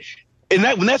man? I'm like, and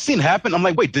when that scene happened, I'm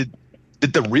like, wait, did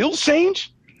the reels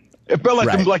change? It felt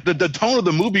like the tone of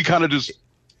the movie kind of just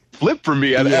flipped for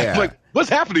me. I'm like, what's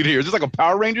happening here? Is this like a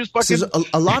Power Rangers fucking? So there's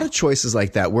a lot of choices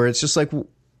like that where it's just like,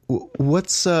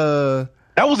 what's that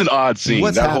was an odd scene.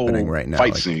 What's that happening whole right now?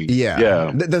 Fight scene.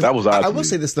 Yeah. That was odd. I will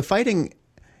say this: the fighting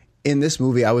in this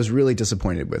movie, I was really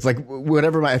disappointed with. Like,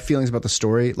 whatever my feelings about the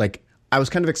story, like, I was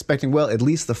kind of expecting, well, at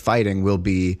least the fighting will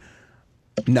be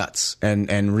nuts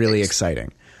and really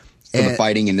exciting. So the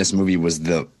fighting in this movie was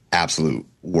the absolute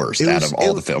worst out of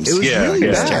all the films. It was really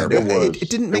bad. It it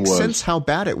didn't make sense how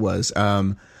bad it was.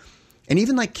 And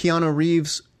even like Keanu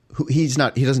Reeves, he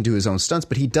doesn't do his own stunts,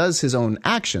 but he does his own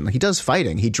action. Like, he does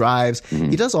fighting, he drives,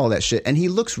 he does all that shit, and he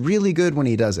looks really good when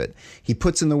he does it. He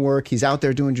puts in the work. He's out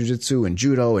there doing jiu-jitsu and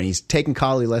judo, and he's taking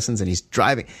kali lessons, and he's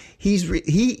driving.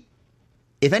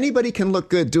 If anybody can look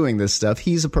good doing this stuff,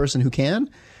 he's a person who can.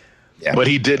 Yeah. But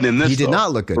he didn't in this. He did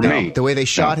not look good. No. The way they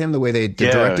shot him, the way they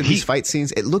directed these fight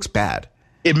scenes, it looks bad.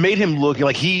 It made him look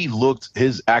like he looked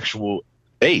his actual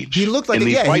age. He looked like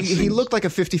he looked like a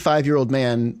 55-year-old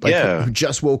man, who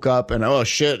just woke up and, oh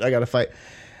shit, I got to fight.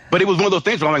 But it was one of those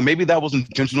things where I'm like, maybe that was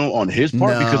intentional on his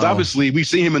part, because obviously we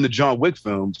see him in the John Wick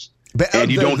films,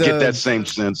 and you don't get that same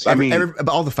sense.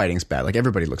 All the fighting's bad. Like,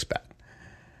 everybody looks bad.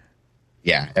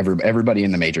 Yeah, everybody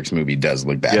in the Matrix movie does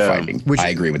look bad fighting. I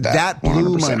agree with that. That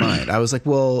blew 100%. My mind. I was like,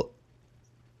 well,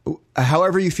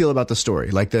 however you feel about the story,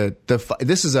 like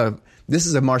this is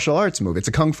a martial arts movie. It's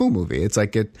a kung fu movie. It's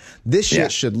like this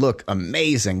shit should look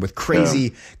amazing with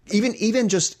crazy, even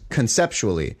just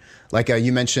conceptually. Like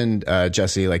you mentioned,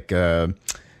 Jesse, like the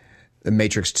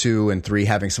Matrix 2 and 3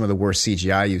 having some of the worst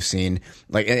CGI you've seen.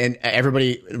 Like, and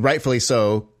everybody rightfully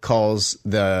so calls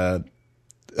the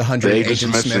 100 Agent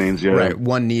Smith scenes, yeah. right?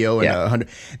 One Neo and 100.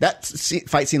 That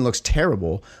fight scene looks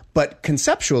terrible, but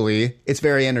conceptually, it's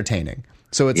very entertaining.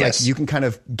 So it's like you can kind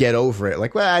of get over it.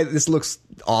 Like, well, this looks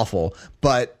awful,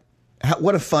 but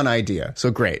what a fun idea.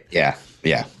 So great. Yeah.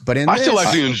 But I still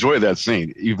actually enjoy that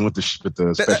scene, even with the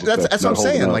special effects. That's what I'm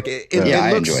saying. Like,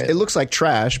 it looks like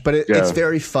trash, but it's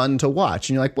very fun to watch.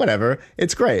 And you're like, whatever,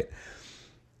 it's great.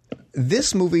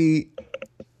 This movie,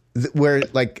 where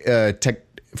like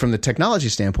from the technology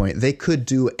standpoint, they could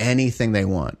do anything they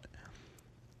want,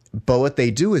 but what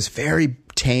they do is very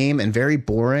tame and very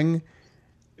boring.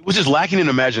 It was just lacking in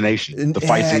imagination. The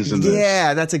fight scenes in this.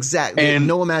 Yeah, that's exactly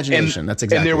no imagination. That's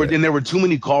exactly. And there were too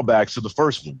many callbacks to the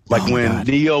first one. Like when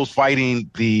Neo's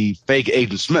fighting the fake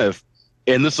Agent Smith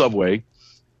in the subway,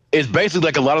 it's basically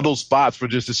like a lot of those spots were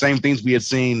just the same things we had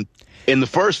seen in the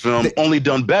first film, only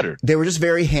done better. They were just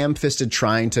very ham-fisted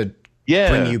trying to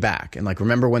bring you back and like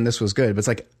remember when this was good. But it's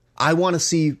like, I want to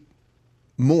see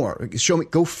more. Show me,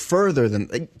 go further than,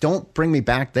 like, don't bring me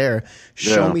back there.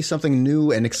 Show me something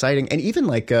new and exciting. And even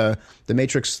like the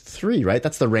Matrix 3, right?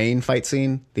 That's the rain fight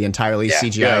scene, the entirely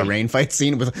CGI rain fight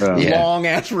scene with long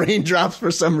ass raindrops for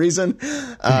some reason.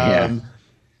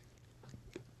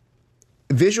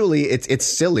 Visually, it's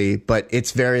silly, but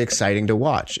it's very exciting to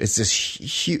watch. It's this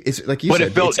huge. It's like you said,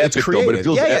 it felt it's creative.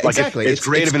 Though, but it feels like exactly. It's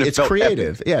creative and it felt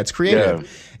creative. Epic. Yeah, it's creative.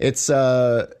 Yeah. It's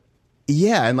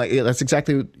and like that's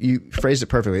exactly, you phrased it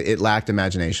perfectly. It lacked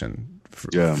imagination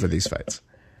for these fights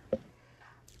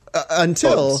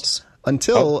until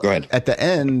at the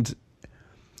end.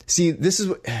 See, this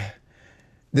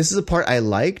is a part I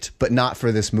liked, but not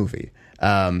for this movie.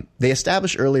 They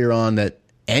established earlier on that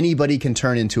anybody can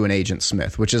turn into an Agent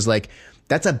Smith, which is like,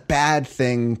 that's a bad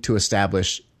thing to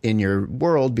establish in your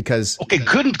world because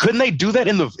couldn't they do that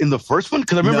in the first one?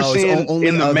 Because I remember seeing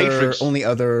in the Matrix only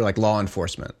other like law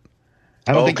enforcement.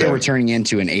 I don't think they were turning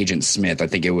into an Agent Smith. I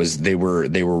think it was they were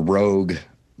rogue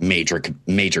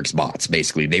Matrix bots.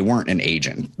 Basically, they weren't an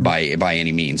agent by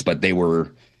any means, but they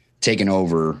were taking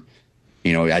over.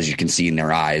 You know, as you can see in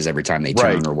their eyes every time they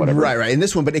turn or whatever. Right. In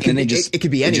this one, but it could be anybody. It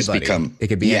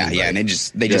could be anybody. And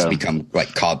they just become like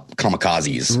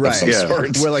kamikazes of some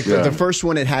sort. Where like the first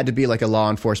one, it had to be like a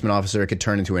law enforcement officer. It could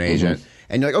turn into an agent.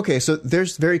 And you're like, okay, so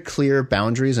there's very clear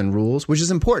boundaries and rules, which is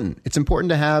important. It's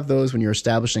important to have those when you're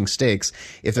establishing stakes.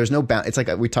 If there's no it's like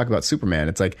we talk about Superman.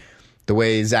 It's like the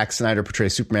way Zack Snyder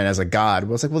portrays Superman as a god.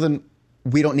 Well, it's like, well, then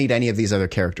we don't need any of these other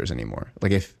characters anymore.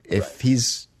 Like if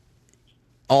he's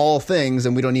all things,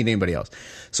 and we don't need anybody else.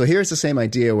 So here's the same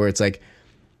idea where it's like,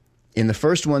 in the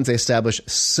first ones, they establish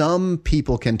some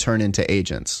people can turn into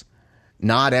agents,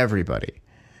 not everybody.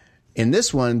 In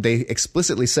this one, they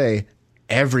explicitly say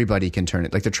everybody can turn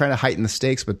it. Like, they're trying to heighten the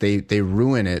stakes, but they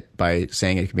ruin it by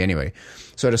saying it can be anyway.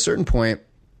 So at a certain point,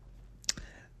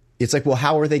 it's like, well,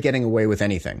 how are they getting away with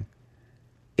anything?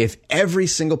 If every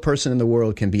single person in the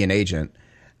world can be an agent,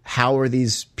 how are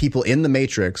these people in the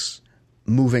Matrix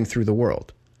moving through the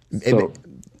world? So,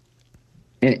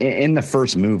 in the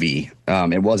first movie,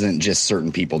 it wasn't just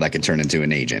certain people that could turn into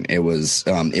an agent. It was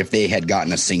if they had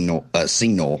gotten a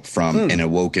signal from an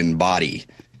awoken body.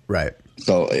 Right.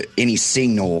 So any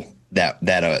signal that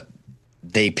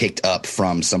they picked up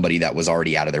from somebody that was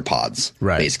already out of their pods,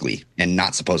 basically, and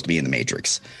not supposed to be in the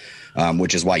Matrix.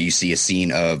 Which is why you see a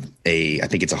scene of I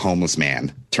think it's a homeless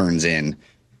man turns in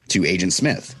to Agent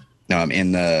Smith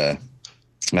in the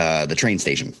train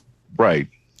station. Right.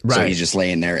 So he's just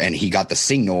laying there, and he got the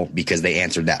signal because they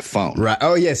answered that phone. Right.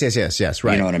 Oh, yes.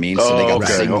 Right. You know what I mean? So they got the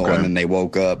signal, and then they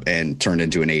woke up and turned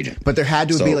into an agent. But there had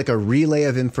to be like a relay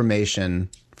of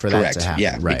information for that to happen.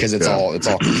 Yeah, because it's all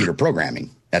computer programming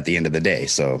at the end of the day.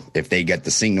 So if they get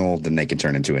the signal, then they can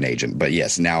turn into an agent. But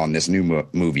yes, now in this new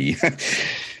movie,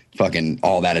 fucking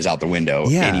all that is out the window.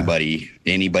 Yeah. Anybody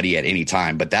at any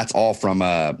time. But that's all from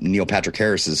Neil Patrick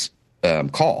Harris's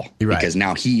call, because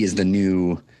now he is the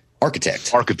new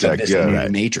architect of this new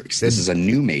Matrix. This is a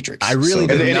new Matrix. I really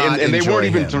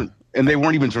and they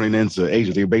weren't even turning into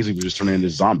agents. They were basically just turning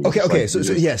into zombies. Okay. So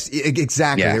yes,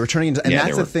 exactly. Yeah. They were turning into, and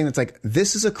that's the thing that's like,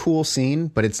 this is a cool scene,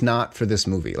 but it's not for this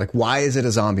movie. Like, why is it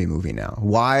a zombie movie now?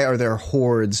 Why are there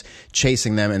hordes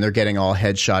chasing them and they're getting all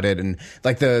headshotted? And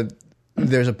like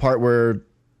there's a part where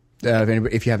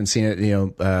if you haven't seen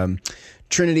it,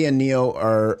 Trinity and Neo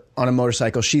are on a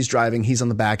motorcycle. She's driving. He's on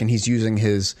the back, and he's using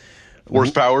his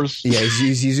force powers. Yeah,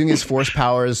 he's using his force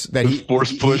powers that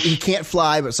force push. He can't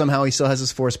fly, but somehow he still has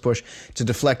his force push to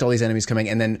deflect all these enemies coming.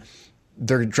 And then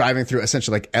they're driving through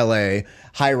essentially like LA,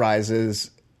 high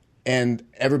rises, and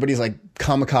everybody's like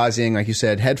kamikazing, like you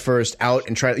said, head first out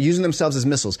and using themselves as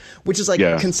missiles, which is like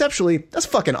conceptually, that's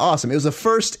fucking awesome. It was the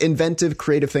first inventive,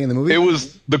 creative thing in the movie. It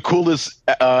was the coolest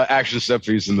action set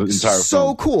piece in the entire film.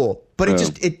 So cool, but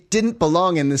it didn't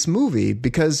belong in this movie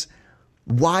because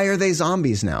why are they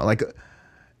zombies now? Like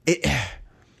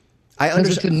I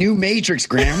understand. It's a new Matrix,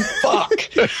 Grahm. Fuck.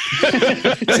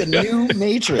 It's a new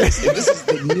Matrix. This is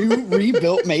the new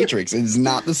rebuilt Matrix. It's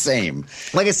not the same.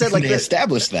 Like I said, like they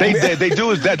established that. They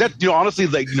do is that honestly,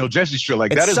 like, Jessie's true.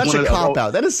 Like, it's that is such a cop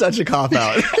out. That is such a cop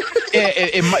out.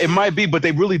 It might be, but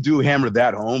they really do hammer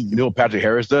that home. Neil Patrick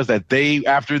Harris does that. They,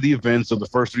 after the events of the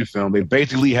first 3 films, they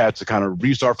basically had to kind of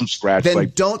restart from scratch.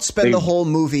 Then don't spend the whole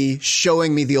movie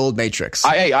showing me the old Matrix.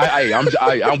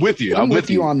 I'm with you. I'm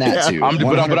with you on that too.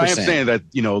 But I am saying that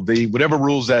whatever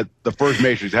rules that the first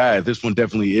Matrix had, this one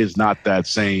definitely is not that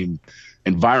same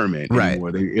environment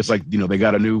anymore. It's like they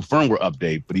got a new firmware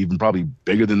update, but even probably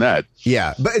bigger than that.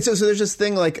 Yeah, but so there's this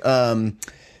thing like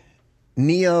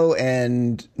Neo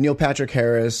and Neil Patrick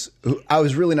Harris. I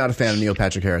was really not a fan of Neil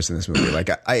Patrick Harris in this movie. Like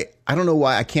I don't know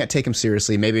why I can't take him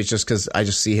seriously. Maybe it's just because I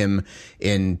just see him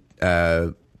in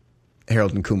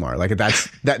Harold and Kumar. Like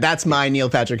that's my Neil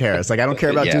Patrick Harris. Like I don't care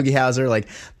about Doogie Howser. Like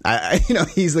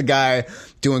he's the guy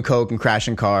doing coke and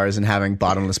crashing cars and having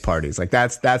bottomless parties. Like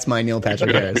that's my Neil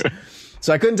Patrick Harris.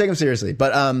 So I couldn't take him seriously.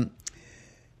 But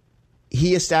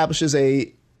he establishes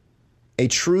a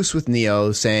truce with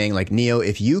Neo, saying like, Neo,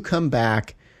 if you come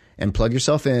back and plug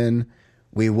yourself in,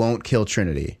 we won't kill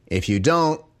Trinity. If you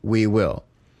don't, we will.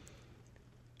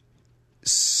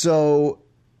 So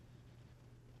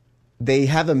they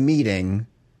have a meeting.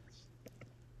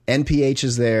 NPH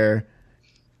is there.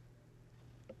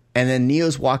 And then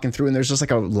Neo's walking through and there's just like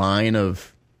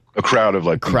a crowd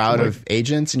of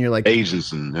agents. And you're like,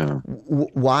 agents. And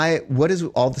what is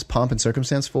all this pomp and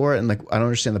circumstance for? And like, I don't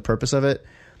understand the purpose of it.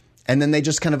 And then they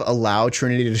just kind of allow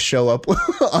Trinity to show up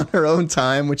on her own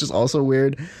time, which is also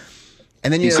weird.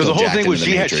 And then because the whole thing was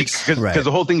because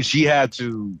the whole thing she had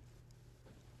to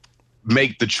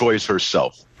make the choice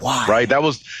herself. Why? Right? That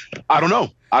was I don't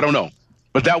know.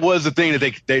 But that was the thing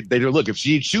that they look, if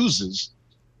she chooses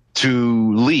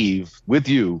to leave with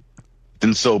you,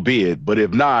 then so be it. But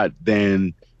if not,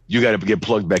 then you got to get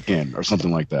plugged back in or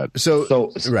something like that.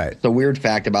 So right. The weird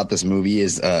fact about this movie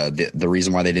is the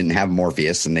reason why they didn't have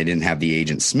Morpheus and they didn't have the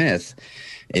Agent Smith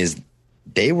is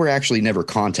they were actually never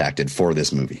contacted for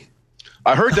this movie.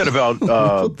 I heard that about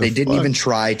they didn't even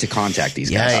try to contact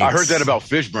these guys. I heard that about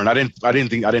Fishburne. I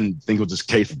didn't think it was this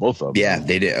case for both of them. Yeah,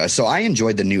 they did. So I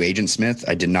enjoyed the new Agent Smith.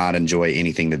 I did not enjoy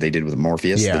anything that they did with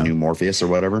Morpheus, the new Morpheus or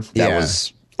whatever. That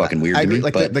was fucking weird to me.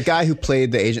 Like the guy who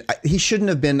played the agent, he shouldn't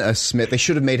have been a Smith. They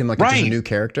should have made him like just a new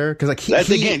character because like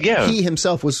he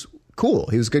himself was cool.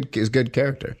 He was good. He was a good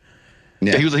character.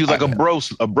 Yeah, he was like a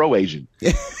bro agent.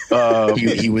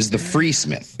 He was the free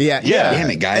Smith. Yeah.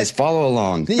 Damn it, guys, follow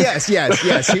along. Yes. He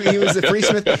was the free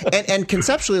Smith, and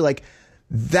conceptually, like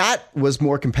that was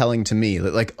more compelling to me.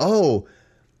 Like, oh,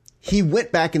 he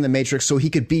went back in the Matrix so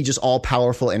he could be just all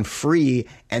powerful and free,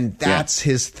 and that's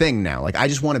his thing now. Like, I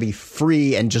just want to be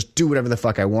free and just do whatever the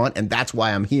fuck I want, and that's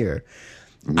why I'm here.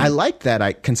 Mm-hmm. I like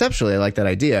that. Conceptually, I like that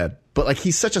idea, but like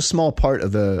he's such a small part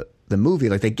of the movie.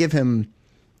 Like they give him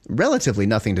relatively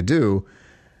nothing to do.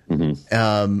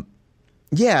 Mm-hmm.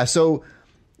 So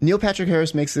Neil Patrick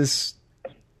Harris makes this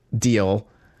deal,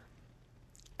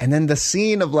 and then the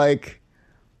scene of like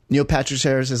Neil Patrick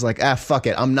Harris is like, fuck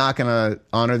it, I'm not gonna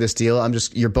honor this deal.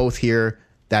 You're both here,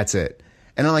 that's it.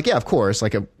 And I'm like, yeah, of course,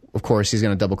 of course he's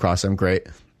gonna double cross him, great.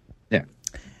 Yeah.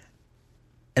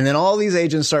 And then all these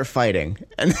agents start fighting,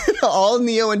 and then all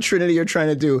Neo and Trinity are trying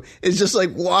to do is just like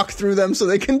walk through them so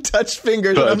they can touch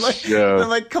fingers. And I'm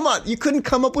like, come on, you couldn't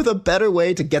come up with a better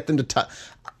way to get them to touch.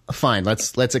 Fine,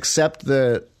 let's accept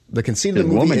the conceit of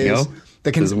the movie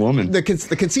The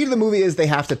conceit of the movie is they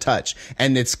have to touch,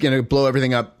 and it's going to blow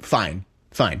everything up. Fine,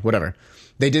 whatever.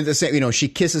 They did the same. She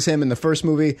kisses him in the first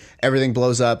movie, everything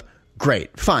blows up.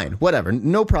 Great, fine, whatever,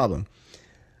 no problem.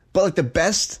 But like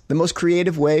the most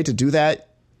creative way to do that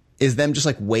is them just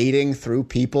like wading through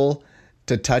people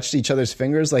to touch each other's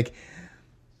fingers. Like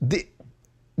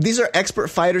these are expert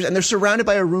fighters, and they're surrounded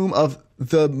by a room of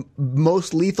the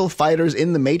most lethal fighters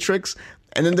in the Matrix.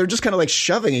 And then they're just kind of like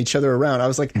shoving each other around. I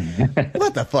was like,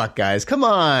 what the fuck, guys? Come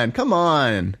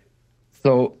on.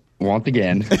 So once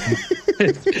again,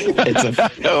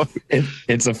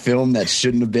 it's a film that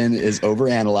shouldn't have been as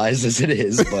overanalyzed as it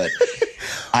is. But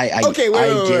wait. I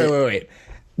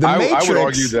would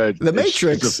argue that The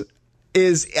Matrix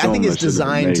is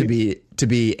designed to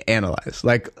be analyzed.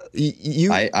 Like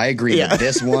I agree that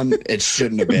this one, it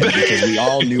shouldn't have been, because we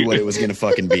all knew what it was going to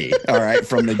fucking be. All right.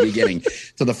 From the beginning.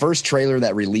 So the first trailer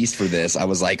that released for this, I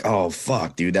was like, oh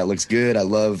fuck, dude, that looks good. I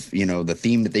love, the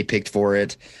theme that they picked for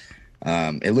it.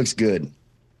 It looks good.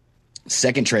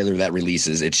 Second trailer that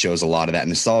releases, it shows a lot of that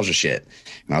nostalgia shit.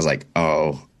 And I was like,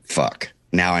 oh fuck.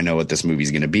 Now I know what this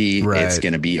movie's going to be. Right. It's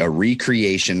going to be a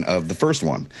recreation of the first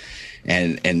one.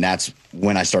 And that's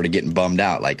when I started getting bummed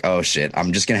out. Like, oh shit,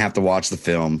 I'm just going to have to watch the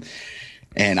film.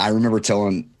 And I remember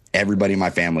telling everybody in my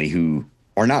family who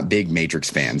are not big Matrix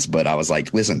fans, but I was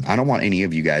like, listen, I don't want any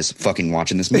of you guys fucking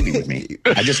watching this movie with me.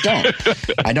 I just don't.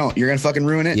 You're going to fucking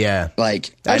ruin it. Yeah.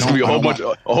 Like, there's going to be a whole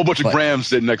bunch of Grahm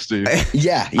sitting next to you.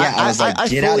 Yeah. I was like,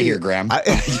 get out of here, Grahm.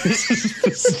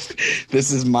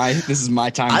 This is my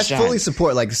time to shine. I fully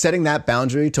support, like, setting that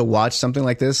boundary to watch something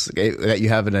like this that you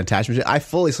have an attachment to. I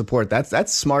fully support that.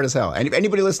 That's smart as hell. And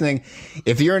anybody listening,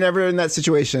 if you're never in that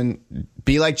situation,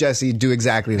 be like Jesse, do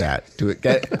exactly that. Do it.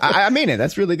 I mean it.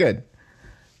 That's really good.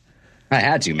 I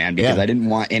had to, man, because I didn't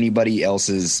want anybody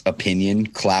else's opinion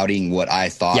clouding what I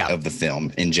thought of the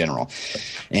film in general.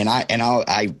 And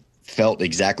I felt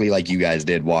exactly like you guys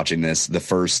did watching this. The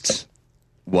first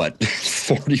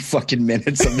 40 fucking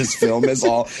minutes of this film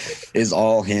is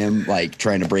all him like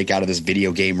trying to break out of this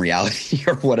video game reality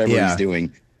or whatever he's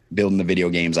doing, building the video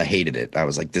games. I hated it. I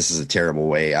was like, this is a terrible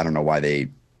way. I don't know why they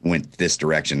went this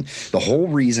direction. The whole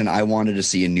reason I wanted to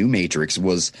see a new Matrix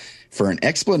was for an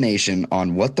explanation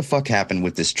on what the fuck happened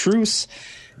with this truce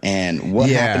and what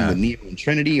happened with Neo and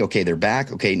Trinity. Okay, they're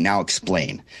back. Okay, now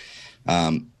explain.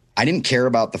 I didn't care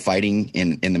about the fighting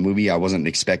in the movie. I wasn't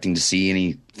expecting to see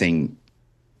anything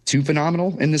too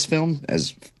phenomenal in this film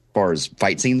as far as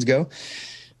fight scenes go.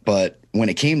 But when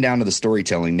it came down to the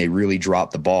storytelling, they really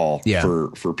dropped the ball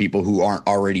for people who aren't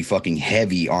already fucking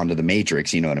heavy onto the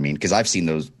Matrix. You know what I mean? Because I've seen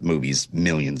those movies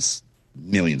millions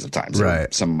of times.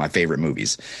 Right. Some of my favorite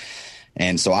movies.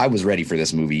 And so I was ready for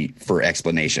this movie for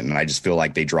explanation. And I just feel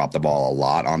like they dropped the ball a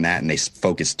lot on that. And they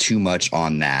focused too much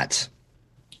on that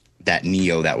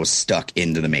Neo that was stuck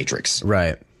into the Matrix.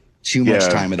 Right. Too much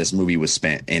time of this movie was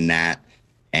spent in that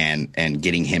and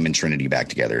getting him and Trinity back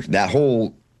together. That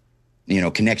whole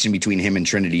connection between him and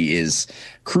Trinity is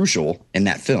crucial in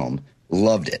that film.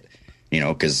 Loved it,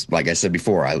 because like I said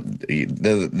before,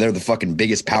 they're the fucking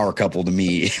biggest power couple to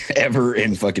me ever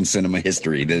in fucking cinema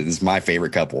history. This is my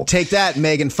favorite couple. Take that,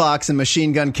 Megan Fox and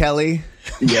Machine Gun Kelly.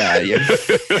 Yeah.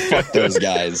 Fuck those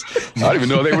guys. I didn't even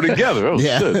know they were together. Oh,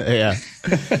 yeah.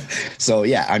 So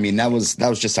I mean, that was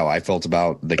just how I felt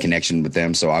about the connection with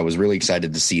them. So I was really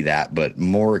excited to see that, but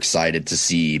more excited to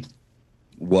see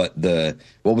what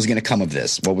was going to come of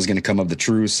this, what was going to come of the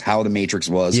truce, how the Matrix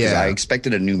was. Because I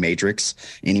expected a new Matrix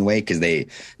anyway, because they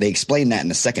explained that in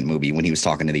the second movie when he was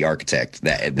talking to the architect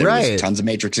that there was tons of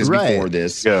Matrixes before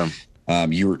this. Yeah.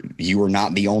 You were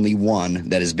not the only one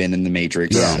that has been in the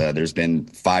Matrix. There's been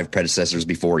 5 predecessors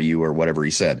before you, or whatever he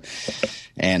said.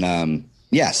 And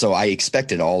so I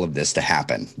expected all of this to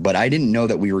happen, but I didn't know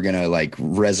that we were going to like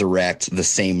resurrect the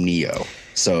same Neo.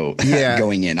 So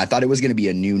going in, I thought it was going to be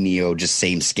a new Neo, just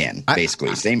same skin,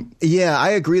 basically. Same. Yeah,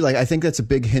 I agree. Like, I think that's a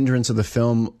big hindrance of the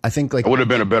film. I think like it would have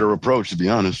been a better approach, to be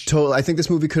honest. I think this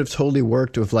movie could have totally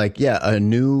worked with like, a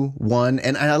new one.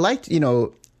 And I liked,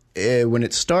 when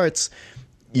it starts,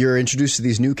 you're introduced to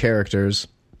these new characters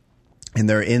and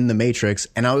they're in the Matrix.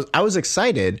 And I was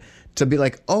excited to be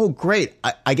like, oh, great.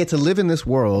 I get to live in this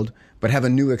world, but have a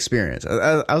new experience.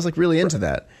 I was like really into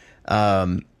that.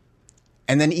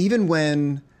 And then even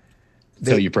when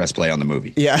so you press play on the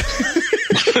movie. Yeah.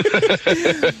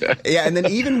 Yeah. And then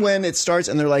even when it starts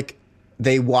and they're like,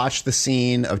 they watch the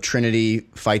scene of Trinity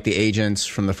fight the agents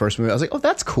from the first movie. I was like, oh,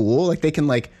 that's cool. Like they can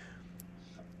like,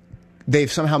 they've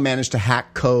somehow managed to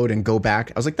hack code and go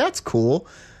back. I was like, that's cool.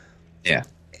 Yeah.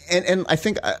 And I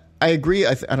think I agree.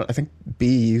 I think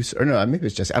maybe it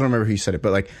was Jesse. I don't remember who you said it,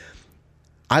 but like,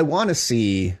 I want to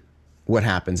see what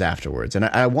happens afterwards. And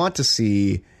I want to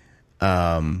see,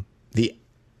 the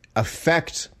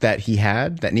effect that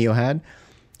Neo had.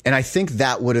 And I think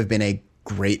that would have been a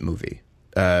great movie.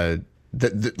 Like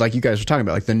you guys were talking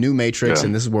about, like the new Matrix,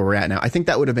 and this is where we're at now. I think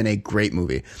that would have been a great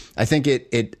movie. I think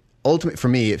it ultimately, for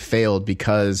me, it failed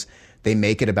because they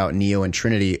make it about Neo and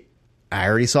Trinity. I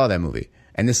already saw that movie,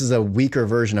 and this is a weaker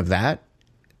version of that.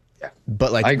 Yeah,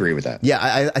 but like, I agree with that.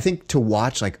 Yeah, I think to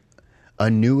watch like a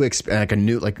new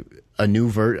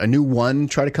one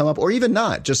try to come up, or even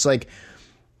not, just like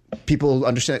people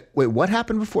understand. Wait, what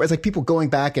happened before? It's like people going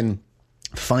back and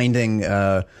finding,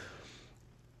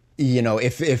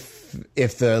 if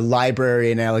if the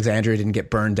library in Alexandria didn't get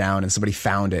burned down and somebody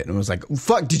found it and was like,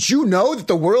 fuck, did you know that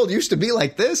the world used to be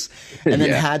like this? And then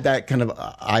had that kind of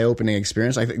eye-opening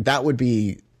experience. I think that would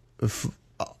be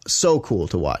so cool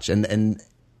to watch. And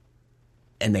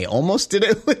they almost did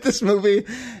it with this movie,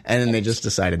 and then they just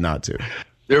decided not to.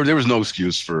 There was no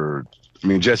excuse for. I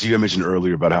mean, Jesse, you mentioned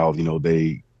earlier about how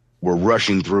they were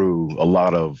rushing through a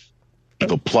lot of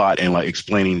the plot and like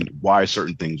explaining why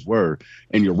certain things were,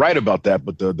 and you're right about that.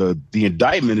 But the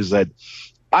indictment is that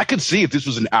I could see if this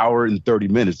was an hour and 30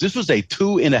 minutes. This was a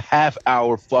 2.5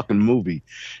 hour fucking movie,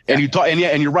 and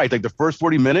and you're right. Like the first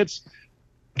 40 minutes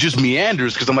just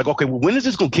meanders because I'm like, okay, well, when is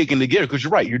this gonna kick into gear? Because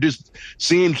you're right, you're just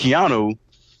seeing Keanu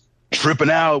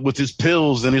tripping out with his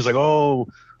pills, and he's like, oh,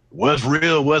 what's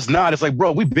real, what's not? It's like,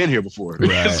 bro, we've been here before.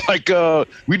 Right. It's like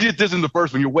we did this in the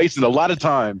first one. You're wasting a lot of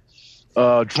time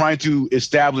trying to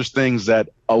establish things that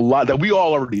we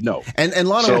all already know. And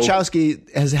Lana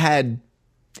Wachowski has had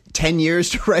 10 years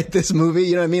to write this movie.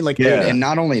 You know what I mean? Like, and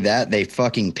not only that, they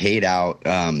fucking paid out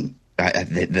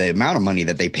the amount of money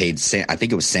that they paid. I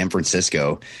think it was San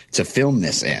Francisco to film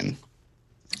this in.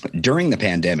 During the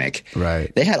pandemic,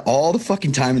 right? They had all the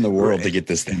fucking time in the world to get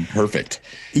this thing perfect.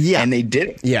 Yeah, and they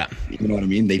did. Yeah, you know what I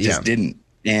mean. They just didn't.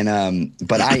 And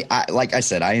but I like I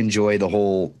said, I enjoy the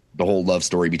whole love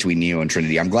story between Neo and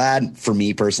Trinity. I'm glad for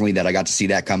me personally that I got to see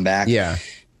that come back. Yeah,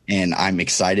 and I'm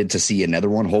excited to see another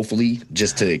one. Hopefully,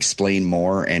 just to explain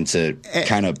more and to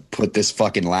kind of put this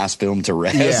fucking last film to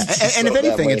rest. Yeah, and if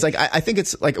anything, it's like I think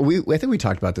it's like I think we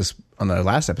talked about this on the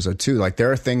last episode too. Like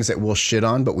there are things that we'll shit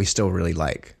on, but we still really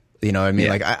like. You know what I mean?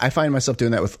 Yeah. Like I find myself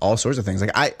doing that with all sorts of things.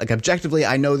 Like objectively,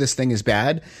 I know this thing is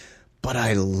bad, but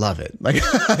I love it. Like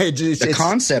the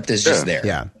concept is just there.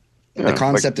 Yeah. The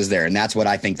concept is there. And that's what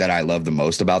I think that I love the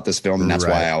most about this film. And that's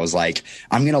why I was like,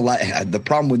 I'm going to like, the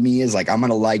problem with me is like, I'm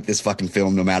going to like this fucking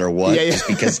film no matter what, just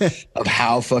because of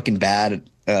how fucking bad,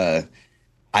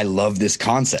 I love this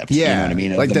concept. Yeah. You know what I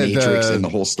mean? Like the Matrix and the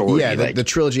whole story. Yeah. The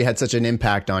trilogy had such an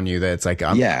impact on you that it's like,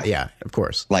 yeah, of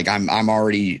course. Like I'm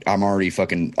already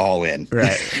fucking all in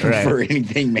right. for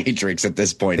anything Matrix at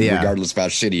this point, regardless of how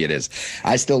shitty it is.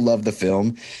 I still love the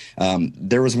film.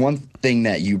 There was one thing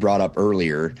that you brought up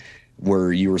earlier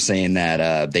where you were saying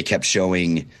that they kept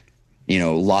showing,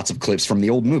 lots of clips from the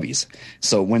old movies.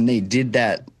 So when they did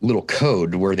that little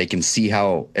code where they can see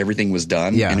how everything was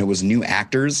done and it was new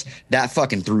actors, that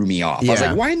fucking threw me off. I was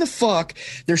like, why in the fuck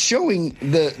they're showing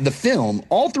the film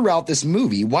all throughout this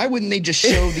movie? Why wouldn't they just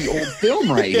show the old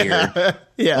film right here?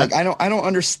 Yeah. Like, I don't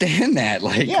understand that.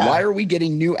 Like, why are we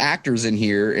getting new actors in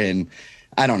here? And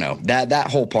I don't know. That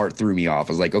whole part threw me off.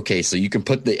 I was like, okay, so you can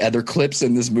put the other clips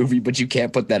in this movie, but you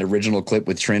can't put that original clip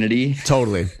with Trinity.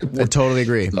 Totally. I totally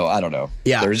agree. So I don't know.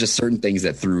 Yeah. There's just certain things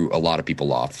that threw a lot of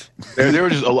people off. There were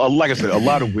just, like I said, a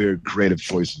lot of weird creative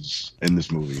choices in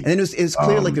this movie. And it was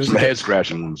clear like there was some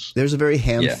head-scratching ones. There's a very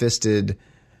ham-fisted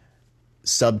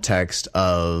subtext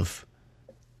of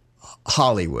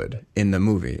Hollywood in the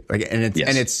movie. Like, and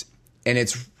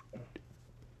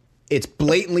it's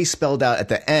blatantly spelled out at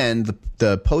the end,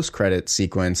 the post-credit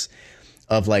sequence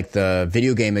of like the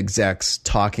video game execs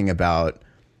talking about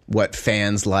what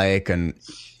fans like and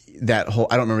that whole,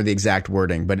 I don't remember the exact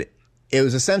wording, but it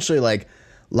was essentially like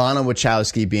Lana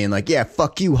Wachowski being like, yeah,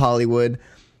 fuck you, Hollywood.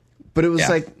 But it was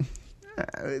like,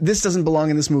 this doesn't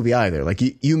belong in this movie either. Like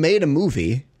you made a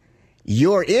movie.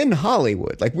 You're in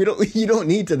Hollywood. Like you don't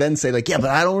need to then say like, yeah,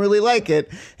 but I don't really like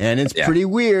it. And it's pretty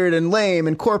weird and lame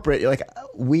and corporate. You're like,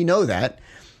 we know that.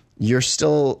 You're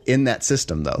still in that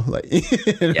system though. Like,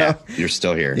 you're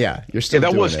still here. Yeah. You're still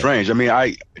that was strange. I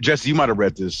mean, Jesse, you might've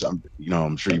read this. I'm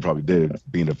sure you probably did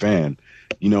being a fan,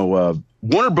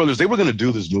 Warner Brothers, they were going to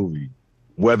do this movie,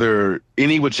 whether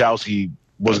any Wachowski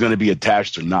was going to be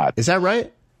attached or not. Is that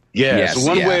right? Yeah. Yes, so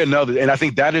one way or another. And I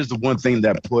think that is the one thing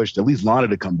that pushed at least Lana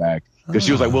to come back. Because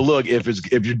she was like, well, look, if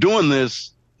you're doing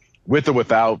this with or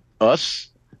without us,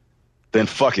 then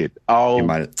fuck it. I'll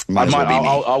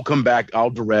come back.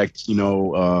 I'll direct.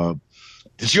 Did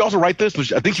she also write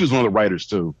this? I think she was one of the writers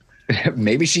too.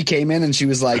 Maybe she came in and she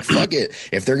was like, fuck it.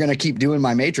 If they're gonna keep doing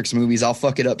my Matrix movies, I'll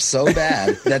fuck it up so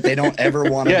bad that they don't ever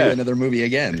want to do another movie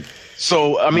again.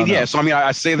 So I mean,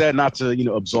 I say that not to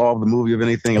absolve the movie of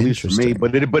anything, at least for me,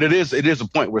 but it is a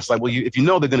point where it's like, well, if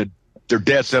they're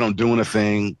dead set on doing a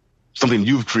thing. Something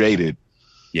you've created.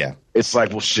 Yeah. It's like,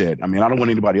 well, shit. I mean, I don't want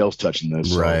anybody else touching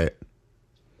this. Right.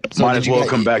 So might as well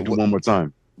come back to one more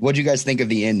time. What do you guys think of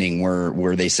the ending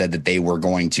where they said that they were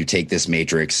going to take this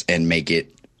Matrix and make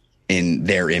it in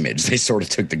their image? They sort of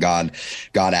took the God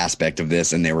aspect of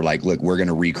this and they were like, look, we're going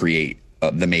to recreate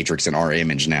the Matrix in our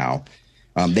image now.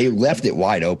 They left it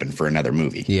wide open for another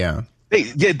movie. Yeah.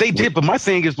 They did, but my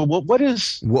thing is, but what would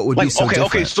be so different?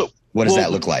 Okay, so what does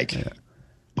that look like? Yeah.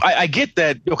 I get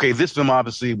that. Okay, this film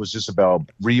obviously was just about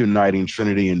reuniting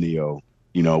Trinity and Neo.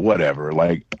 You know, whatever.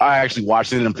 Like, I actually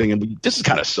watched it and I'm thinking, this is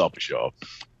kind of selfish, y'all.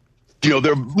 You know,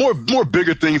 there are more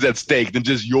bigger things at stake than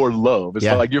just your love. It's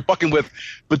like you're fucking with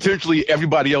potentially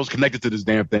everybody else connected to this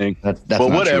damn thing. That's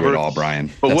not true at all, Brian.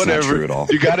 But that's whatever. Not true at all.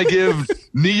 You got to give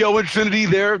Neo and Trinity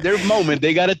their moment.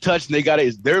 They got to touch, and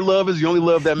their love is the only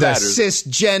love that matters. The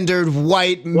cisgendered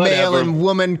white male and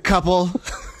woman couple.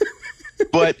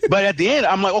 But at the end,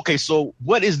 I'm like, okay, so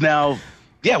what is now?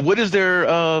 Yeah, what is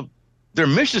their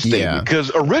mission statement? Yeah.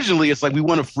 Because originally it's like we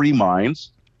want to free minds.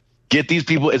 Get these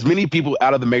people, as many people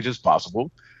out of the Matrix as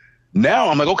possible. Now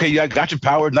I'm like, okay, you got your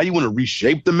power. Now you want to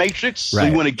reshape the Matrix. Right. So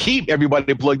you want to keep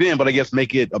everybody plugged in, but I guess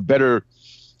make it a better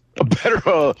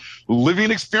living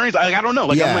experience. I don't know.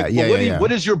 Like, I'm like,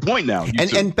 what is your point now?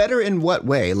 And better in what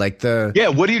way? Like what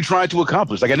are you trying to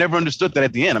accomplish? Like, I never understood that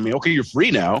at the end. I mean, okay, you're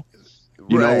free now.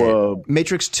 You know,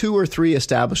 Matrix 2 or 3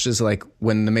 establishes, like,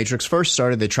 when the Matrix first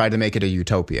started, they tried to make it a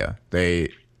utopia.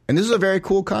 And this is a very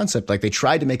cool concept. Like, they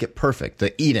tried to make it perfect,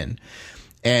 the Eden,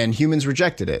 and humans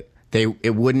rejected it.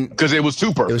 It wouldn't, because it was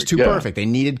too perfect. It was too perfect. They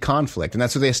needed conflict, and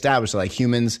that's what they established. Like,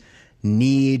 humans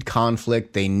need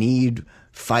conflict. They need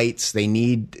fights. They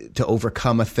need to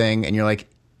overcome a thing. And you're like,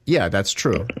 yeah, that's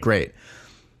true. Great.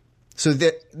 So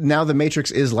now the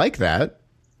Matrix is like that,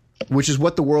 which is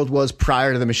what the world was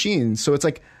prior to the machines. So it's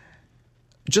like,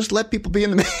 just let people be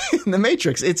in the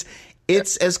Matrix. It's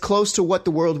as close to what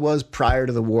the world was prior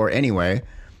to the war anyway.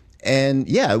 And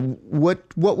yeah, what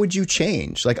would you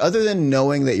change? Like, other than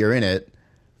knowing that you're in it?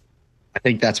 I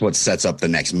think that's what sets up the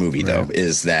next movie, though,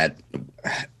 is that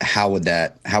how would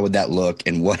that look,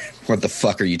 and what the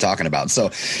fuck are you talking about? So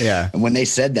when they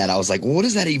said that, I was like, well, what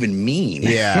does that even mean?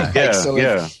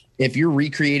 Yeah. If you're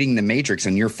recreating the Matrix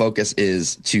and your focus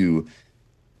is to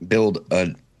build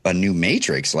a new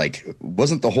Matrix, like,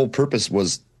 wasn't the whole purpose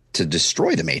was to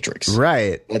destroy the Matrix?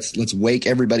 Right. Let's wake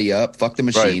everybody up. Fuck the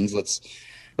machines. Right.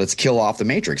 Let's kill off the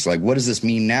Matrix. Like, what does this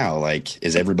mean now? Like,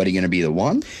 is everybody going to be the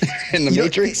one in the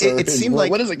Matrix? It seemed like,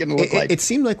 what is it going to look like? It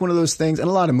seemed like one of those things, and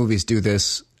a lot of movies do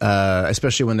this,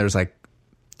 especially when there's like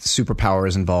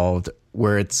superpowers involved,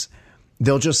 where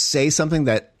they'll just say something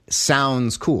that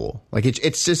sounds cool. Like, it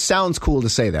just sounds cool to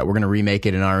say that we're going to remake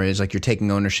it in our age. Like, you're taking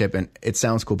ownership, and it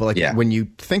sounds cool. But like when you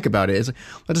think about it, it's like,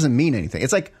 well, that doesn't mean anything.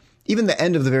 It's like even the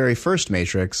end of the very first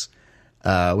Matrix,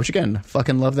 which again,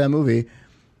 fucking love that movie.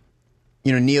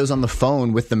 You know, Neo's on the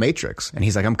phone with the Matrix, and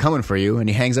he's like, "I'm coming for you," and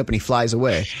he hangs up and he flies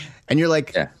away, and you're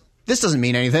like, "This doesn't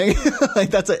mean anything."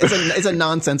 Like, it's a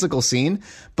nonsensical scene,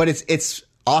 but it's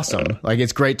awesome. Like,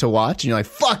 it's great to watch, and you're like,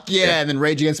 "Fuck yeah!" And then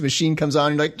Rage Against the Machine comes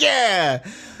on, and you're like, "Yeah,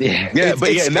 and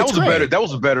that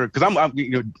was a better because I'm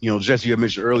you know, Jesse, you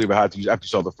mentioned earlier about how after you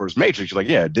saw the first Matrix, you're like,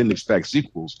 "Yeah, didn't expect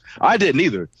sequels." I didn't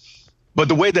either, but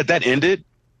the way that ended.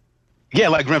 Yeah,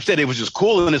 like Grahm said, it was just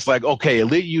cool, and it's like, okay, at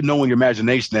least you know in your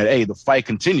imagination that, hey, the fight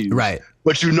continues. Right.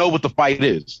 But you know what the fight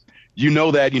is. You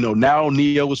know that, you know, now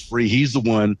Neo is free. He's the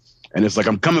one. And it's like,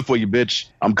 I'm coming for you, bitch.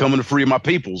 I'm coming to free my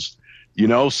peoples. You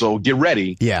know, so get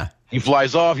ready. Yeah. He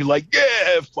flies off. You're like,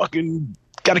 yeah, fucking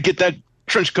got to get that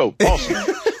trench coat.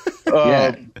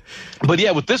 Awesome. But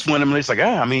yeah, with this one, I mean, it's like,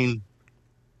 I mean,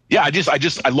 yeah,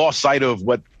 I lost sight of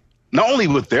what, not only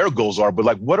what their goals are, but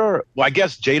like I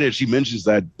guess Jada, she mentions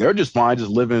that they're just fine, just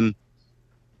living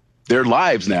their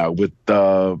lives now with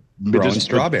growing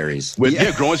strawberries.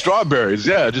 Growing strawberries.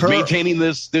 Yeah, just maintaining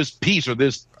this peace or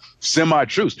this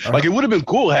semi-truce. Like, it would have been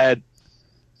cool had,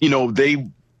 you know, they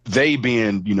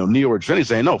being, you know, Neo or Trinity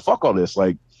saying, no, fuck all this.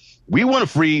 Like, we want to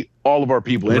free all of our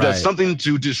people. And it does something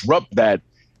to disrupt that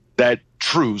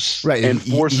truce, right? And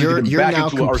force you're back now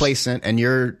into complacent, and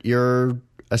you're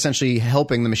essentially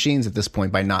helping the machines at this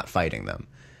point by not fighting them.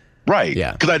 Right.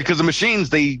 Yeah. Because the machines,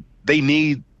 they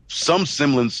need some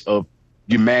semblance of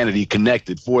humanity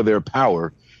connected for their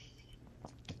power.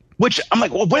 Which I'm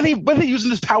like, well, what are they using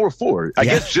this power for? I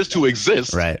guess just to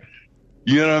exist. Right.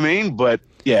 You know what I mean? But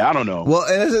yeah, I don't know. Well,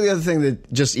 and that's the other thing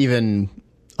that just even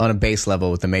on a base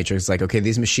level with the Matrix, like, okay,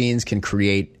 these machines can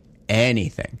create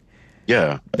anything.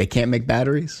 Yeah. They can't make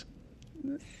batteries.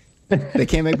 They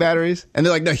can't make batteries, and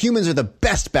they're like, no, humans are the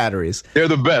best batteries. They're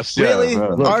the best. Really? Yeah.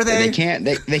 Are they?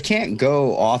 They can't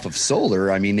go off of solar.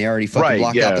 I mean, they already fucking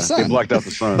blocked out the sun. They blocked out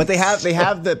the sun. But they have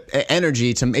the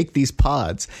energy to make these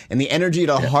pods, and the energy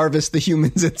to harvest the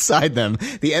humans inside them,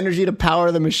 the energy to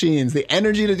power the machines, the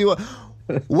energy to do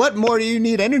what more do you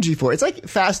need energy for? It's like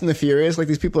Fast and the Furious. Like,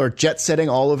 these people are jet setting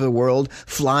all over the world,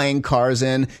 flying cars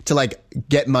in to like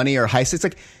get money or heist. It's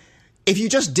like, if you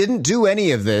just didn't do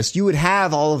any of this, you would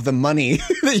have all of the money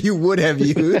that you would have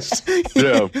used.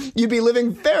 Yeah. You'd be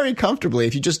living very comfortably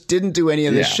if you just didn't do any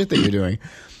of this shit that you're doing.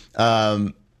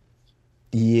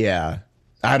 Yeah.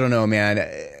 I don't know, man.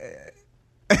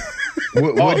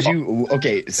 Would you?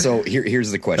 Okay, so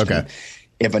here's the question. Okay.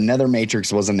 If another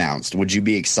Matrix was announced, would you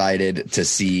be excited to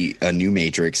see a new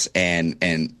Matrix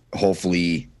and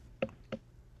hopefully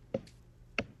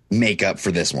make up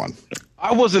for this one?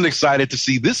 I wasn't excited to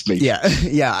see this Matrix.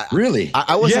 Yeah. Really?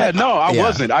 I wasn't. Yeah, no, I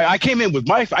wasn't. I came in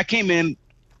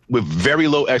with very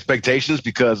low expectations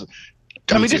because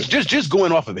I mean, just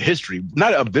going off of the history,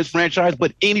 not of this franchise,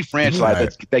 but any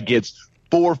franchise that gets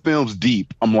 4 films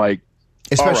deep, I'm like,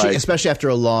 especially after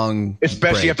a long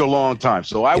time.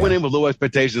 So I went in with low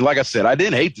expectations. Like I said, I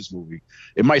didn't hate this movie.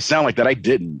 It might sound like that I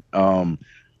didn't.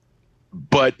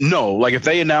 But no, like if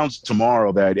they announced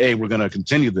tomorrow that, hey, we're going to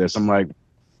continue this, I'm like,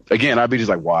 again, I'd be just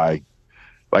like, why?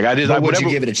 Like I just, would you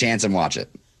give it a chance and watch it?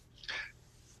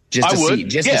 To see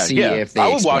if they I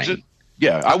would watch it.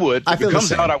 Yeah, I would. If it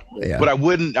comes out, but I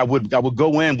wouldn't. I would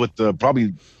go in with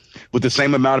probably with the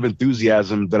same amount of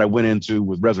enthusiasm that I went into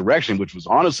with Resurrection, which was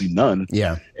honestly none.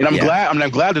 Yeah, and I'm glad. I'm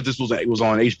glad that it was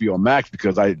on HBO Max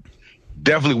because I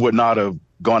definitely would not have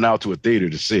gone out to a theater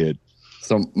to see it.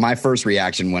 So my first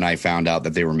reaction when I found out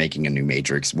that they were making a new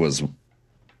Matrix was,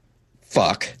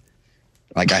 "Fuck!"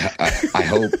 Like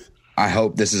I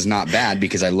hope this is not bad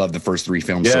because I love the first 3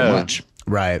 films so much.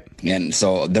 Right. And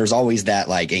so there's always that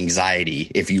like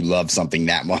anxiety if you love something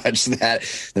that much that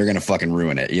they're going to fucking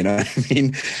ruin it. You know what I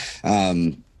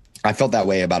mean? I felt that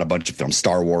way about a bunch of films,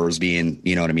 Star Wars being,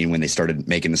 you know what I mean? When they started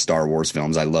making the Star Wars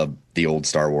films, I loved the old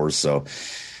Star Wars. So,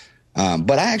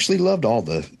 but I actually loved all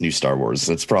the new Star Wars.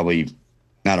 That's probably,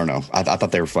 I don't know. I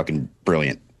thought they were fucking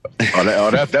brilliant.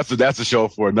 That's a show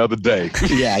for another day.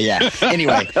 Yeah.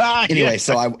 Anyway,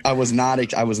 so I was not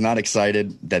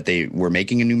excited that they were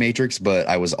making a new Matrix, but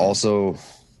I was also,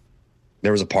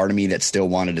 there was a part of me that still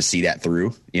wanted to see that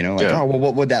through. You know, like, oh well,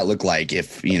 what would that look like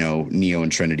if Neo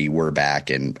and Trinity were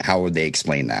back, and how would they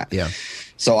explain that? Yeah.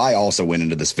 So I also went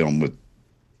into this film with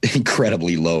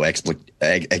incredibly low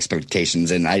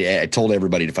expectations, and I told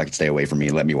everybody to fucking stay away from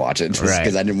me, let me watch it,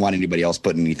 because I didn't want anybody else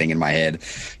putting anything in my head,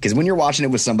 because when you're watching it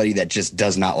with somebody that just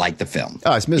does not like the film,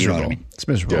 it's miserable. You know what I mean? It's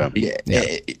miserable.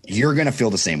 You're gonna feel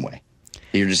the same way.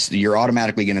 You're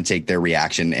automatically gonna take their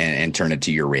reaction and turn it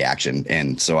to your reaction,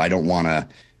 and so I didn't want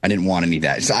any of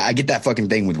that. So I get that fucking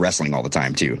thing with wrestling all the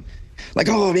time too. Like,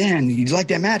 oh man, you like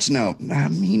that match? No,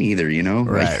 me neither. You know,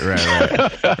 right.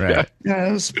 Yeah,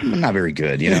 it was not very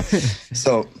good. You know,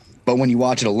 so. But when you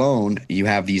watch it alone, you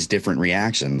have these different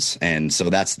reactions, and so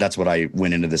that's what I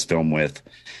went into this film with.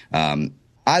 I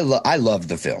loved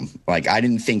the film. Like, I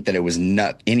didn't think that it was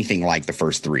not anything like the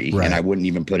first 3, and I wouldn't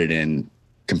even put it in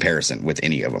comparison with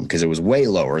any of them because it was way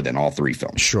lower than all 3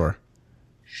 films. Sure,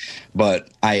 but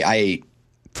I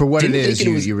for what it is,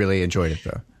 you really enjoyed it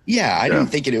though. Yeah, I didn't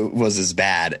think it was as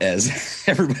bad as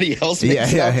everybody else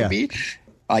makes it out to be.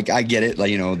 Like, I get it.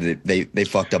 Like, they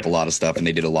fucked up a lot of stuff and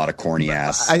they did a lot of corny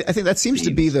ass. I think that seems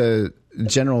to be the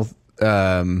general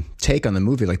take on the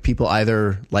movie. Like, people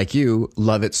either, like you,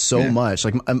 love it so much.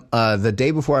 Like, the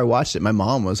day before I watched it, I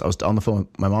was on the phone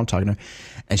with my mom talking to her,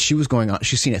 and she was going on.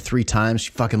 She's seen it 3 times.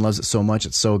 She fucking loves it so much.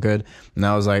 It's so good. And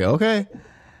I was like, okay.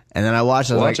 And then I watched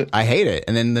it. I was like, I hate it.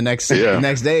 And then the next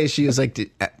day, she was like,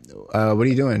 what are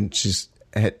you doing? She's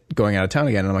going out of town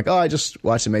again. And I'm like, oh, I just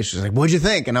watched the Matrix. She's like, what'd you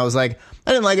think? And I was like,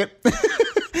 I didn't like it.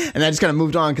 And I just kind of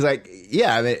moved on because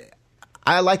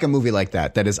I like a movie like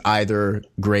that is either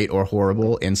great or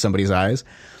horrible in somebody's eyes.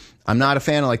 I'm not a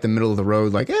fan of like the middle of the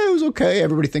road, like, it was okay.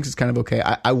 Everybody thinks it's kind of okay.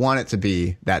 I want it to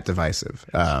be that divisive.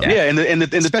 And the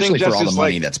especially thing for all the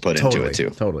money like, that's put into it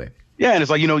too. Totally. Yeah, and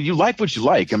it's like, you like what you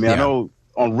like. I mean, I know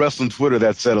on wrestling Twitter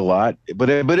that said a lot, but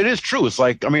it is true. It's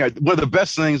like, I mean, one of the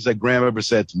best things that Grahm ever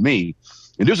said to me,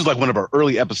 and this was like one of our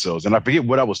early episodes, and I forget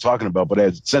what I was talking about, but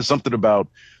it said something about,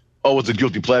 oh, it's a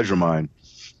guilty pleasure of mine.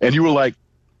 And you were like,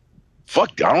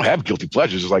 fuck, I don't have guilty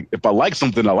pleasures. It's like, if I like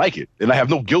something, I like it, and I have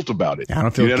no guilt about it. I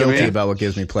don't feel guilty about what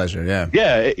gives me pleasure.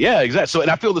 Yeah, exactly. So, and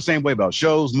I feel the same way about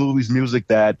shows, movies, music,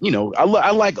 that,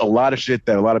 I like a lot of shit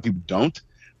that a lot of people don't.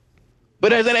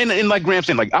 But and like Graham's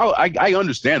saying, like, I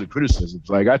understand the criticisms.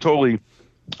 Like,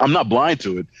 I'm not blind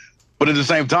to it. But at the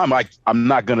same time, like, I'm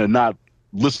not going to not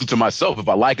listen to myself. If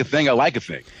I like a thing, I like a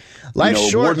thing. Life's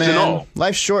short, man.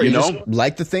 Life's short. You just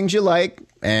like the things you like,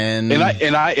 and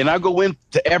I go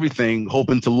into everything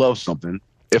hoping to love something.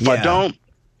 If I don't,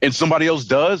 and somebody else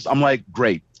does, I'm like,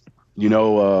 great.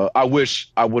 I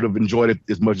wish I would have enjoyed it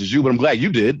as much as you, but I'm glad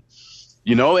you did.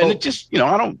 And it just,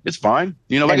 it's fine.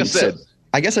 Like I said.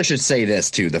 I guess I should say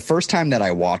this too. The first time that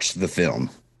I watched the film,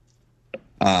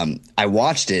 I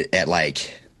watched it at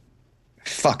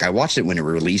I watched it when it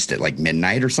released at like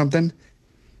midnight or something.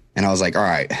 And I was like, all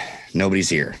right, nobody's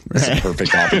here. This is a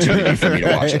perfect opportunity for me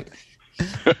to watch it.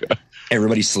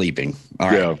 Everybody's sleeping. All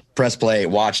right, press play,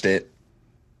 watched it.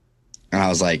 And I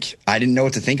was like, I didn't know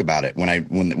what to think about it. When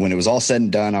it was all said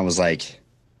and done, I was like,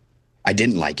 I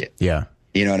didn't like it. Yeah.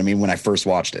 You know what I mean? When I first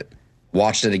watched it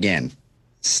again,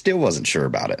 still wasn't sure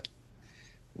about it.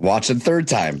 Watched it the third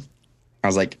time. I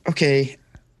was like, okay,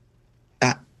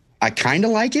 I kind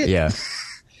of like it. Yeah.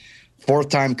 Fourth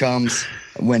time comes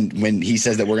when he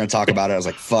says that we're going to talk about it. I was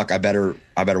like, fuck, I better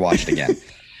watch it again.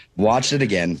 Watched it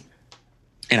again,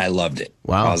 and I loved it.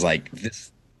 Wow. I was like,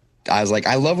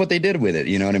 I love what they did with it.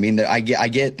 You know what I mean? I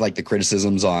get like the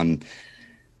criticisms on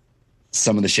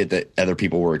some of the shit that other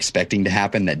people were expecting to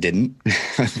happen that didn't,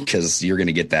 because you're going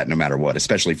to get that no matter what,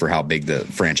 especially for how big the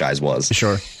franchise was.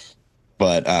 Sure.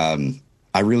 But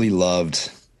I really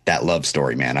loved that love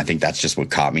story, man. I think that's just what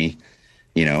caught me.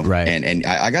 You know, right. And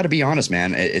I got to be honest,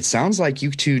 man. It sounds like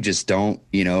you two just don't,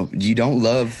 you don't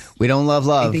love. We don't love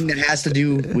anything that has to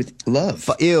do with love.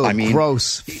 Ew, I mean,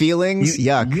 gross feelings.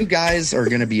 Yuck. You guys are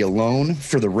going to be alone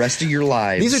for the rest of your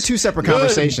lives. These are two separate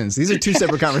conversations. These are two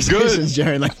separate conversations,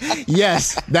 Jared. Like,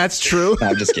 yes, that's true. No,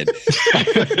 I'm just kidding.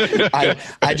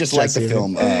 I just liked the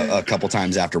film a couple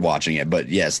times after watching it, but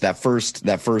yes, that first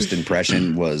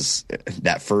impression was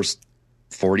that first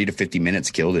 40 to 50 minutes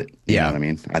killed it. You know what I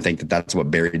mean? I think that's what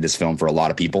buried this film for a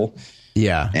lot of people.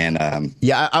 Yeah. And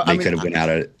they could have went out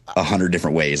it 100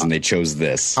 different ways, and they chose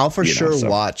this. I'll for sure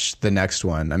watch the next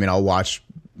one. I mean, I'll watch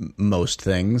most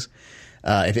things.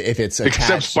 If it's attached.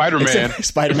 Except Spider-Man. Except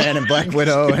Spider-Man and Black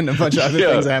Widow and a bunch of other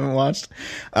things I haven't watched.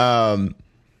 Graham,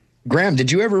 Brian,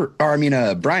 did you ever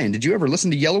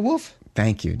listen to Yellow Wolf?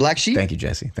 Thank you. Black Sheep? Thank you,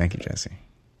 Jesse.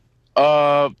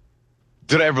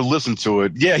 Did I ever listen to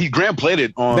it? Yeah, Graham played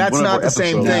it on. That's not the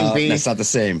same thing, no, B. That's not the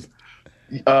same.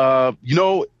 I've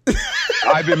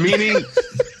been meaning.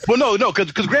 Well, no,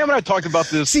 because Graham and I talked about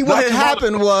this. See, what had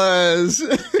happened was.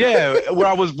 where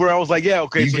I was like, yeah,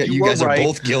 okay, you guys are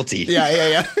both guilty.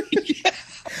 Yeah.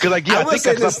 Because I think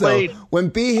I played. When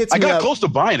B hits me I got close to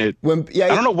buying it. I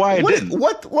don't know why I didn't.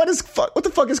 What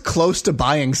the fuck is close to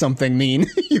buying something mean?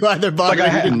 You either bought it.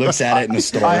 Like looks at it in the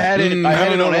store. I had it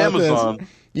on Amazon.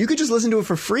 You could just listen to it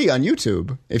for free on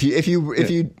YouTube if you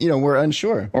were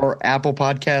unsure. Or Apple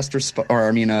Podcast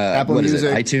Apple what Music. Is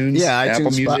it? iTunes. Yeah, Apple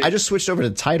iTunes. Music. I just switched over to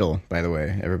Tidal, by the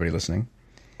way, everybody listening.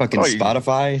 Fucking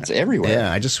Spotify. It's everywhere.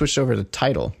 Yeah, I just switched over to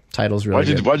Tidal. Tidal's really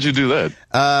good. Why'd you do that?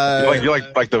 You're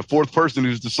like the fourth person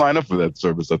who's to sign up for that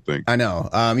service, I think. I know.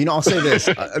 I'll say this.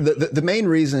 The main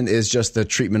reason is just the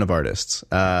treatment of artists.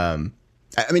 I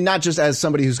mean, not just as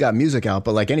somebody who's got music out,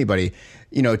 but like anybody,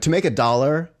 to make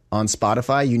 $1 on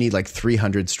Spotify, you need like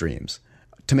 300 streams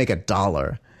to make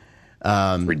 $1.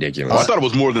 Ridiculous. I thought it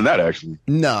was more than that, actually.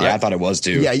 No. Yeah, I thought it was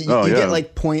too. Yeah, you get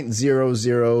like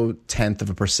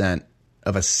 0.0010%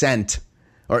 of a cent,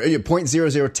 or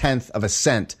 0.0010th of a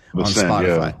cent on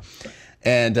Spotify. Yeah.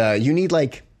 And you need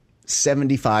like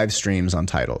 75 streams on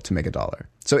Tidal to make $1.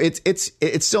 So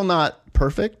it's still not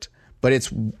perfect, but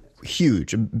it's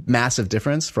huge, a massive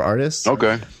difference for artists.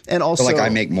 Okay. And also, I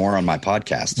make more on my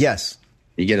podcast. Yes.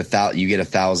 You get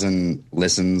 1,000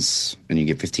 listens and you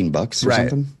get $15 or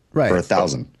something for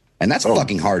 1,000. And that's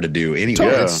fucking hard to do anyway.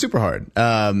 Totally. It's super hard.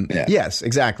 Yes,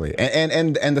 exactly.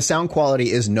 And the sound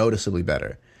quality is noticeably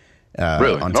better.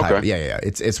 Really? On Tidal. Okay. Yeah.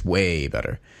 It's way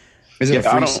better. Is it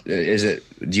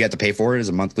do you have to pay for it as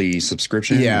a monthly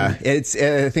subscription? Yeah,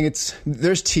 I think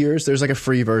there's tiers. There's like a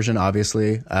free version,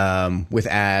 obviously, with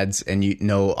ads and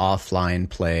no offline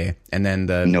play. And then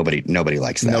nobody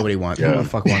likes that. Who the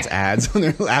fuck wants ads when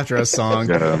they're after a song?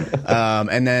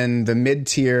 And then the mid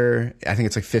tier, I think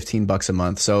it's like $15 a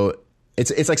month. So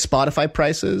it's like Spotify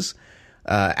prices.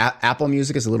 Apple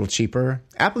Music is a little cheaper.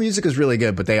 Apple Music is really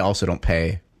good, but they also don't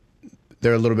pay.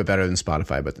 They're a little bit better than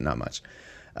Spotify, but not much.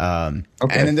 And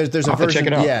then there's a version.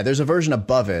 Yeah, there's a version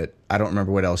above it. I don't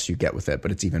remember what else you get with it,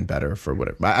 but it's even better for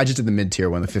whatever. I just did the mid tier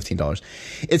one, the $15.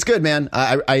 It's good, man.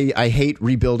 I hate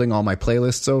rebuilding all my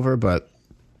playlists over, but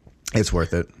it's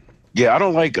worth it. Yeah, I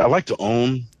like to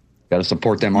own. Got to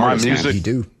support them artists. Music. You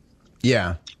do.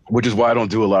 Yeah. Which is why I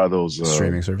don't do a lot of those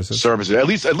streaming services. At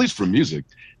least for music,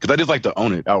 because I just like to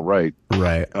own it outright.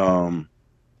 Right.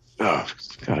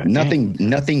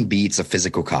 Nothing beats a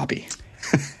physical copy.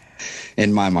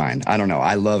 In my mind, I don't know.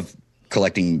 I love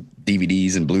collecting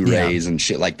DVDs and Blu-rays and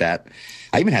shit like that.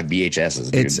 I even have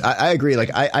VHSs. Dude. I agree. Like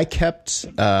I kept.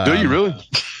 Do you really?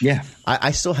 Yeah.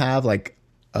 I still have like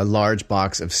a large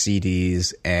box of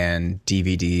CDs and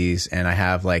DVDs, and I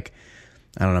have like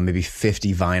I don't know, maybe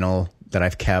 50 vinyl that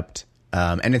I've kept.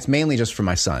 And it's mainly just for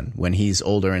my son. When he's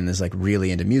older and is like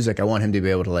really into music, I want him to be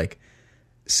able to like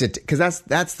sit, because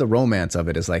that's the romance of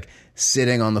it, is like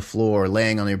sitting on the floor,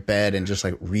 laying on your bed and just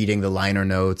like reading the liner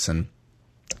notes and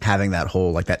having that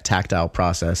whole like that tactile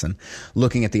process and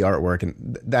looking at the artwork,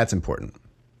 and that's important.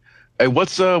 Hey,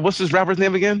 what's this rapper's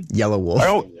name again? Yellow Wolf.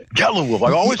 Yellow Wolf.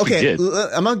 I always forget.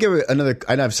 I'm gonna give it another.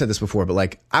 I know I've said this before, but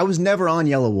like I was never on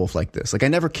Yellow Wolf like this. Like I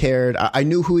never cared. I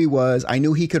knew who he was. I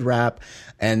knew he could rap,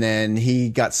 and then he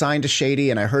got signed to Shady,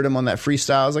 and I heard him on that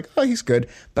freestyle. I was like, oh, he's good,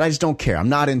 but I just don't care. I'm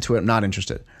not into it. I'm not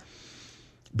interested.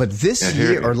 But this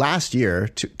year or last year,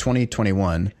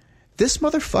 2021, this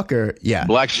motherfucker,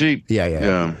 Black Sheep.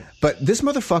 Yeah. But this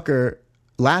motherfucker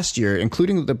last year,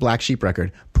 including the Black Sheep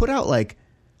record, put out like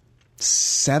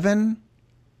 7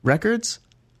 records.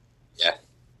 Yeah.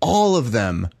 All of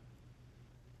them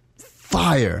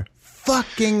fire.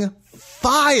 Fucking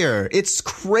fire. It's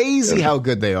crazy how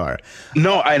good they are.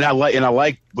 No, and I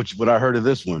like what I heard of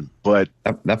this one, but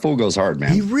that fool goes hard,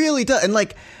 man. He really does. And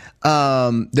like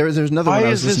there's another one I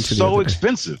was listening to. Why is this so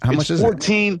expensive? How much is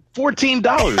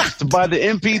 $14 to buy the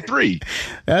MP3.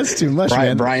 That's too much,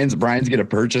 man. Brian's gonna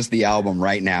purchase the album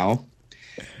right now,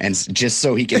 and just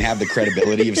so he can have the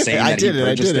credibility of saying that he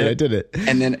purchased it. I did it.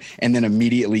 And then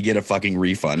immediately get a fucking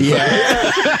refund.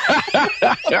 Yeah.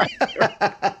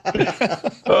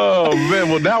 Oh man,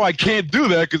 well now I can't do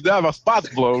that because now my spot's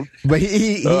blown. But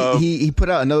he put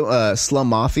out another Slum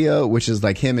Mafia, which is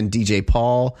like him and DJ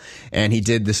Paul, and he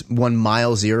did this one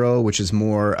Mile Zero, which is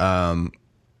more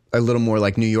a little more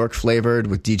like New York flavored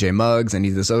with DJ Muggs, and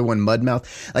he did this other one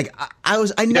Mudmouth. Like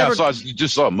you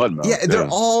just saw Mudmouth. Yeah, they're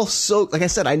all so, like I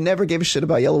said, I never gave a shit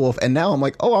about Yellow Wolf, and now I'm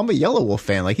like, oh, I'm a Yellow Wolf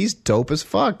fan. Like he's dope as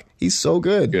fuck. He's so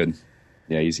good. Good.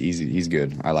 Yeah, he's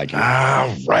good. I like him.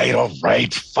 All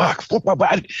right. Fuck.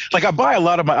 Like I buy a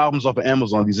lot of my albums off of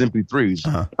Amazon, these MP3s.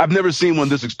 Uh-huh. I've never seen one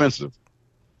this expensive.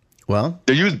 Well,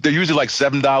 they're usually like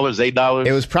 $7, $8.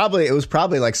 It was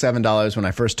probably like $7 when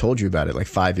I first told you about it, like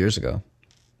 5 years ago.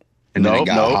 And then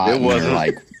it wasn't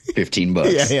like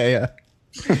 $15. Yeah.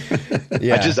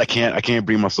 Yeah. I can't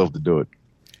bring myself to do it.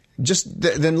 Just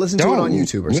then listen to it on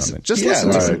YouTube or something. Just listen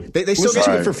to it. They still get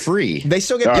it for free. They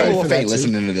still get paid for that.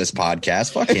 Listening to this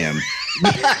podcast. Fuck him.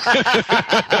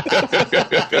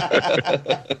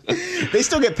 They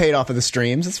still get paid off of the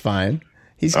streams. It's fine.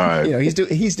 He's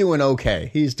doing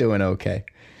okay. He's doing okay.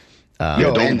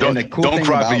 Don't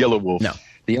cry for Yellow Wolf. No.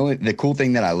 The cool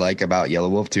thing that I like about Yellow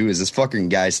Wolf too is this fucking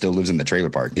guy still lives in the trailer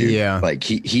park, dude. Yeah, like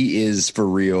he is for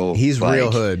real. He's like,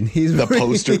 real hood. He's the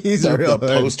poster. He's the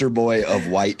poster boy of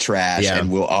white trash,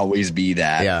 and will always be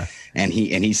that. Yeah, and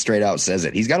he straight out says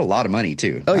it. He's got a lot of money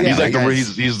too. Oh yeah,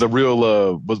 he's the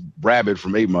real Rabbit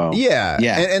from 8 Mile. Yeah,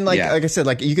 and like I said,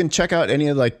 like you can check out any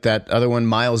of like that other one.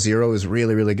 Mile Zero is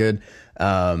really really good.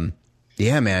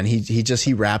 Yeah, man,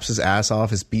 he raps his ass off.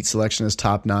 His beat selection is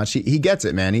top notch. He gets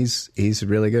it, man. He's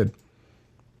really good.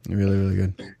 Really, really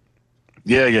good.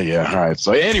 Yeah. All right.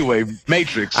 So anyway,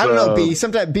 Matrix. I don't know, B.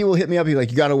 Sometimes B will hit me up. He's like,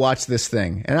 you got to watch this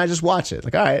thing. And I just watch it.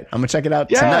 Like, all right, I'm going to check it out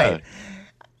tonight.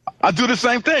 I do the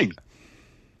same thing.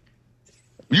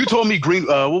 You told me Green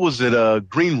Room.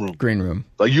 Green Room.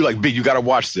 Like, you like, B, you got to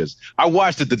watch this. I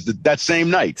watched it that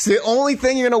same night. So the only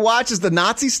thing you're going to watch is the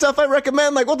Nazi stuff I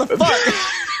recommend? Like, what the fuck?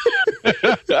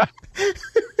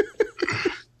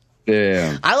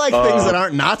 Damn. I like things that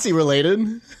aren't Nazi related.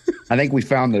 I think we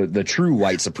found the true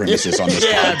white supremacist on this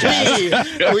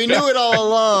podcast. We knew it all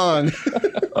along.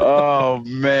 Oh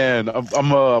man,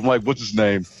 I'm like, what's his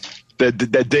name? That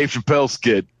Dave Chappelle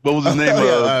skit. What was his name?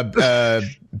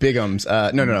 Bigums.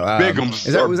 No. Bigums.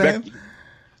 Is that what his name?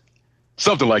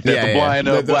 Something like that. The blind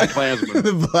Black Klansman.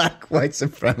 The black white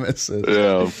supremacist.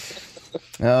 Yeah.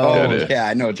 Yeah,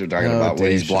 I know what you're talking about.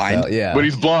 When he's blind. Yeah. When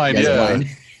he's blind. Yeah.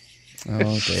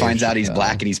 Oh, Finds out he's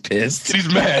black and he's pissed.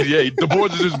 He's mad. Yeah,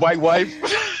 divorces his white wife.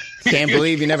 Can't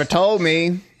believe you never told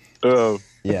me. Oh.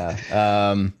 Yeah.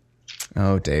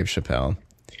 Dave Chappelle.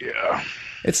 Yeah.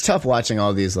 It's tough watching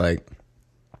all these like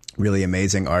really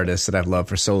amazing artists that I've loved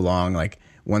for so long. Like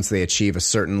once they achieve a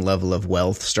certain level of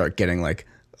wealth, start getting like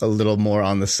a little more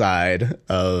on the side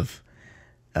of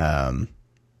the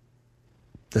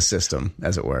system,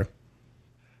 as it were.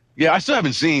 Yeah, I still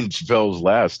haven't seen Chappelle's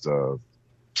last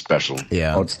special.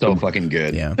 Yeah. Oh, it's so fucking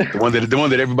good. Yeah. The one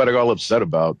that everybody got all upset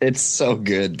about. It's so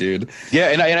good, dude. Yeah,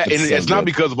 and it's not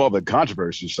because of all the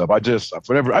controversy stuff. I've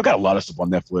got a lot of stuff on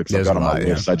Netflix. There's I've got on my lot,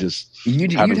 list. I just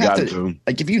haven't gotten to.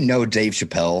 Like, if you know Dave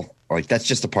Chappelle, like that's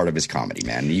just a part of his comedy,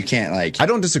 man. You can't like. I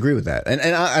don't disagree with that, and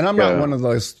I'm not one of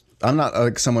those. I'm not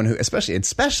like someone who,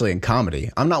 especially in comedy,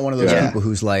 I'm not one of those people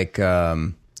who's like,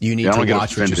 You need to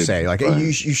watch what you say. Like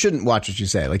you shouldn't watch what you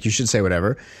say. Like you should say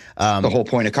whatever. The whole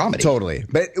point of comedy. Totally.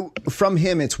 But from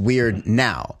him, it's weird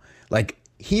now. Like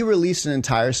he released an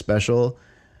entire special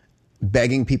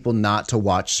begging people not to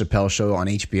watch Chappelle's show on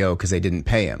HBO because they didn't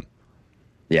pay him.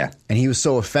 Yeah. And he was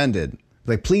so offended.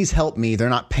 Like, please help me. They're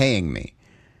not paying me.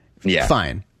 Yeah.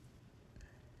 Fine.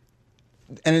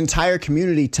 An entire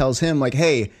community tells him like,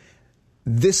 hey,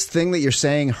 this thing that you're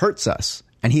saying hurts us.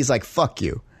 And he's like, fuck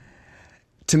you.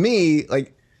 To me,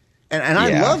 like, and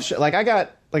I love, like, I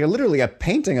got like literally a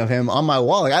painting of him on my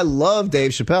wall. Like, I love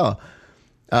Dave Chappelle.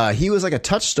 He was like a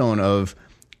touchstone of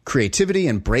creativity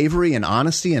and bravery and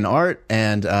honesty and art.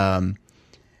 And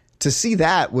to see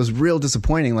that was real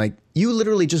disappointing. Like, you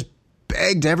literally just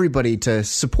begged everybody to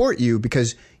support you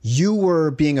because you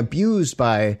were being abused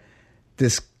by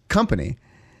this company.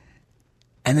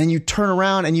 And then you turn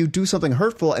around and you do something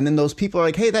hurtful. And then those people are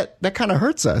like, hey, that kind of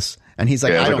hurts us. And he's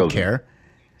like, I don't care.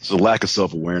 It's a lack of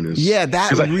self-awareness. Yeah,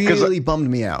 that really bummed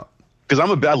me out. Because I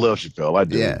love Chappelle, I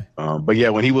do. Yeah. But yeah,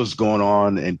 when he was going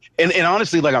on, and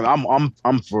honestly, like I'm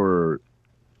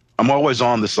always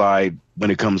on the side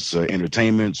when it comes to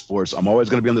entertainment, sports. I'm always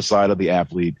going to be on the side of the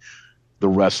athlete, the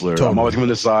wrestler. Totally. I'm always going to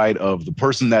be on the side of the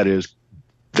person that is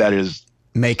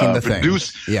making the thing,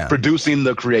 producing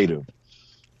the creative.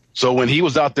 So when he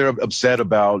was out there upset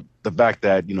about the fact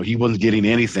that he wasn't getting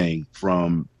anything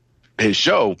from his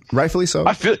show, rightfully so.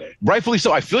 I feel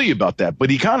you about that, but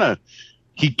it got to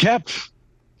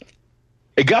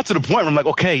the point where I'm like,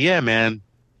 okay, yeah, man,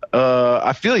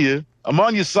 I feel you. I'm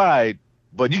on your side,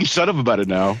 but you can shut up about it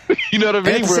now. You know what I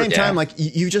mean? And at the same time, like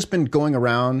you've just been going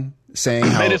around saying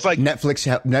how it's like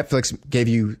Netflix gave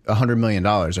you $100 million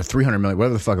or $300 million,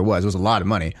 whatever the fuck it was. It was a lot of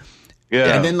money.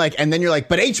 Yeah. And then you're like,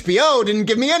 but HBO didn't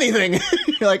give me anything.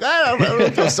 You're like, I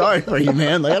don't feel sorry for you,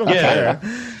 man. Like, I don't care.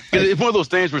 It's one of those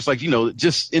things where it's like,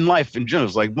 just in life in general,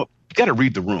 it's like, well, you got to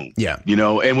read the room. Yeah.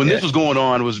 And when this was going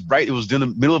on, it was in the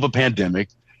middle of a pandemic,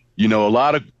 a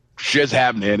lot of shit's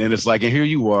happening. And it's like, and here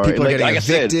you are. People are getting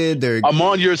evicted. I'm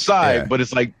on your side, but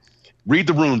it's like, read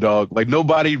the room, dog. Like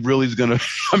nobody really is going to,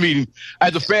 I mean,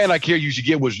 as a fan, I care you should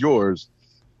get what's yours,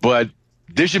 but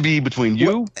this should be between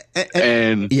you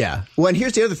and yeah. Well, and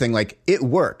here's the other thing. Like, it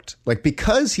worked. Like,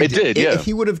 because if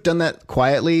he would have done that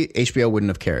quietly, HBO wouldn't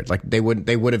have cared. Like, they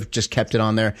would have just kept it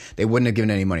on there. They wouldn't have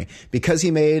given any money. Because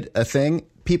he made a thing,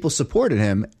 people supported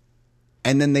him,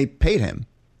 and then they paid him.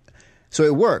 So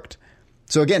it worked.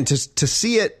 So again, to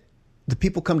see it, the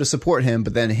people come to support him,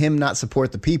 but then him not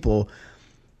support the people.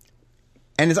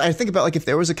 And I think about, like, if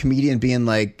there was a comedian being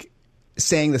like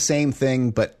saying the same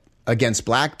thing, but against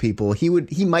black people, he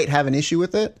might have an issue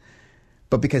with it,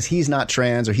 but because he's not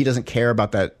trans or he doesn't care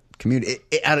about that community,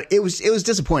 it was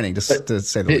disappointing to say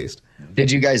the least.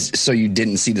 Did you guys? So you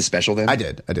didn't see the special then? I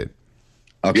did. Okay,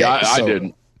 yeah, I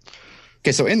didn't.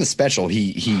 Okay, so in the special,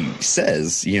 he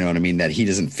says, you know what I mean, that he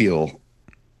doesn't feel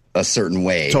a certain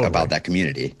way about that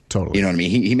community. Totally, you know what I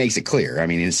mean. He makes it clear. I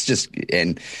mean, it's just,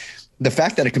 and the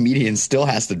fact that a comedian still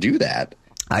has to do that.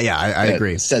 I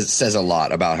agree. Says a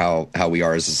lot about how we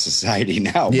are as a society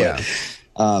now. Yeah.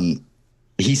 But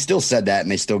he still said that,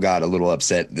 and they still got a little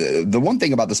upset. The one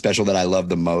thing about the special that I love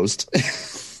the most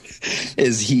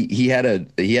is he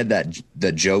had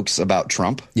the jokes about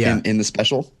Trump in the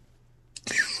special.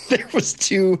 There was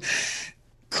two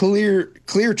clear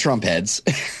Trump heads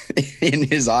in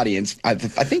his audience. I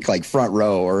think like front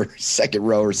row or second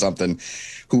row or something,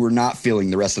 who were not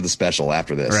feeling the rest of the special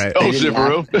after this. Right. They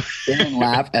didn't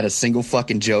laugh at a single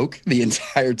fucking joke the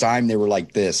entire time. They were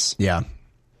like this. Yeah.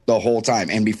 The whole time.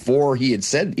 And before he had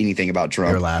said anything about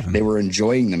Trump, they were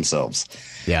enjoying themselves.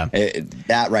 Yeah.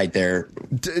 That right there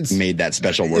made that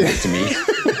special worth it to me.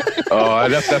 Oh,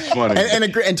 that's funny.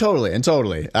 And totally.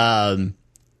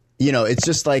 It's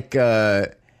just like,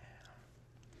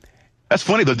 that's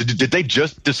funny though. Did they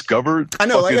just discover? I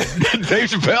know. Dave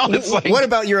Chappelle. It's like, what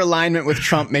about your alignment with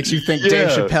Trump makes you think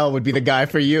Dave Chappelle would be the guy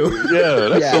for you? Yeah,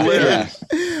 that's hilarious.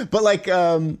 Yeah. But like,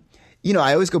 I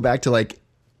always go back to like,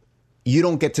 you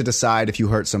don't get to decide if you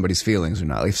hurt somebody's feelings or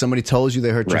not. Like, if somebody tells you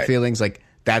they hurt your feelings, like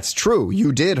that's true.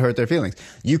 You did hurt their feelings.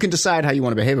 You can decide how you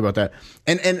want to behave about that.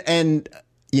 And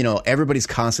everybody's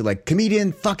constantly like,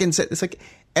 comedian fucking said. It's like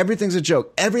everything's a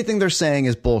joke. Everything they're saying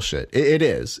is bullshit. It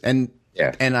is. And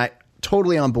I.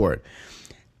 Totally on board.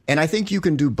 And I think you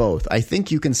can do both. I think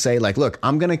you can say like, look,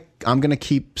 I'm going to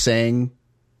keep saying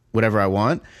whatever I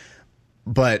want,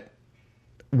 but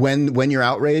when you're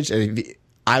outraged,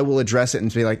 I will address it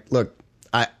and be like, look,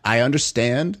 I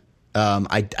understand.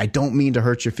 I don't mean to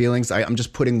hurt your feelings. I'm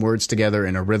just putting words together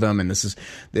in a rhythm, and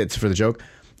it's for the joke.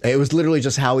 It was literally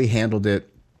just how he handled it.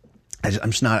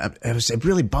 It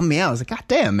really bummed me out. I was like, God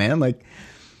damn, man. Like,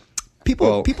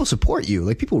 people support you.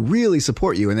 Like, people really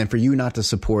support you. And then for you not to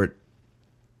support,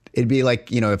 it'd be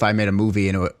like, if I made a movie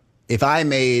and if I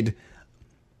made,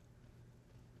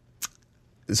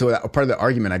 so part of the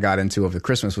argument I got into over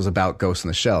Christmas was about Ghost in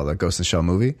the Shell, the Ghost in the Shell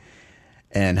movie,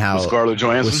 and how with Scarlett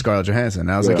Johansson.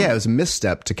 And I was like, it was a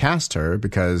misstep to cast her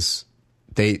because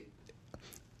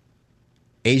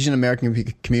Asian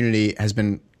American community has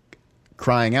been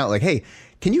crying out like, hey,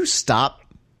 can you stop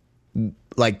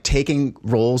like taking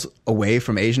roles away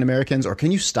from Asian Americans, or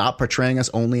can you stop portraying us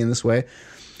only in this way?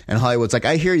 And Hollywood's like,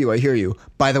 I hear you.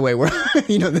 By the way, we're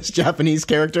this Japanese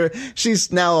character,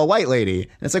 she's now a white lady.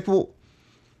 And it's like, well,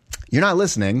 you're not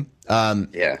listening.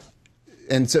 Yeah.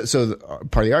 And so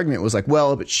part of the argument was like,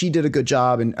 well, but she did a good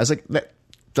job. And I was like, that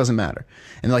doesn't matter.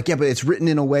 And they're like, yeah, but it's written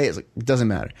in a way. It's like, it doesn't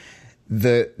matter.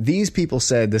 These people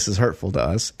said this is hurtful to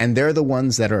us, and they're the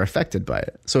ones that are affected by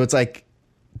it. So it's like,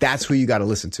 that's who you got to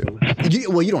listen to.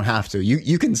 You don't have to.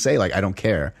 You can say like, I don't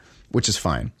care, which is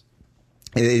fine.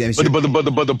 But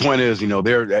the point is,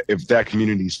 if that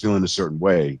community is feeling a certain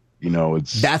way,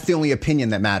 that's the only opinion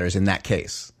that matters in that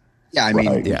case. Yeah, I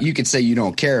mean, you could say you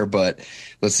don't care, but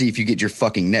let's see if you get your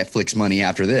fucking Netflix money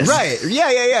after this. Right.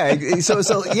 Yeah.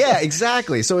 So yeah,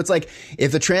 exactly. So it's like,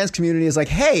 if the trans community is like,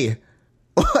 hey,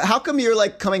 how come you're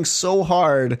like coming so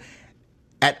hard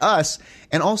at us?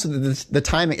 And also the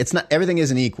timing, it's not, everything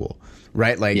isn't equal,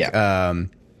 right? Like,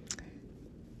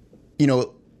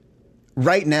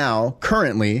 right now,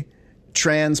 currently,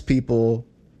 trans people,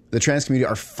 the trans community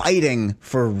are fighting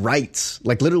for rights,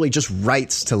 like literally just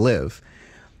rights to live.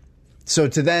 So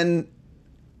to then,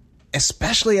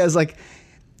 especially as like,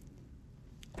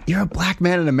 you're a black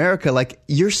man in America, like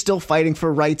you're still fighting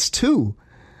for rights too.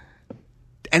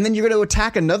 And then you're going to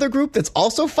attack another group that's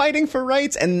also fighting for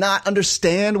rights and not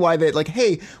understand why they like,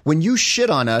 hey, when you shit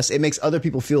on us, it makes other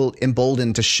people feel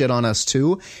emboldened to shit on us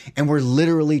too. And we're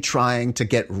literally trying to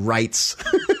get rights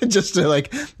just to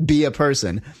like be a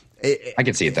person. I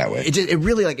can see it that way. It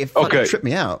really like, it fucking tripped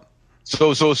me out.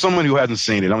 So someone who hasn't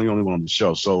seen it, I'm the only one on the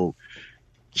show. So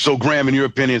Grahm, in your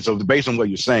opinion, so based on what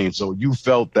you're saying, so you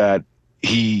felt that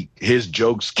his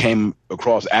jokes came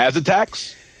across as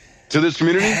attacks to this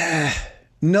community?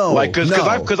 No, like because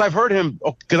I've heard him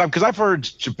because I've heard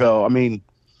Chappelle. I mean,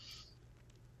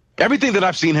 everything that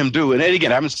I've seen him do, and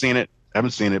again, I haven't seen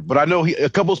it, but I know a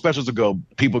couple of specials ago,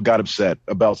 people got upset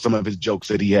about some of his jokes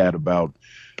that he had about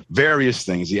various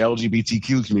things, the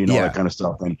LGBTQ community, all that kind of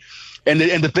stuff, and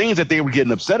the things that they were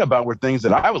getting upset about were things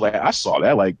that I was like, I saw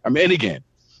that, like, I mean, and again,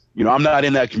 I'm not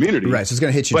in that community, right? So it's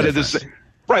gonna hit you, but at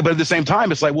the same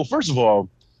time, it's like, well, first of all,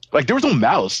 like there was no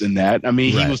malice in that. I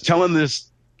mean, he was telling this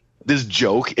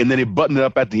joke, and then he buttoned it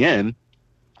up at the end.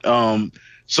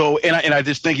 So I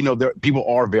just think people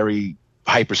are very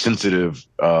hypersensitive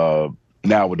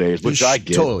nowadays, which I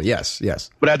get. Totally, yes.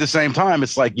 But at the same time,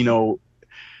 it's like I don't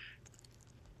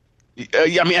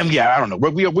know.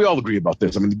 We all agree about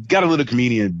this. I mean, you got to let a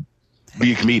comedian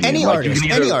be a comedian. Any artist.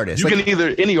 Any artist. Even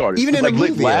in a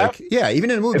movie. Even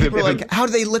in a movie, people are like, how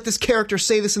do they let this character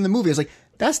say this in the movie? It's like,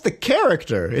 that's the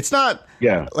character. It's not.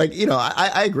 Yeah. Like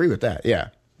I agree with that. Yeah.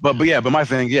 But my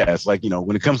thing, it's like,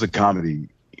 when it comes to comedy,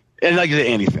 and like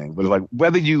anything, but like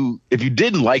if you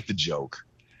didn't like the joke,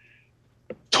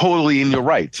 totally in your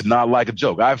right to not like a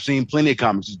joke. I've seen plenty of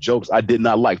comics jokes I did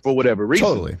not like for whatever reason.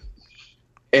 Totally.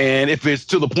 And if it's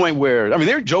to the point where, I mean,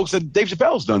 there are jokes that Dave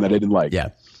Chappelle's done that I didn't like. Yeah.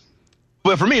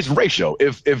 But for me, it's a ratio.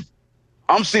 If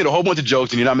I'm seeing a whole bunch of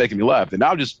jokes and you're not making me laugh, then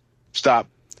I'll just stop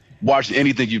watching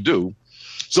anything you do.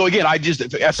 So again,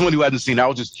 as someone who hasn't seen, I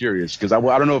was just curious because I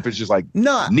don't know if it's just like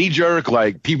knee jerk,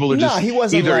 like people are just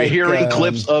either hearing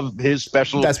clips of his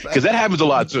special, because that happens a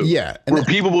lot too. Yeah, where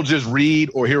people will just read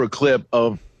or hear a clip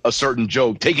of a certain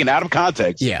joke taken out of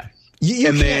context. Yeah,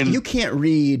 you can't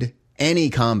read any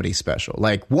comedy special.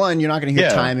 Like, one, you're not going to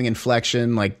hear timing,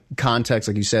 inflection, like context,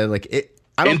 like you said. Like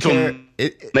I don't care.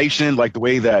 Nation, like the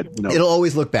way that it'll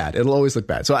always look bad.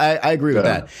 So I agree with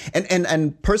that.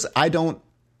 And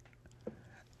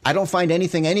I don't find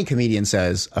anything any comedian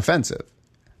says offensive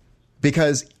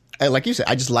because, like you said,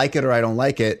 I just like it or I don't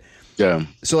like it. Yeah.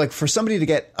 So, like, for somebody to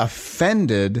get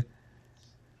offended,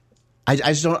 I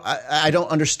just don't. I don't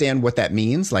understand what that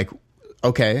means. Like,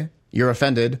 okay, you're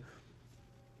offended.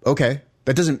 Okay,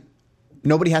 that doesn't.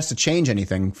 Nobody has to change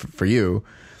anything for you,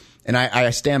 and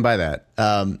I stand by that.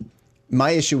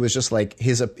 My issue was just like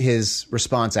his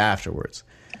response afterwards.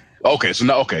 Okay, so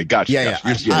now, gotcha. Yeah.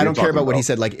 I don't care about what he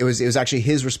said. Like, it was actually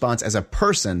his response as a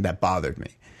person that bothered me.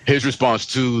 His response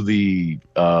to the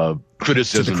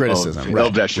criticism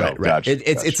of that show. Right. Gotcha.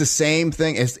 It's the same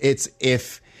thing. It's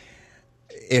if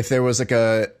there was like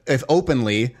if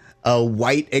openly a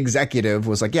white executive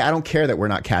was like, yeah, I don't care that we're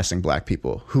not casting black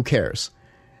people. Who cares?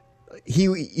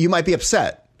 You might be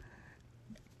upset,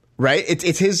 right?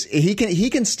 It's his. He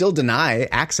can still deny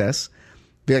access.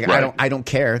 Be like, right. I don't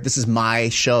care. This is my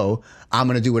show. I'm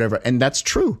going to do whatever. And that's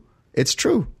true. It's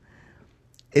true.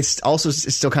 It's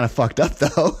still kind of fucked up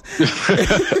though.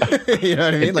 You know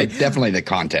what I mean? Like definitely the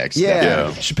context.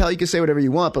 Yeah. Chappelle, you can say whatever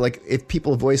you want, but like if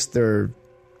people voice their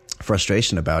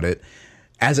frustration about it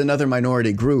as another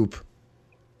minority group,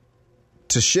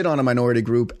 to shit on a minority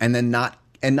group and then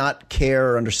not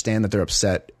care or understand that they're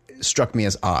upset struck me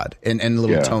as odd and a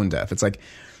little tone deaf. It's like,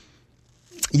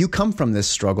 you come from this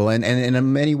struggle and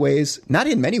in many ways, not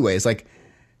in many ways, like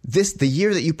the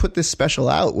year that you put this special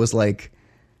out was like,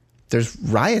 there's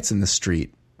riots in the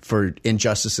street for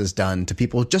injustices done to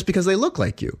people just because they look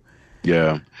like you.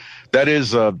 Yeah, that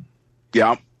is, I'm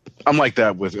like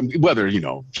that with whether,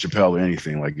 Chappelle or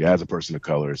anything, like as a person of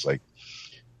color, it's like,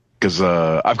 because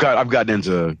I've gotten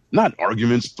into not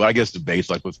arguments, but I guess debates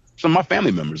like with some of my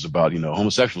family members about,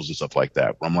 homosexuals and stuff like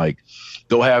that, where I'm like,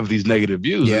 they'll have these negative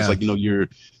views. Yeah. It's like, you're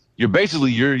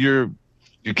basically you're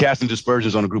casting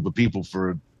dispersions on a group of people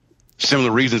for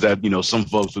similar reasons that, some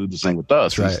folks do the same with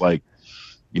us. Right. It's like,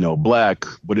 black,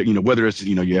 but whether it's,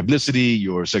 your ethnicity,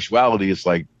 your sexuality, it's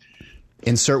like,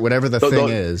 insert whatever the thing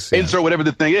is. Insert whatever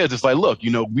the thing is. It's like, look,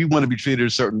 we want to be treated a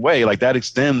certain way. Like that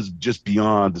extends just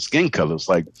beyond the skin color. It's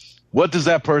like, what does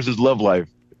that person's love life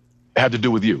have to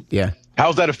do with you? Yeah.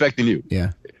 How's that affecting you?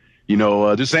 Yeah.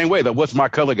 The same way that what's my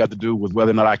color got to do with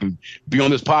whether or not I can be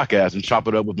on this podcast and chop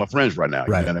it up with my friends right now.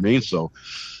 Right. You know what I mean? So,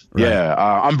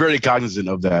 I'm very cognizant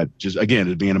of that. Just again,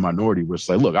 as being a minority, where it's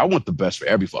like, look, I want the best for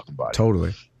every fucking body.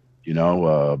 Totally.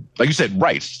 Like you said,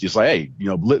 rights. Just like, hey,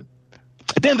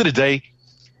 at the end of the day,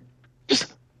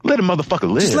 just let a motherfucker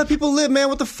live. Just let people live, man.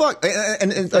 What the fuck?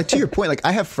 And like to your point, like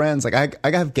I have friends, like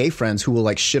I have gay friends who will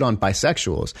like shit on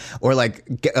bisexuals, or like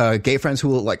gay friends who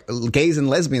will like gays and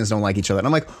lesbians don't like each other. And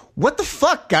I'm like, what the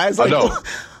fuck, guys? Like,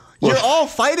 you're all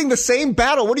fighting the same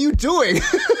battle. What are you doing?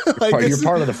 Like, you're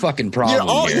part of the fucking problem.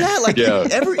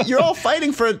 You're all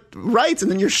fighting for rights,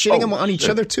 and then you're shitting them on each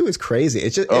other too. It's crazy.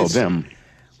 It's just damn.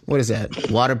 What is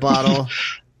that? Water bottle.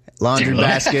 Laundry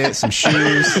basket, some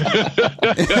shoes.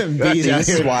 This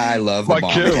is why I love the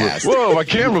podcast. Whoa, my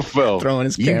camera fell. Throwing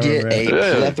his camera. You get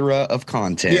a plethora of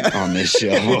content on this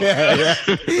show.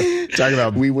 Talking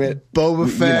about Boba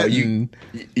Fett.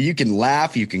 You can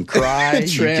laugh, you can cry.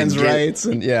 Trans rights.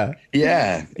 And yeah,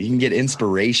 you can get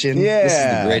inspiration. Yeah. This is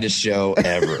the greatest show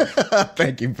ever.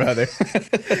 Thank you, brother.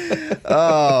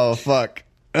 Oh, fuck.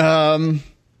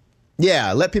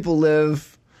 Let people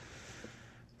live.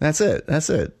 That's it.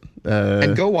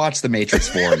 And go watch The Matrix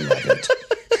 4 and love it.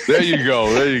 There you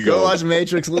go. Go watch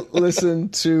Matrix. Listen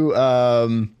to all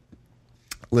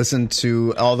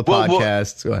the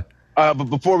podcasts. But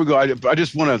before we go, I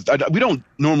just want to. We don't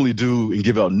normally do and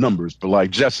give out numbers, but like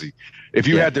Jesse, if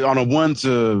you had to on a 1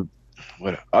 to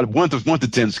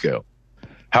 10 scale,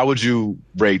 how would you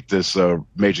rate this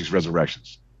Matrix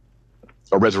Resurrections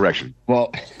or Resurrection?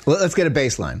 Well, let's get a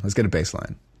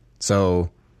baseline.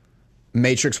 So,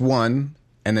 Matrix 1.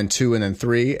 And then 2, and then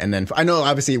 3, and then I know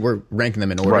obviously we're ranking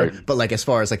them in order, right. But like as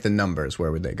far as like the numbers,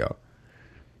 where would they go?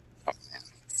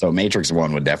 So Matrix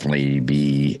 1 would definitely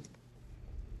be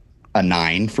a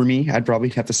 9 for me. I'd probably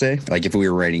have to say, like if we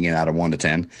were rating it out of 1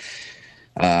 to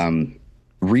 10.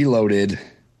 Reloaded,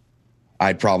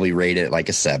 I'd probably rate it like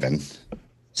a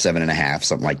 7.5,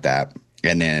 something like that.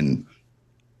 And then,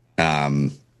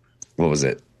 what was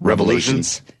it?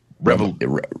 Revelations. Revolutions.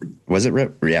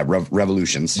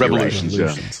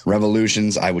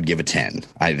 Revolutions, I would give a 10.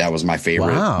 That was my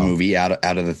favorite movie out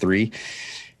of the 3.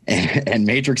 And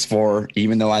Matrix 4,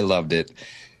 even though I loved it,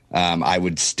 I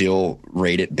would still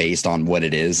rate it based on what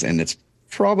it is, and it's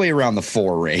probably around the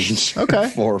 4 range. Okay.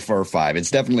 4 or 5. It's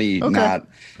definitely not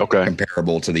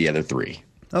comparable to the other 3.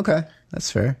 Okay, that's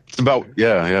fair. It's about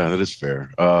that is fair.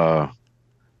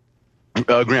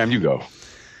 Graham, you go.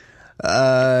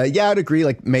 I'd agree.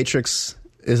 Like Matrix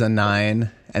is a 9,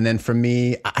 and then for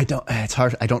me, it's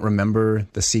hard. I don't remember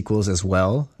the sequels as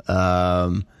well.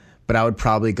 But I would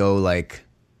probably go like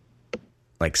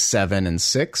 7 and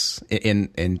 6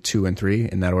 in 2 and 3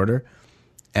 in that order,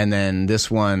 and then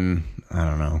this one, I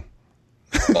don't know.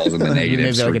 Falls in the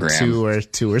negatives maybe like for a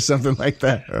 2 or something like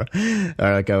that, or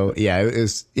like it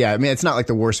was. I mean, it's not like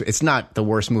the worst. It's not the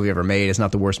worst movie ever made. It's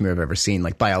not the worst movie I've ever seen.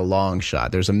 Like by a long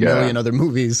shot. There's a million other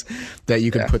movies that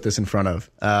you could put this in front of.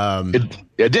 It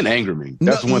didn't anger me.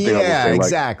 That's one thing I would say. Like,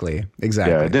 exactly.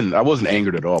 Yeah, it didn't. I wasn't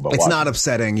angered at all. It's not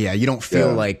upsetting. Yeah, you don't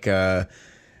feel like.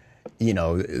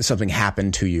 something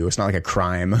happened to you. It's not like a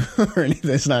crime or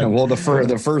anything. It's not. Well, the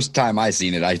first time I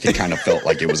seen it, I kind of felt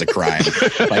like it was a crime.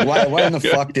 Like, why in the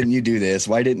fuck didn't you do this?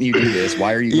 Why didn't you do this?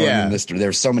 Why are you going in this?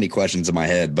 There's so many questions in my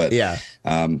head, but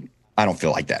I don't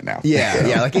feel like that now. Yeah,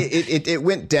 yeah. Like it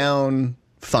went down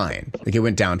fine. Like it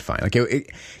went down fine. Like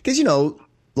because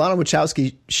Lana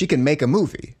Wachowski, she can make a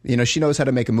movie. She knows how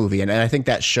to make a movie, and I think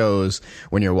that shows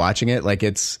when you're watching it. Like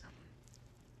it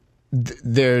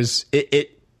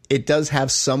does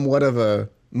have somewhat of a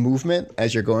movement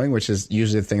as you're going, which is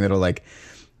usually the thing that'll like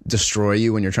destroy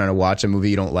you when you're trying to watch a movie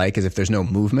you don't like, is if there's no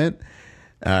movement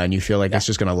and you feel like it's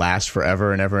just going to last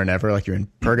forever and ever and ever, like you're in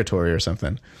purgatory or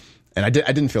something. And I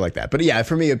didn't feel like that. But yeah,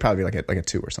 for me, it'd probably be like a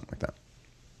 2 or something like that.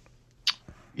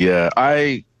 Yeah,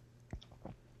 I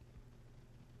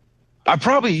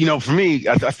probably, for me,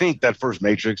 I think that first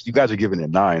Matrix, you guys are giving it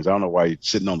 9s. I don't know why you're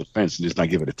sitting on the fence and just not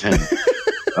give it a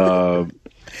 10.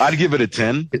 I'd give it a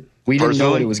 10. We didn't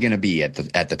know what it was going to be at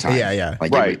the time. Yeah.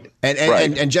 Like, right.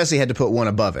 And Jesse had to put 1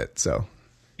 above it. So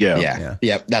yeah.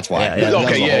 That's why.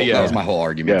 That was my whole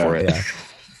argument for it.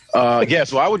 Yeah.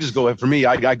 So I would just go ahead. For me,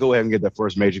 I go ahead and get that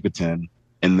first Matrix a 10,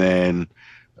 and then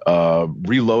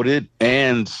Reloaded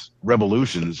and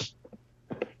Revolutions.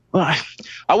 Well,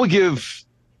 I would give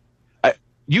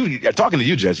you talking to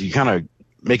you, Jesse. You kind of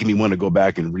making me want to go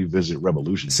back and revisit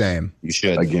Revolution. Same. You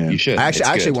should. Again. You should. I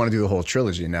actually want to do the whole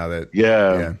trilogy now that.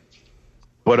 Yeah.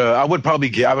 But I would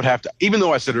probably I would have to, even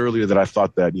though I said earlier that I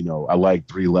thought that, I like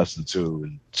 3 less than 2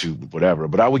 and 2, whatever,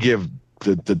 but I would give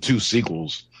the 2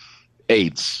 sequels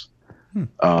 8s.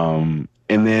 And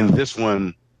then this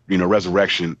one,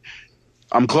 Resurrection,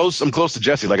 I'm close to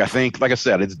Jesse. Like I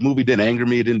said, this movie didn't anger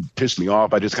me. It didn't piss me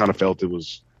off. I just kind of felt it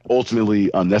was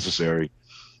ultimately unnecessary.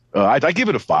 I give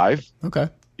it a 5. Okay.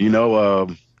 Yeah.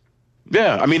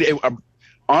 I mean,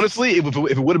 honestly, if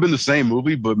it would have been the same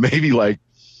movie, but maybe like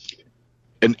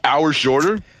an hour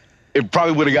shorter, it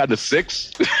probably would have gotten a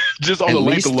 6, just on at the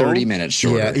length least alone. 30 minutes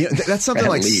shorter. Yeah, that's something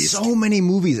like so many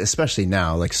movies, especially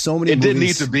now. Like so many. It movies, didn't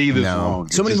need to be this long.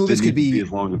 So many movies could be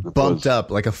bumped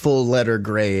up like a full letter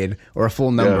grade or a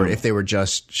full number if they were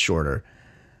just shorter.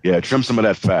 Yeah, trim some of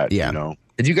that fat. Yeah.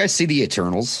 Did you guys see The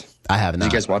Eternals? I have not.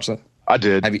 Did you guys watch that? I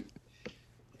did. Have you?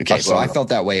 Okay, so I felt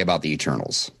that way about The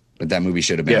Eternals, but that movie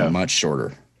should have been much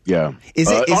shorter. Yeah.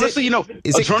 Honestly,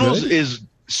 Eternals is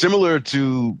similar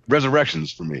to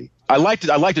Resurrections for me. I liked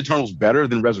Eternals better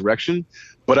than Resurrection,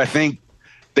 but I think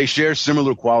they share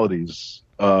similar qualities.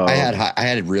 I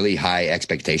had really high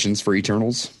expectations for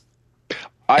Eternals.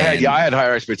 I had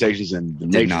higher expectations than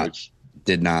Matrix.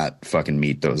 Did not fucking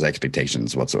meet those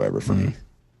expectations whatsoever for me.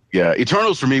 Yeah,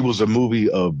 Eternals for me was a movie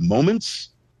of moments.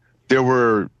 There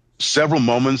were several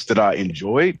moments that I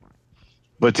enjoyed,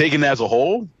 but taken as a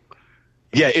whole,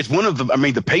 it's one of the. I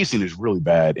mean, the pacing is really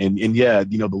bad, and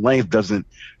the length doesn't.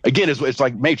 Again, it's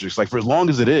like Matrix. Like for as long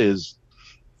as it is,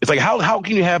 it's like how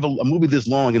can you have a movie this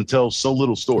long and tell so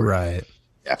little story? Right.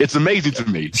 Yeah. It's amazing to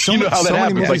me. How that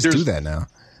happens? Many movies do that now.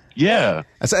 Yeah.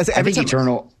 I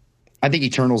think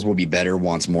Eternals will be better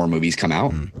once more movies come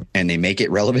out and they make it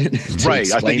relevant to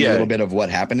explain a little bit of what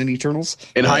happened in Eternals.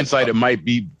 In hindsight, it might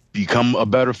become a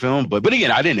better film, but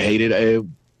again, I didn't hate it.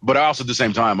 But I also, at the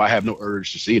same time, I have no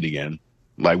urge to see it again.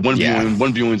 Like one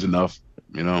viewing's enough,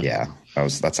 Yeah,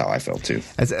 that's how I felt too.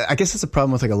 I guess that's a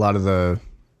problem with like a lot of the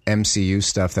MCU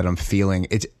stuff that I'm feeling.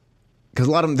 It's because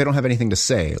a lot of them, they don't have anything to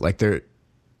say. Like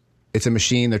it's a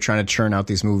machine. They're trying to churn out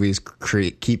these movies,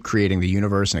 keep creating the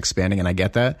universe and expanding, and I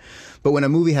get that. But when a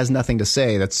movie has nothing to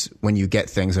say, that's when you get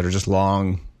things that are just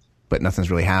long, but nothing's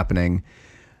really happening.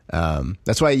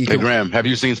 That's why you. Hey, Grahm, have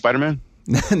you seen Spider-Man?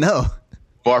 No.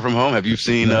 Far From Home. Have you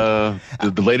seen the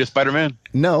latest Spider-Man?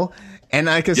 No. And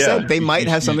like I said, they might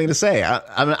have something to say.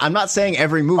 I'm not saying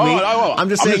every movie. I'm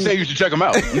just saying you should check them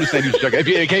out. I'm just saying you should check them.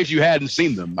 In case you hadn't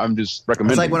seen them, I'm just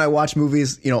recommending. It's like when I watch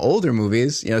movies, older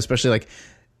movies, especially like,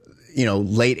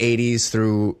 late 80s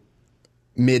through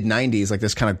mid 90s, like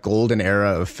this kind of golden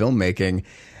era of filmmaking.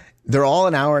 They're all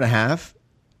an hour and a half,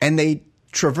 and they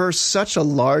traverse such a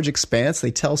large expanse.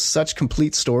 They tell such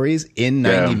complete stories in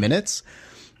 90 minutes.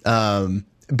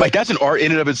 But that's an art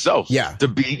in and of itself. Yeah. To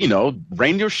be,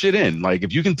 rein your shit in. Like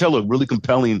if you can tell a really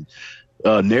compelling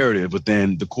narrative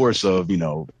within the course of,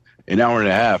 an hour and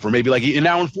a half, or maybe like an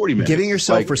hour and 40 minutes. Giving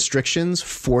yourself restrictions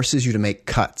forces you to make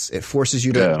cuts. It forces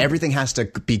you to, everything has to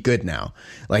be good now.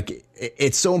 Like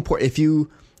it's so important. If you,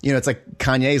 it's like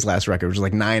Kanye's last record, which is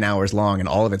like 9 hours long and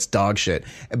all of it's dog shit.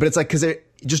 But it's like, cause they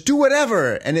just do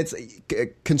whatever. And it's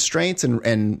constraints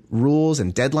and rules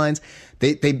and deadlines.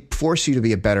 They force you to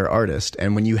be a better artist.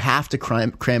 And when you have to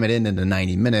cram it into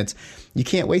 90 minutes, you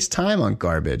can't waste time on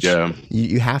garbage. Yeah.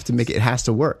 You have to make it has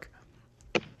to work.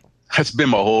 That's been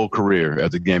my whole career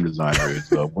as a game designer,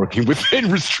 is working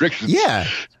within restrictions. Yeah.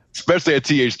 Especially at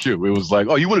THQ. It was like,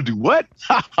 oh, you want to do what?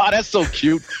 That's so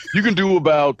cute. You can do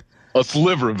about a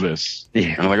sliver of this.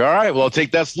 Yeah. And I'm like, all right, well, I'll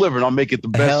take that sliver and I'll make it the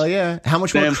best. Hell yeah. How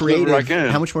much more creative?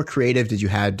 How much more creative did you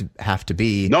have to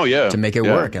be to make it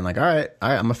work? And like, all right,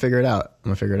 I'm going to figure it out.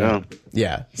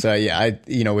 Yeah. So yeah,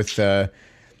 with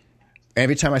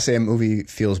every time I say a movie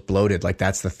feels bloated, like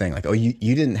that's the thing. Like, oh,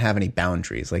 you didn't have any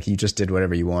boundaries. Like you just did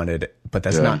whatever you wanted, but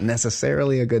that's not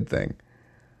necessarily a good thing.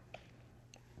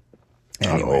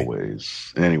 Not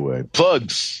always. Anyway,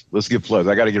 plugs. Let's get plugs.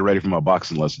 I got to get ready for my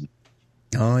boxing lesson.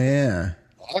 Oh yeah,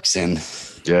 boxing.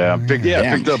 Yeah, I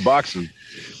picked up boxing.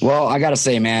 Well, I gotta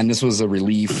say, man, this was a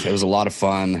relief. It was a lot of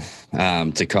fun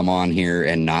to come on here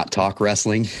and not talk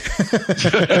wrestling.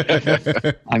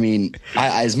 I mean,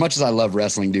 I as much as I love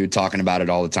wrestling, dude, talking about it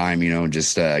all the time,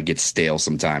 just gets stale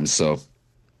sometimes. So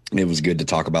it was good to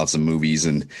talk about some movies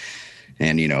and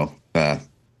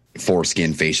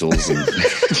foreskin facials. And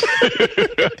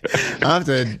I'll have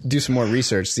to do some more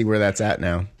research, see where that's at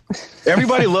now.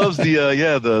 Everybody loves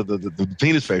the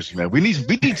penis facial, man. We need to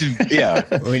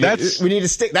we need to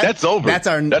stick. That's over. That's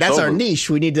our niche.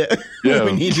 We need to. Yeah.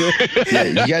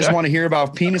 You guys want to hear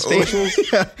about penis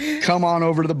facials? Come on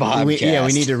over to the podcast. We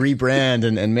need to rebrand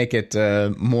and make it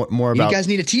more about. You guys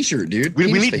need a T-shirt, dude.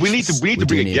 We need to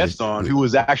bring a guest on who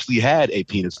has actually had a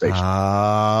penis facial.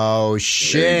 Oh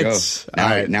shit! All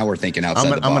right, now we're thinking outside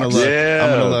the box. I'm gonna look. Yeah. I'm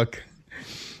gonna look.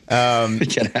 You're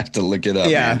gonna have to look it up,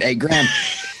 man. Hey, Grahm.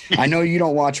 I know you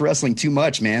don't watch wrestling too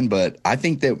much, man, but I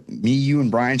think that me, you,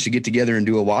 and Bryan should get together and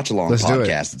do a watch-along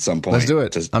podcast at some point. Let's do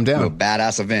it. I'm down. A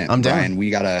badass event. I'm down. Bryan,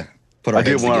 we got to put our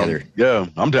heads together. Yeah,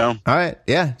 I'm down. All right.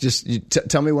 Yeah, just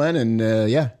tell me when, and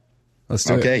let's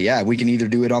do it. Okay, yeah. We can either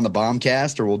do it on the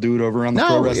Bombcast or we'll do it over on the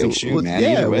Pro Wrestling Shoot, man.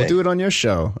 Yeah, we'll do it on your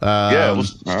show. We'll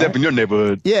step in your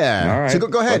neighborhood. Yeah. All right. So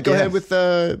go ahead. Go ahead with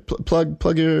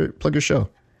plug your show.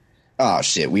 Oh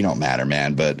shit, we don't matter,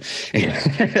 man. But you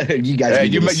guys, hey,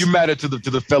 you matter to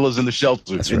the fellas in the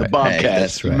shelter, in the Bombcast. Hey,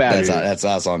 that's right. That's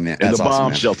awesome, man. In the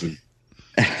bomb shelter.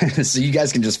 So you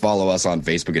guys can just follow us on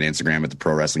Facebook and Instagram at the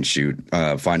Pro Wrestling Shoot.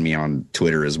 Find me on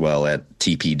Twitter as well at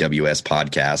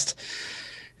TPWSPodcast.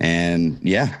 And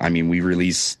yeah, I mean, we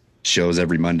release shows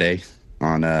every Monday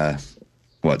on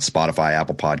Spotify,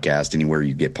 Apple Podcast, anywhere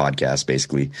you get podcasts,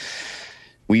 basically.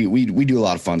 We do a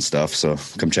lot of fun stuff, so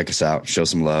come check us out. Show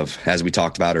some love. As we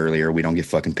talked about earlier, we don't get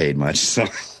fucking paid much, so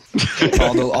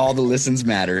all the listens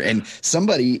matter. And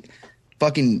somebody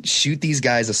fucking shoot these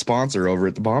guys a sponsor over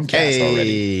at the Bombcast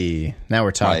already. Now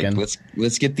we're talking. Like,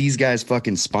 let's get these guys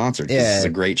fucking sponsored. Yeah. This is a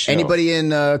great show. Anybody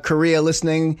in Korea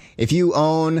listening, if you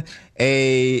own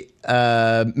a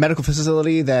medical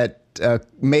facility that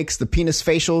makes the penis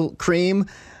facial cream,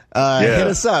 hit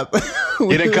us up.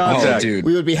 Get in contact.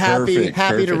 We would be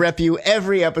happy to rep you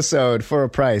every episode for a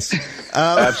price.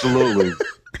 Absolutely.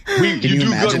 You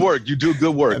do good work. You do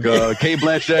good work. Kay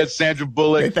Blanchett, Sandra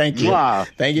Bullock. Hey, thank you. Wow.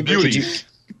 Thank you. Beauty.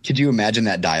 Could you imagine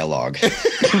that dialogue?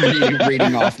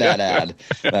 reading off that ad?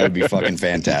 That would be fucking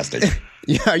fantastic.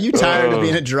 Yeah, are you tired of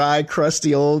being a dry,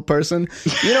 crusty old person?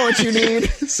 You know what you need?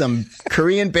 Some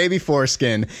Korean baby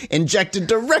foreskin injected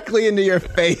directly into your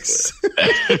face.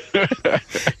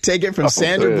 Take it from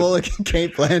Sandra Bullock and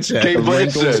Kate Blanchett. Kate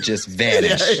Blanchett just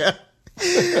vanish. Yeah.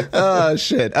 Oh,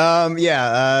 shit.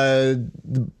 The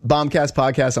Bombcast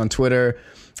Podcast on Twitter.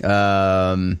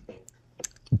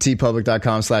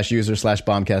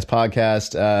 tpublic.com/user/Bombcast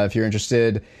Podcast. If you're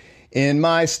interested in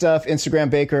my stuff, Instagram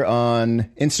Baker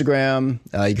on Instagram.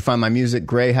 You can find my music,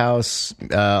 Grey House,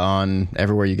 on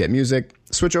everywhere you get music.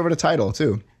 Switch over to Tidal,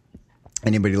 too.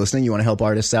 Anybody listening, you want to help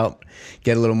artists out,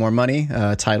 get a little more money,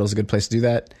 Tidal's a good place to do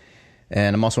that.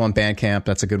 And I'm also on Bandcamp.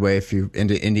 That's a good way if you're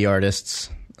into indie artists.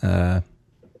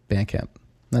 Bandcamp.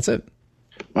 That's it.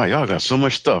 Wow, y'all got so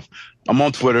much stuff. I'm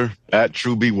on Twitter, at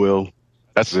TrueBeWill.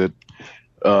 That's it.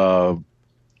 Damn,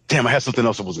 I had something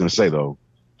else I was going to say, though.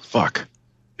 Fuck.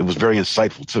 It was very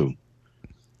insightful, too.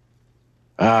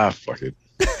 Fuck it.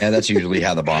 Yeah, that's usually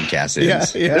how the Bombcast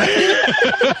is. Yeah.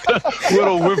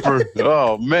 Little whimper.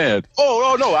 Oh, man.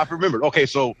 Oh, no, I remembered. Okay,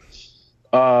 so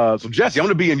Jesse, I'm going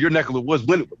to be in your neck of the woods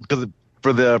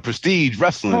for the Prestige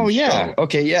Wrestling. Oh, yeah. show.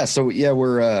 Okay, yeah. So, yeah,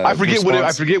 we're... I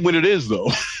forget when it is, though.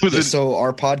 So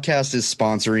our podcast is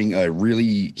sponsoring a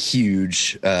really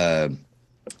huge...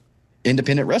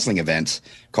 independent wrestling event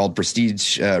called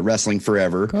Prestige Wrestling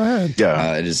Forever. Go ahead.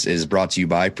 Yeah. It is brought to you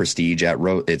by Prestige at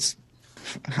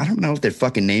I don't know if they're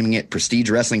fucking naming it Prestige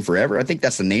Wrestling Forever. I think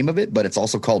that's the name of it, but it's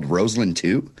also called Roseland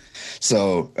 2.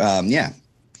 So,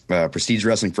 Prestige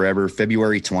Wrestling Forever,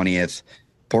 February 20th.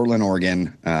 Portland,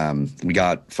 Oregon. We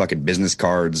got fucking business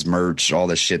cards, merch, all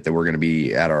this shit that we're going to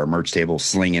be at our merch table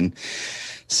slinging.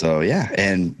 So yeah,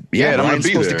 and Brian's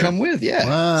supposed to come with. Yeah,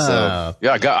 wow. So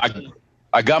yeah,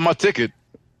 I got my ticket.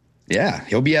 Yeah,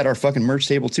 he'll be at our fucking merch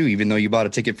table too, even though you bought a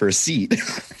ticket for a seat.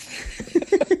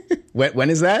 When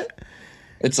is that?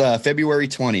 It's February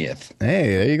 20th.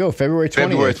 Hey, there you go, February 20th.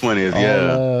 February 20th,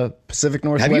 yeah. Pacific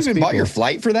Northwest. Have you even people. bought your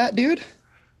flight for that, dude?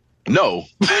 No,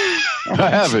 I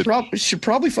haven't. Should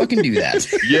probably fucking do that.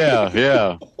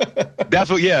 Yeah. That's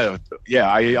what. Yeah.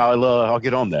 I'll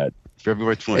get on that.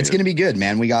 February 20th. It's going to be good,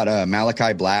 man. We got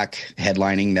Malachi Black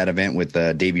headlining that event with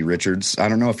Davey Richards. I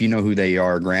don't know if you know who they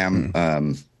are,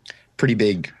 Grahm. Pretty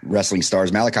big wrestling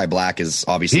stars. Malachi Black is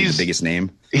obviously the biggest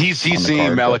name. He's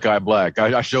seen Malachi Black.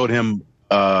 I showed him.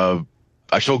 I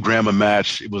showed Grahm a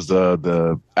match. It was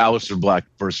the Aleister Black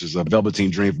versus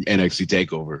Velveteen Dream from NXT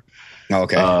Takeover.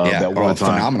 Okay, that one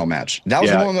time. Phenomenal match. That was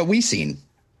the one that we seen,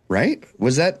 right?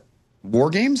 Was that War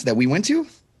Games that we went to?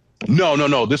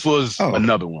 No. This was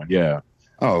another one. Yeah.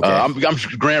 Oh, okay. I'm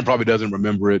sure Grant probably doesn't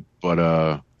remember it, but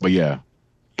yeah,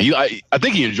 I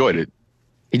think he enjoyed it.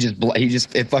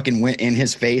 It fucking went in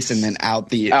his face and then out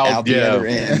the other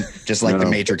end, just like the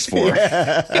Matrix 4. Yep.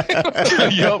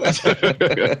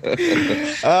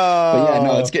 But yeah,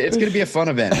 no, it's going to be a fun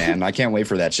event, man. I can't wait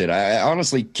for that shit. I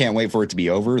honestly can't wait for it to be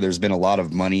over. There's been a lot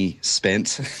of money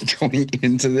spent going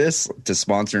into this to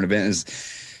sponsor an event. Is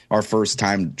our first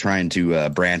time trying to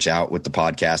branch out with the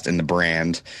podcast and the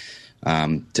brand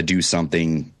to do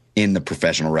something in the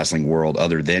professional wrestling world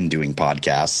other than doing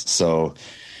podcasts. So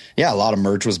yeah, a lot of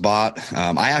merch was bought.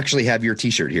 I actually have your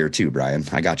t-shirt here too, Brian.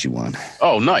 I got you one.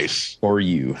 Oh, nice. For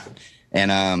you.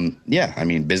 And yeah, I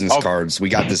mean, business cards. We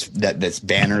got this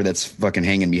banner that's fucking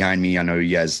hanging behind me. I know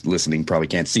you guys listening probably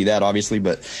can't see that, obviously,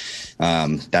 but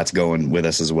that's going with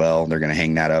us as well. They're going to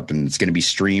hang that up, and it's going to be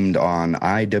streamed on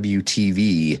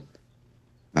IWTV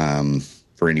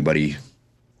for anybody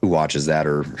who watches that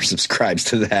or subscribes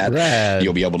to that. Rad.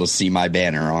 You'll be able to see my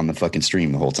banner on the fucking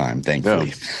stream the whole time,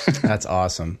 thankfully. Yeah. That's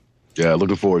awesome. Yeah,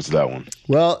 looking forward to that one.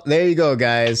 Well, there you go,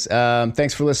 guys.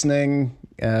 Thanks for listening.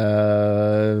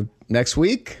 Next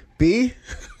week, B?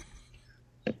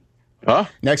 Huh?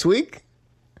 Next week?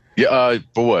 Yeah,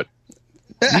 for what?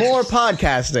 More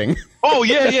podcasting. Oh,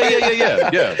 yeah.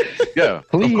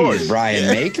 Please, of course. Brian,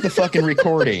 make the fucking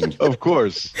recording. Of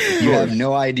course. You have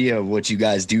no idea what you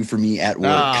guys do for me at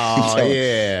work. Oh, So,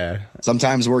 yeah.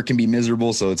 sometimes work can be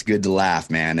miserable, so it's good to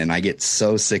laugh, man. And I get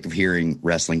so sick of hearing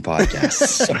wrestling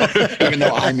podcasts, even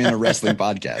though I'm in a wrestling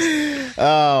podcast.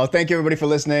 Oh, thank you, everybody, for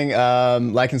listening.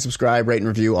 Like and subscribe, rate and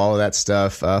review, all of that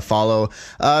stuff. Follow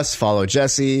us, follow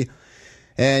Jesse.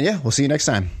 And yeah, we'll see you next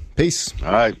time. Peace.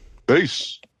 All right.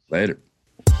 Peace. Later.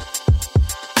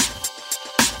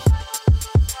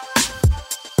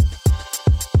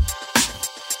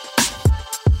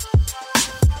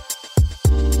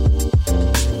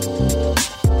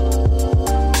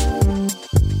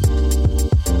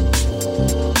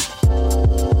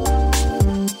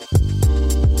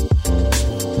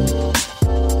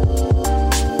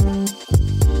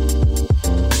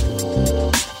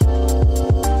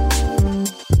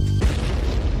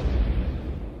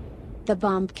 The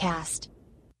Bombcast.